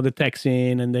 years now, the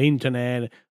texting and the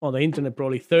internet. Well, the internet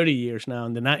probably 30 years now,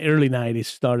 and the early 90s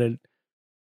started,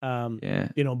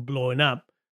 blowing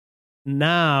up.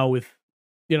 Now with,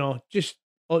 just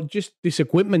this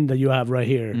equipment that you have right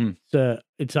here,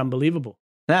 it's unbelievable.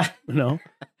 It's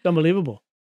unbelievable.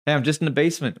 Hey, I'm just in the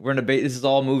basement. We're in a This is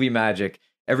all movie magic.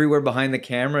 Everywhere behind the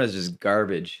camera is just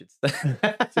garbage.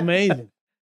 It's amazing.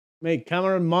 Make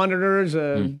camera monitors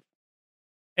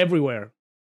everywhere.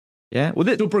 Yeah,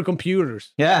 supercomputers.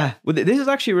 Yeah, this is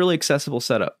actually a really accessible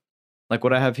setup. Like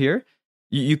what I have here,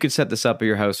 you could set this up at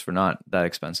your house for not that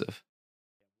expensive.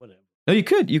 Whatever. No, you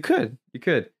could.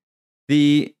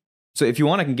 So if you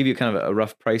want, I can give you kind of a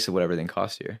rough price of what everything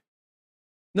costs here.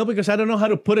 No, because I don't know how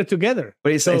to put it together.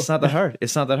 But it's not that hard.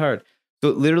 It's not that hard.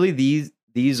 So literally,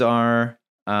 these are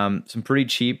some pretty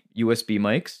cheap USB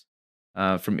mics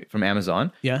from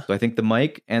Amazon. Yeah. So I think the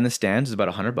mic and the stand is about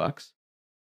 $100.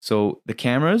 So the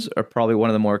cameras are probably one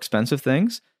of the more expensive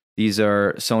things. These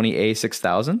are Sony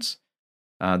A6000s.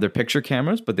 They're picture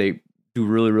cameras, but they do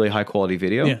really, really high quality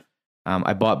video. Yeah.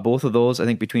 I bought both of those, I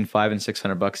think between $500 and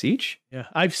 $600 each. Yeah.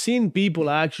 I've seen people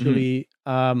actually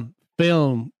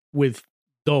film with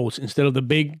those instead of the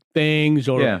big things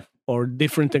or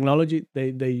different technology.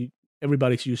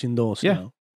 Everybody's using those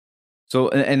now. So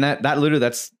and that literally,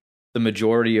 that's the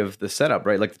majority of the setup,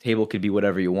 right? Like the table could be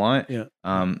whatever you want. Yeah.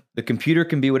 The computer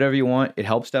can be whatever you want. It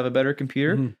helps to have a better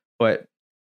computer, but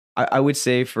I would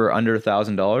say for under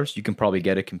 $1,000, you can probably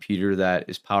get a computer that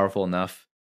is powerful enough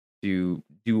to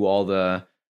do all the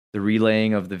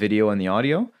relaying of the video and the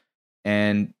audio,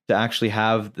 and to actually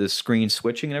have the screen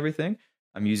switching and everything.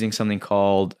 I'm using something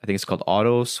called, I think it's called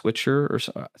Auto Switcher or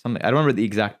something. I don't remember the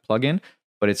exact plugin,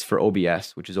 but it's for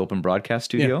OBS, which is Open Broadcast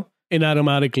Studio. Yeah. And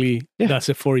automatically does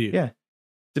it for you. Yeah.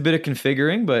 It's a bit of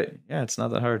configuring, but yeah, it's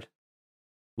not that hard.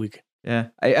 Weak. Yeah.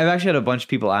 I've actually had a bunch of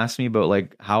people ask me about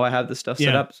like how I have this stuff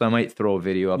set up. So I might throw a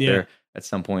video up there at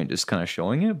some point, just kind of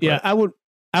showing it. But yeah, I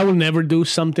will never do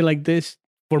something like this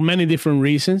for many different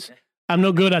reasons. I'm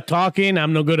not good at talking.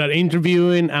 I'm not good at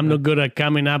interviewing. I'm not good at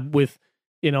coming up with,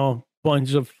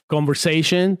 points of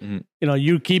conversation.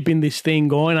 You're keeping this thing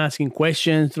going, asking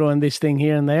questions, throwing this thing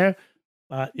here and there.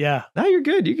 Yeah. No, you're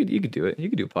good. You could do it. You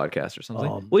could do a podcast or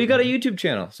something. Well, you got a YouTube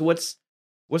channel. So what's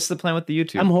the plan with the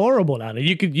YouTube? I'm horrible at it.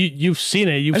 You've seen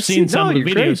it. You've seen some of the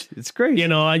videos. Great. It's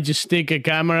great. I just stick a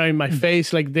camera in my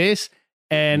face like this,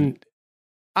 and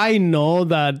I know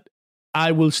that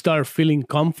I will start feeling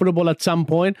comfortable at some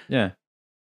point. Yeah.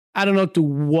 I don't know to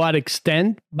what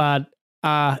extent, but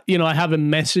I have a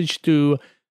message to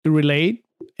relate,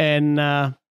 and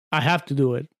I have to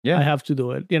do it. Yeah. I have to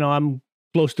do it. I'm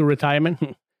close to retirement.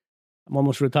 I'm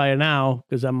almost retired now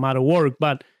because I'm out of work,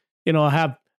 but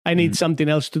I need something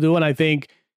else to do. And I think,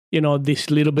 this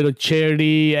little bit of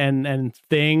charity and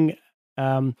thing,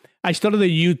 I started the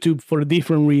YouTube for a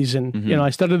different reason. I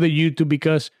started the YouTube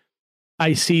because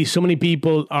I see so many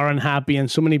people are unhappy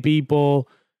and so many people,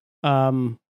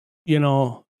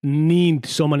 need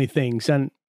so many things.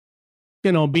 And,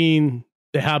 being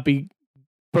the happy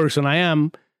person I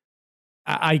am,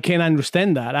 I can't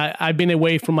understand that. I've been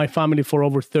away from my family for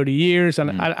over 30 years,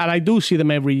 and I do see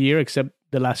them every year, except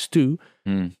the last 2.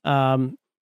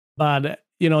 But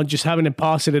just having a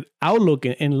positive outlook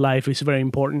in life is very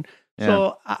important. Yeah.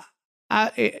 So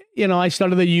I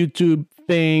started the YouTube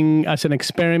thing as an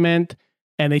experiment,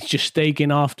 and it's just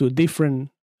taken off to a different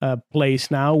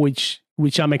place now, which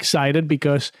I'm excited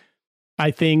because I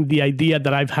think the idea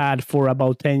that I've had for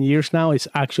about 10 years now is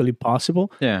actually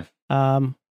possible. Yeah.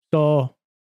 So,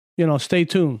 stay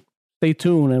tuned. stay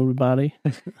tuned, everybody.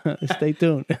 Stay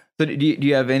tuned. So do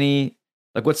you have any,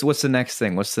 like, what's the next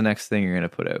thing? What's the next thing you're going to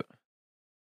put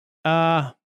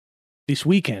out? This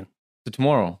weekend. So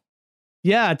tomorrow.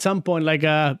 Yeah, at some point, like,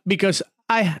 because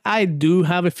I do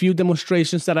have a few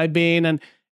demonstrations that I've been,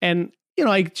 and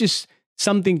I just,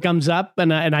 something comes up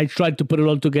and I tried to put it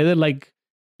all together. Like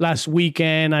last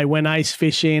weekend, I went ice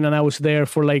fishing and I was there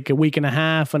for like a week and a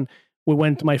half, and we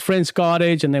went to my friend's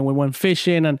cottage and then we went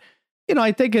fishing, and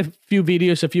I take a few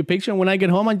videos, a few pictures. And when I get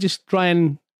home, I just try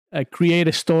and create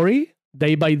a story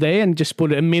day by day and just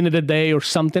put a minute a day or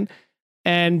something,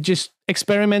 and just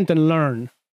experiment and learn.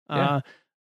 Yeah.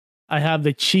 I have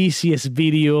the cheesiest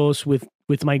videos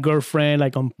with my girlfriend,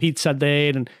 like on pizza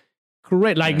date, and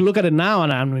great. Like, look at it now,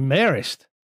 and I'm embarrassed.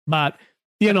 But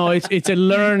it's a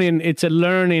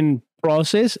learning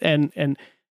process, and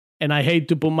I hate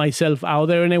to put myself out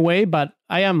there in a way, but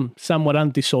I am somewhat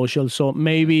antisocial. So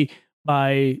maybe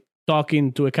by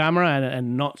talking to a camera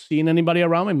and not seeing anybody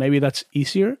around me, maybe that's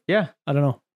easier. Yeah, I don't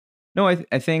know. No,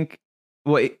 I think,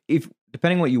 well, if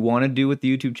depending what you want to do with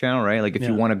the YouTube channel, right? Like if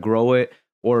you want to grow it,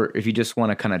 or if you just want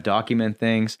to kind of document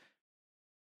things,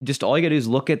 just all you gotta do is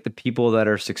look at the people that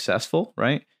are successful,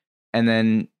 right? And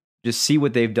then just see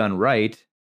what they've done right,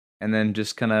 and then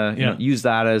just kind of use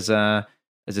that as a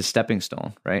stepping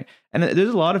stone, right? And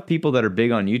there's a lot of people that are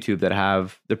big on YouTube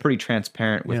that they're pretty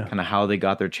transparent with kind of how they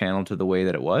got their channel to the way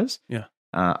that it was. Yeah.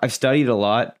 I've studied a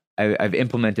lot. I've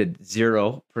implemented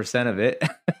 0% of it.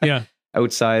 Yeah.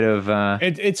 Outside of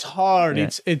it's hard. Yeah.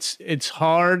 It's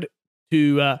hard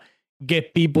to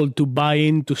get people to buy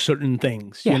into certain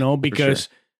things,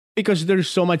 because there's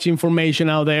so much information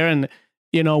out there, and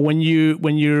when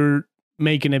you're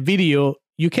making a video,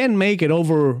 you can make it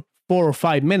over 4 or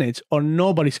 5 minutes, or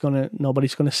nobody's gonna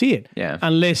see it. Yeah.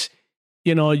 Unless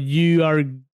you are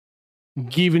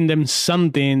giving them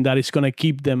something that is gonna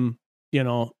keep them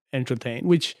entertained.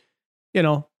 Which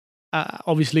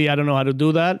obviously I don't know how to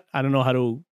do that. I don't know how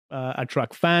to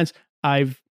attract fans.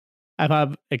 I've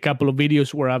had a couple of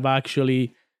videos where I've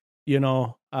actually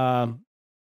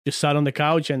just sat on the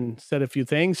couch and said a few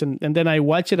things, and then I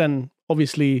watch it, and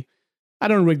obviously I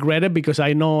don't regret it, because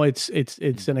I know it's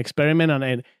an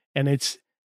experiment, and it's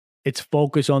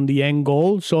focused on the end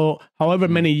goal. So however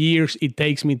many years it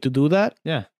takes me to do that,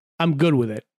 I'm good with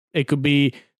it. It could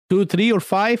be 2, 3, or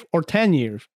 5 or 10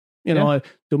 years. To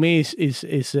me, it's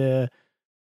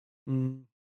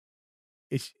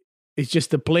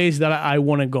just the place that I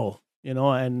want to go.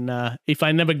 And if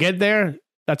I never get there,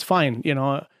 that's fine.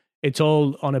 It's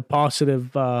all on a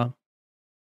positive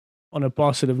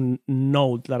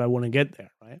note that I want to get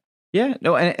there, right? Yeah,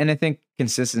 no, and I think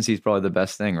consistency is probably the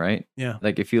best thing, right? Yeah.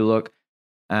 Like if you look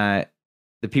at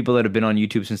the people that have been on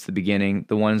YouTube since the beginning,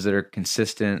 the ones that are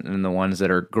consistent and the ones that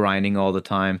are grinding all the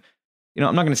time,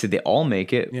 I'm not going to say they all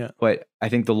make it, but I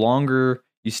think the longer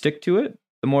you stick to it,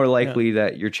 the more likely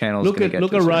that your channel is going to get.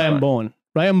 Look at Ryan Bowen.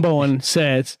 Ryan Bowen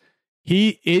says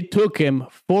it took him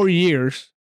 4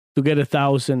 years to get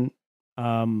 1,000.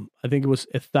 I think it was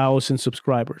 1,000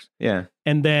 subscribers. Yeah.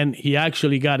 And then he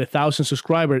actually got 1,000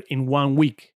 subscribers in 1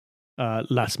 week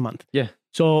last month. Yeah.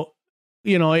 So,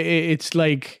 it's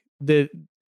like the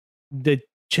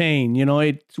chain,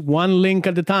 it's one link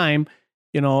at a time,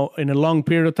 in a long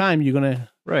period of time, you're going to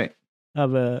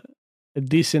have a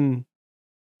decent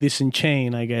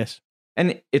chain, I guess.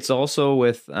 And it's also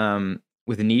with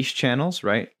niche channels,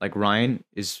 right? Like Ryan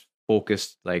is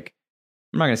focused, like,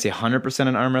 I'm not going to say 100%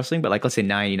 on arm wrestling, but like, let's say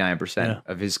 99%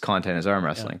 of his content is arm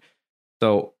wrestling. Yeah.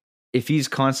 So if he's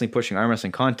constantly pushing arm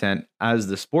wrestling content, as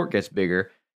the sport gets bigger,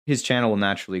 his channel will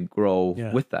naturally grow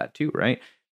with that too, right?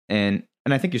 And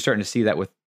I think you're starting to see that with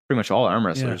pretty much all arm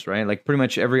wrestlers, right? Like pretty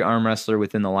much every arm wrestler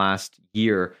within the last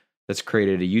year that's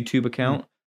created a YouTube account,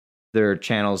 their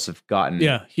channels have gotten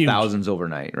thousands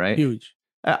overnight, right? Huge.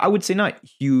 I would say not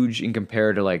huge in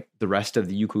compared to like the rest of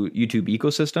the YouTube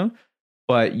ecosystem,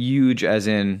 but huge as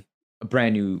in a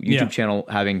brand new YouTube channel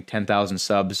having 10,000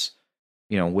 subs,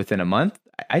 within a month.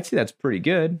 I'd say that's pretty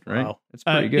good, right? Wow. It's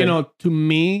pretty good. To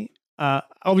me,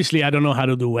 obviously I don't know how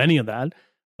to do any of that,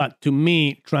 but to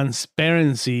me,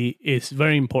 transparency is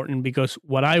very important, because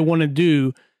what I want to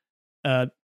do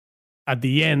at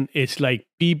the end is like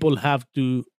people have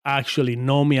to actually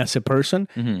know me as a person.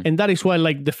 Mm-hmm. And that is why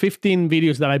like the 15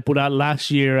 videos that I put out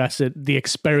last year as the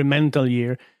experimental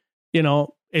year,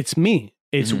 it's me.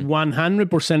 It's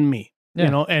 100% me,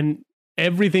 and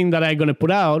everything that I'm going to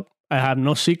put out, I have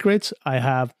no secrets. I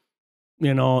have,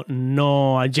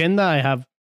 no agenda. I have,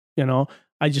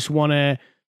 I just want to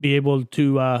be able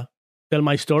to tell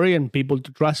my story and people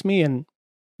to trust me, and,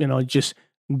 just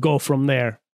go from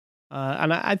there.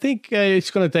 And I think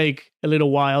it's going to take a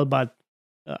little while, but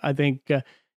I think,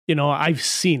 I've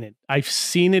seen it. I've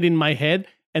seen it in my head,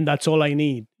 and that's all I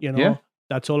need. Yeah.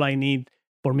 That's all I need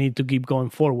for me to keep going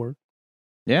forward.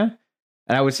 Yeah.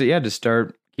 And I would say, just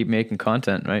keep making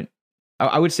content, right?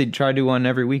 I would say try to do one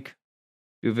every week.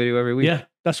 Do a video every week. Yeah,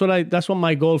 that's what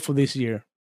my goal for this year.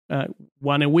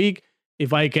 One a week.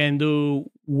 If I can do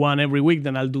one every week,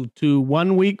 then I'll do 2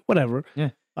 1 week, whatever. Yeah.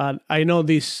 I know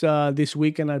this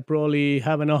weekend I'll probably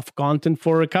have enough content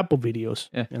for a couple videos.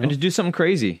 Yeah. And just do something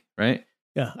crazy, right?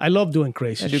 Yeah, I love doing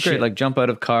crazy do shit. great, like jump out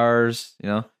of cars.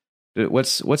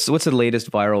 What's the latest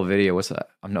viral video? What's that?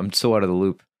 I'm so out of the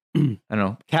loop. I don't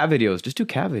know. Cat videos. Just do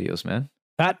cat videos, man.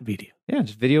 Cat video. Yeah,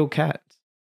 just video cats.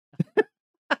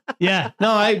 Yeah.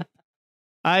 No,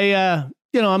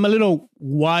 I'm a little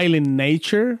wild in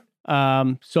nature.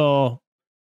 So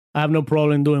I have no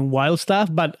problem doing wild stuff,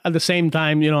 but at the same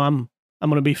time, I'm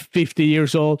going to be 50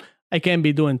 years old. I can't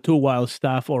be doing too wild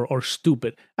stuff or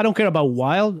stupid. I don't care about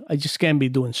wild. I just can't be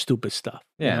doing stupid stuff.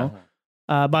 Yeah.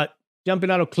 But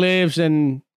jumping out of cliffs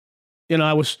and,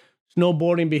 I was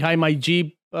snowboarding behind my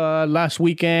Jeep last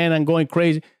weekend and going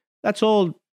crazy. That's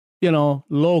all,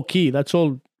 low key. That's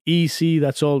all easy.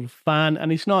 That's all fun.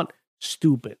 And it's not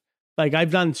stupid. Like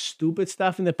I've done stupid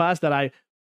stuff in the past that I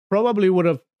probably would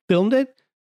have filmed it.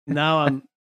 Now I'm,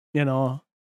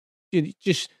 you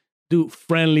just do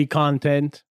friendly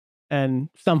content and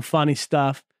some funny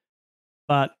stuff.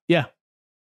 But yeah.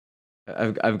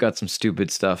 I've got some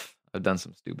stupid stuff. I've done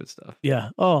some stupid stuff.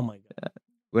 Yeah. Oh my God. Yeah.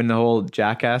 When the whole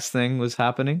jackass thing was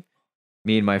happening,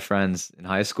 me and my friends in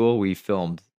high school, we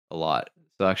filmed a lot.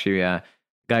 So actually,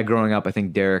 guy growing up, I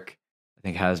think Derek,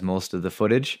 has most of the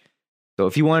footage. So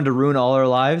if he wanted to ruin all our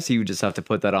lives, he would just have to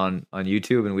put that on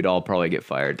YouTube and we'd all probably get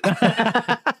fired.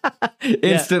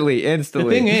 Instantly. The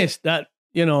thing is that,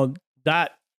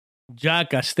 that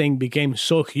jackass thing became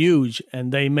so huge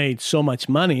and they made so much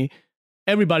money.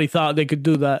 Everybody thought they could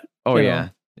do that. Oh, yeah.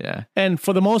 Yeah. And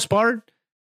for the most part,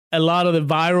 a lot of the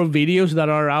viral videos that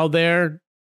are out there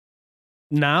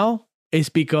now is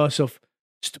because of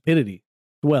stupidity.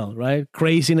 Well, right?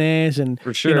 Craziness and,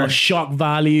 for sure. Shock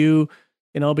value.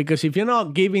 Because if you're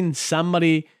not giving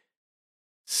somebody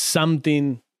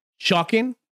something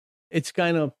shocking, it's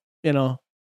kind of,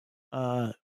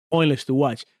 pointless to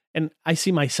watch. And I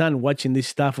see my son watching this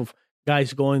stuff of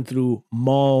guys going through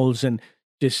malls and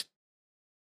just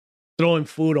throwing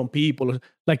food on people,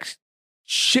 like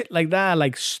shit like that,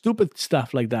 like stupid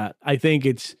stuff like that. I think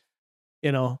it's,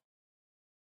 it's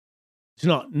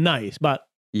not nice, but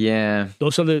yeah,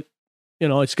 those are the,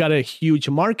 it's got a huge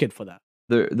market for that.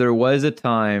 There was a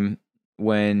time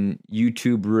when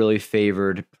YouTube really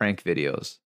favored prank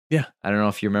videos. Yeah. I don't know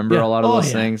if you remember a lot of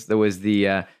those things. There was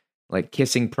the like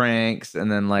kissing pranks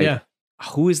and then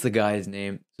who is the guy's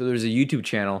name? So there's a YouTube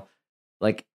channel,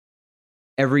 like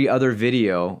every other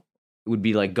video would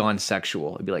be like gone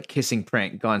sexual. It'd be like kissing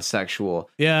prank, gone sexual.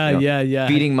 Yeah.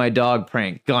 Feeding my dog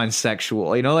prank, gone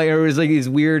sexual. Like it was like these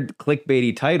weird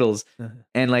clickbaity titles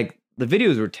and like the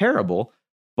videos were terrible.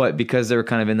 But because they were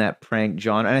kind of in that prank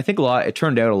genre, and I think it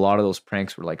turned out a lot of those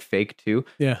pranks were like fake too.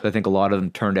 Yeah. So I think a lot of them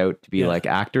turned out to be like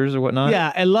actors or whatnot.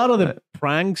 Yeah, a lot of the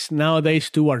pranks nowadays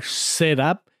too are set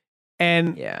up.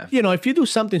 And, if you do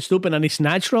something stupid and it's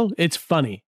natural, it's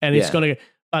funny. And it's going to,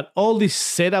 but all this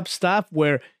setup stuff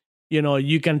where,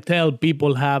 you can tell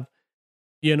people have,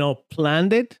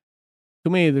 planned it,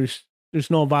 to me, there's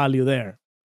no value there.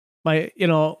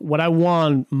 What I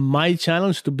want my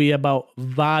channels to be about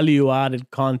value added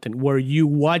content where you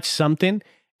watch something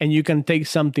and you can take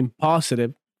something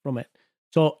positive from it.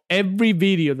 So every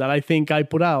video that I think I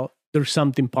put out, there's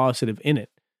something positive in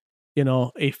it.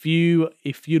 If you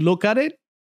look at it,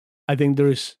 I think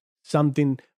there's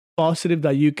something positive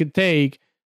that you could take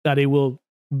that it will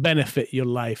benefit your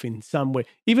life in some way.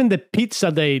 Even the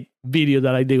pizza date video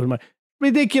that I did with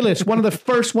ridiculous. One of the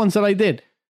first ones that I did.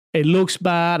 It looks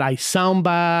bad. I sound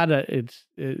bad.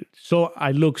 So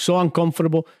I look so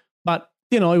uncomfortable. But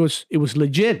it was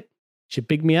legit. She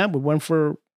picked me up. We went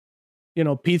for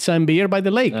pizza and beer by the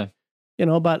lake.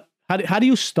 Yeah. But how do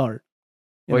you start?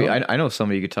 I know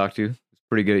somebody you could talk to. He's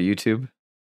pretty good at YouTube.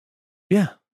 Yeah.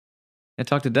 And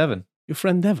talk to Devin. Your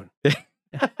friend Devin.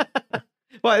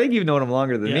 Well, I think you've known him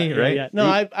longer than me, right? Yeah. No,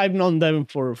 I've known Devin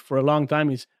for a long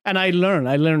time. And I learned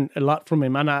a lot from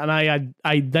him, and I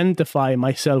identify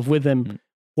myself with him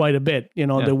quite a bit.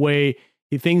 The way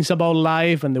he thinks about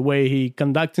life and the way he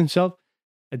conducts himself.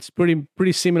 It's pretty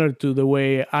similar to the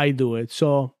way I do it.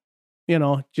 So,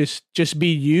 just be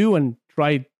you and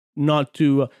try not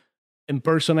to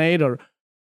impersonate or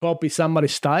copy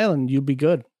somebody's style, and you'll be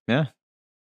good. Yeah.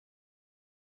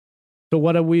 So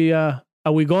what are we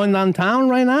going downtown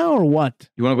right now or what?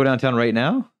 You want to go downtown right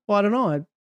now? Well, I don't know.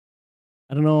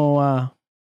 I don't know.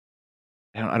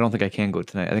 I don't think I can go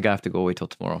tonight. I think I have to go wait till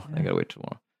tomorrow. I gotta wait till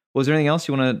tomorrow. Was there anything else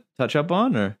you want to touch up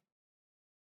on, or?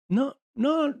 No,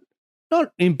 not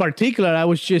in particular. I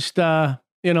was just,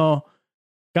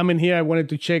 coming here. I wanted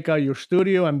to check out your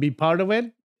studio and be part of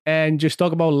it and just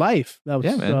talk about life. That was,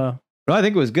 Yeah, man. No, I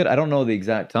think it was good. I don't know the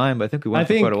exact time, but I think we went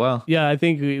for quite a while. Yeah, I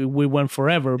think we went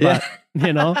forever, but,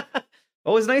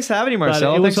 Oh, it was nice having you,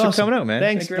 Marcelo. Thanks for coming out, man.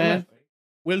 Thanks, man.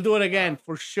 We'll do it again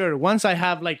for sure. Once I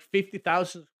have like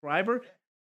 50,000 subscribers,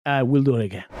 we'll do it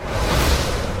again.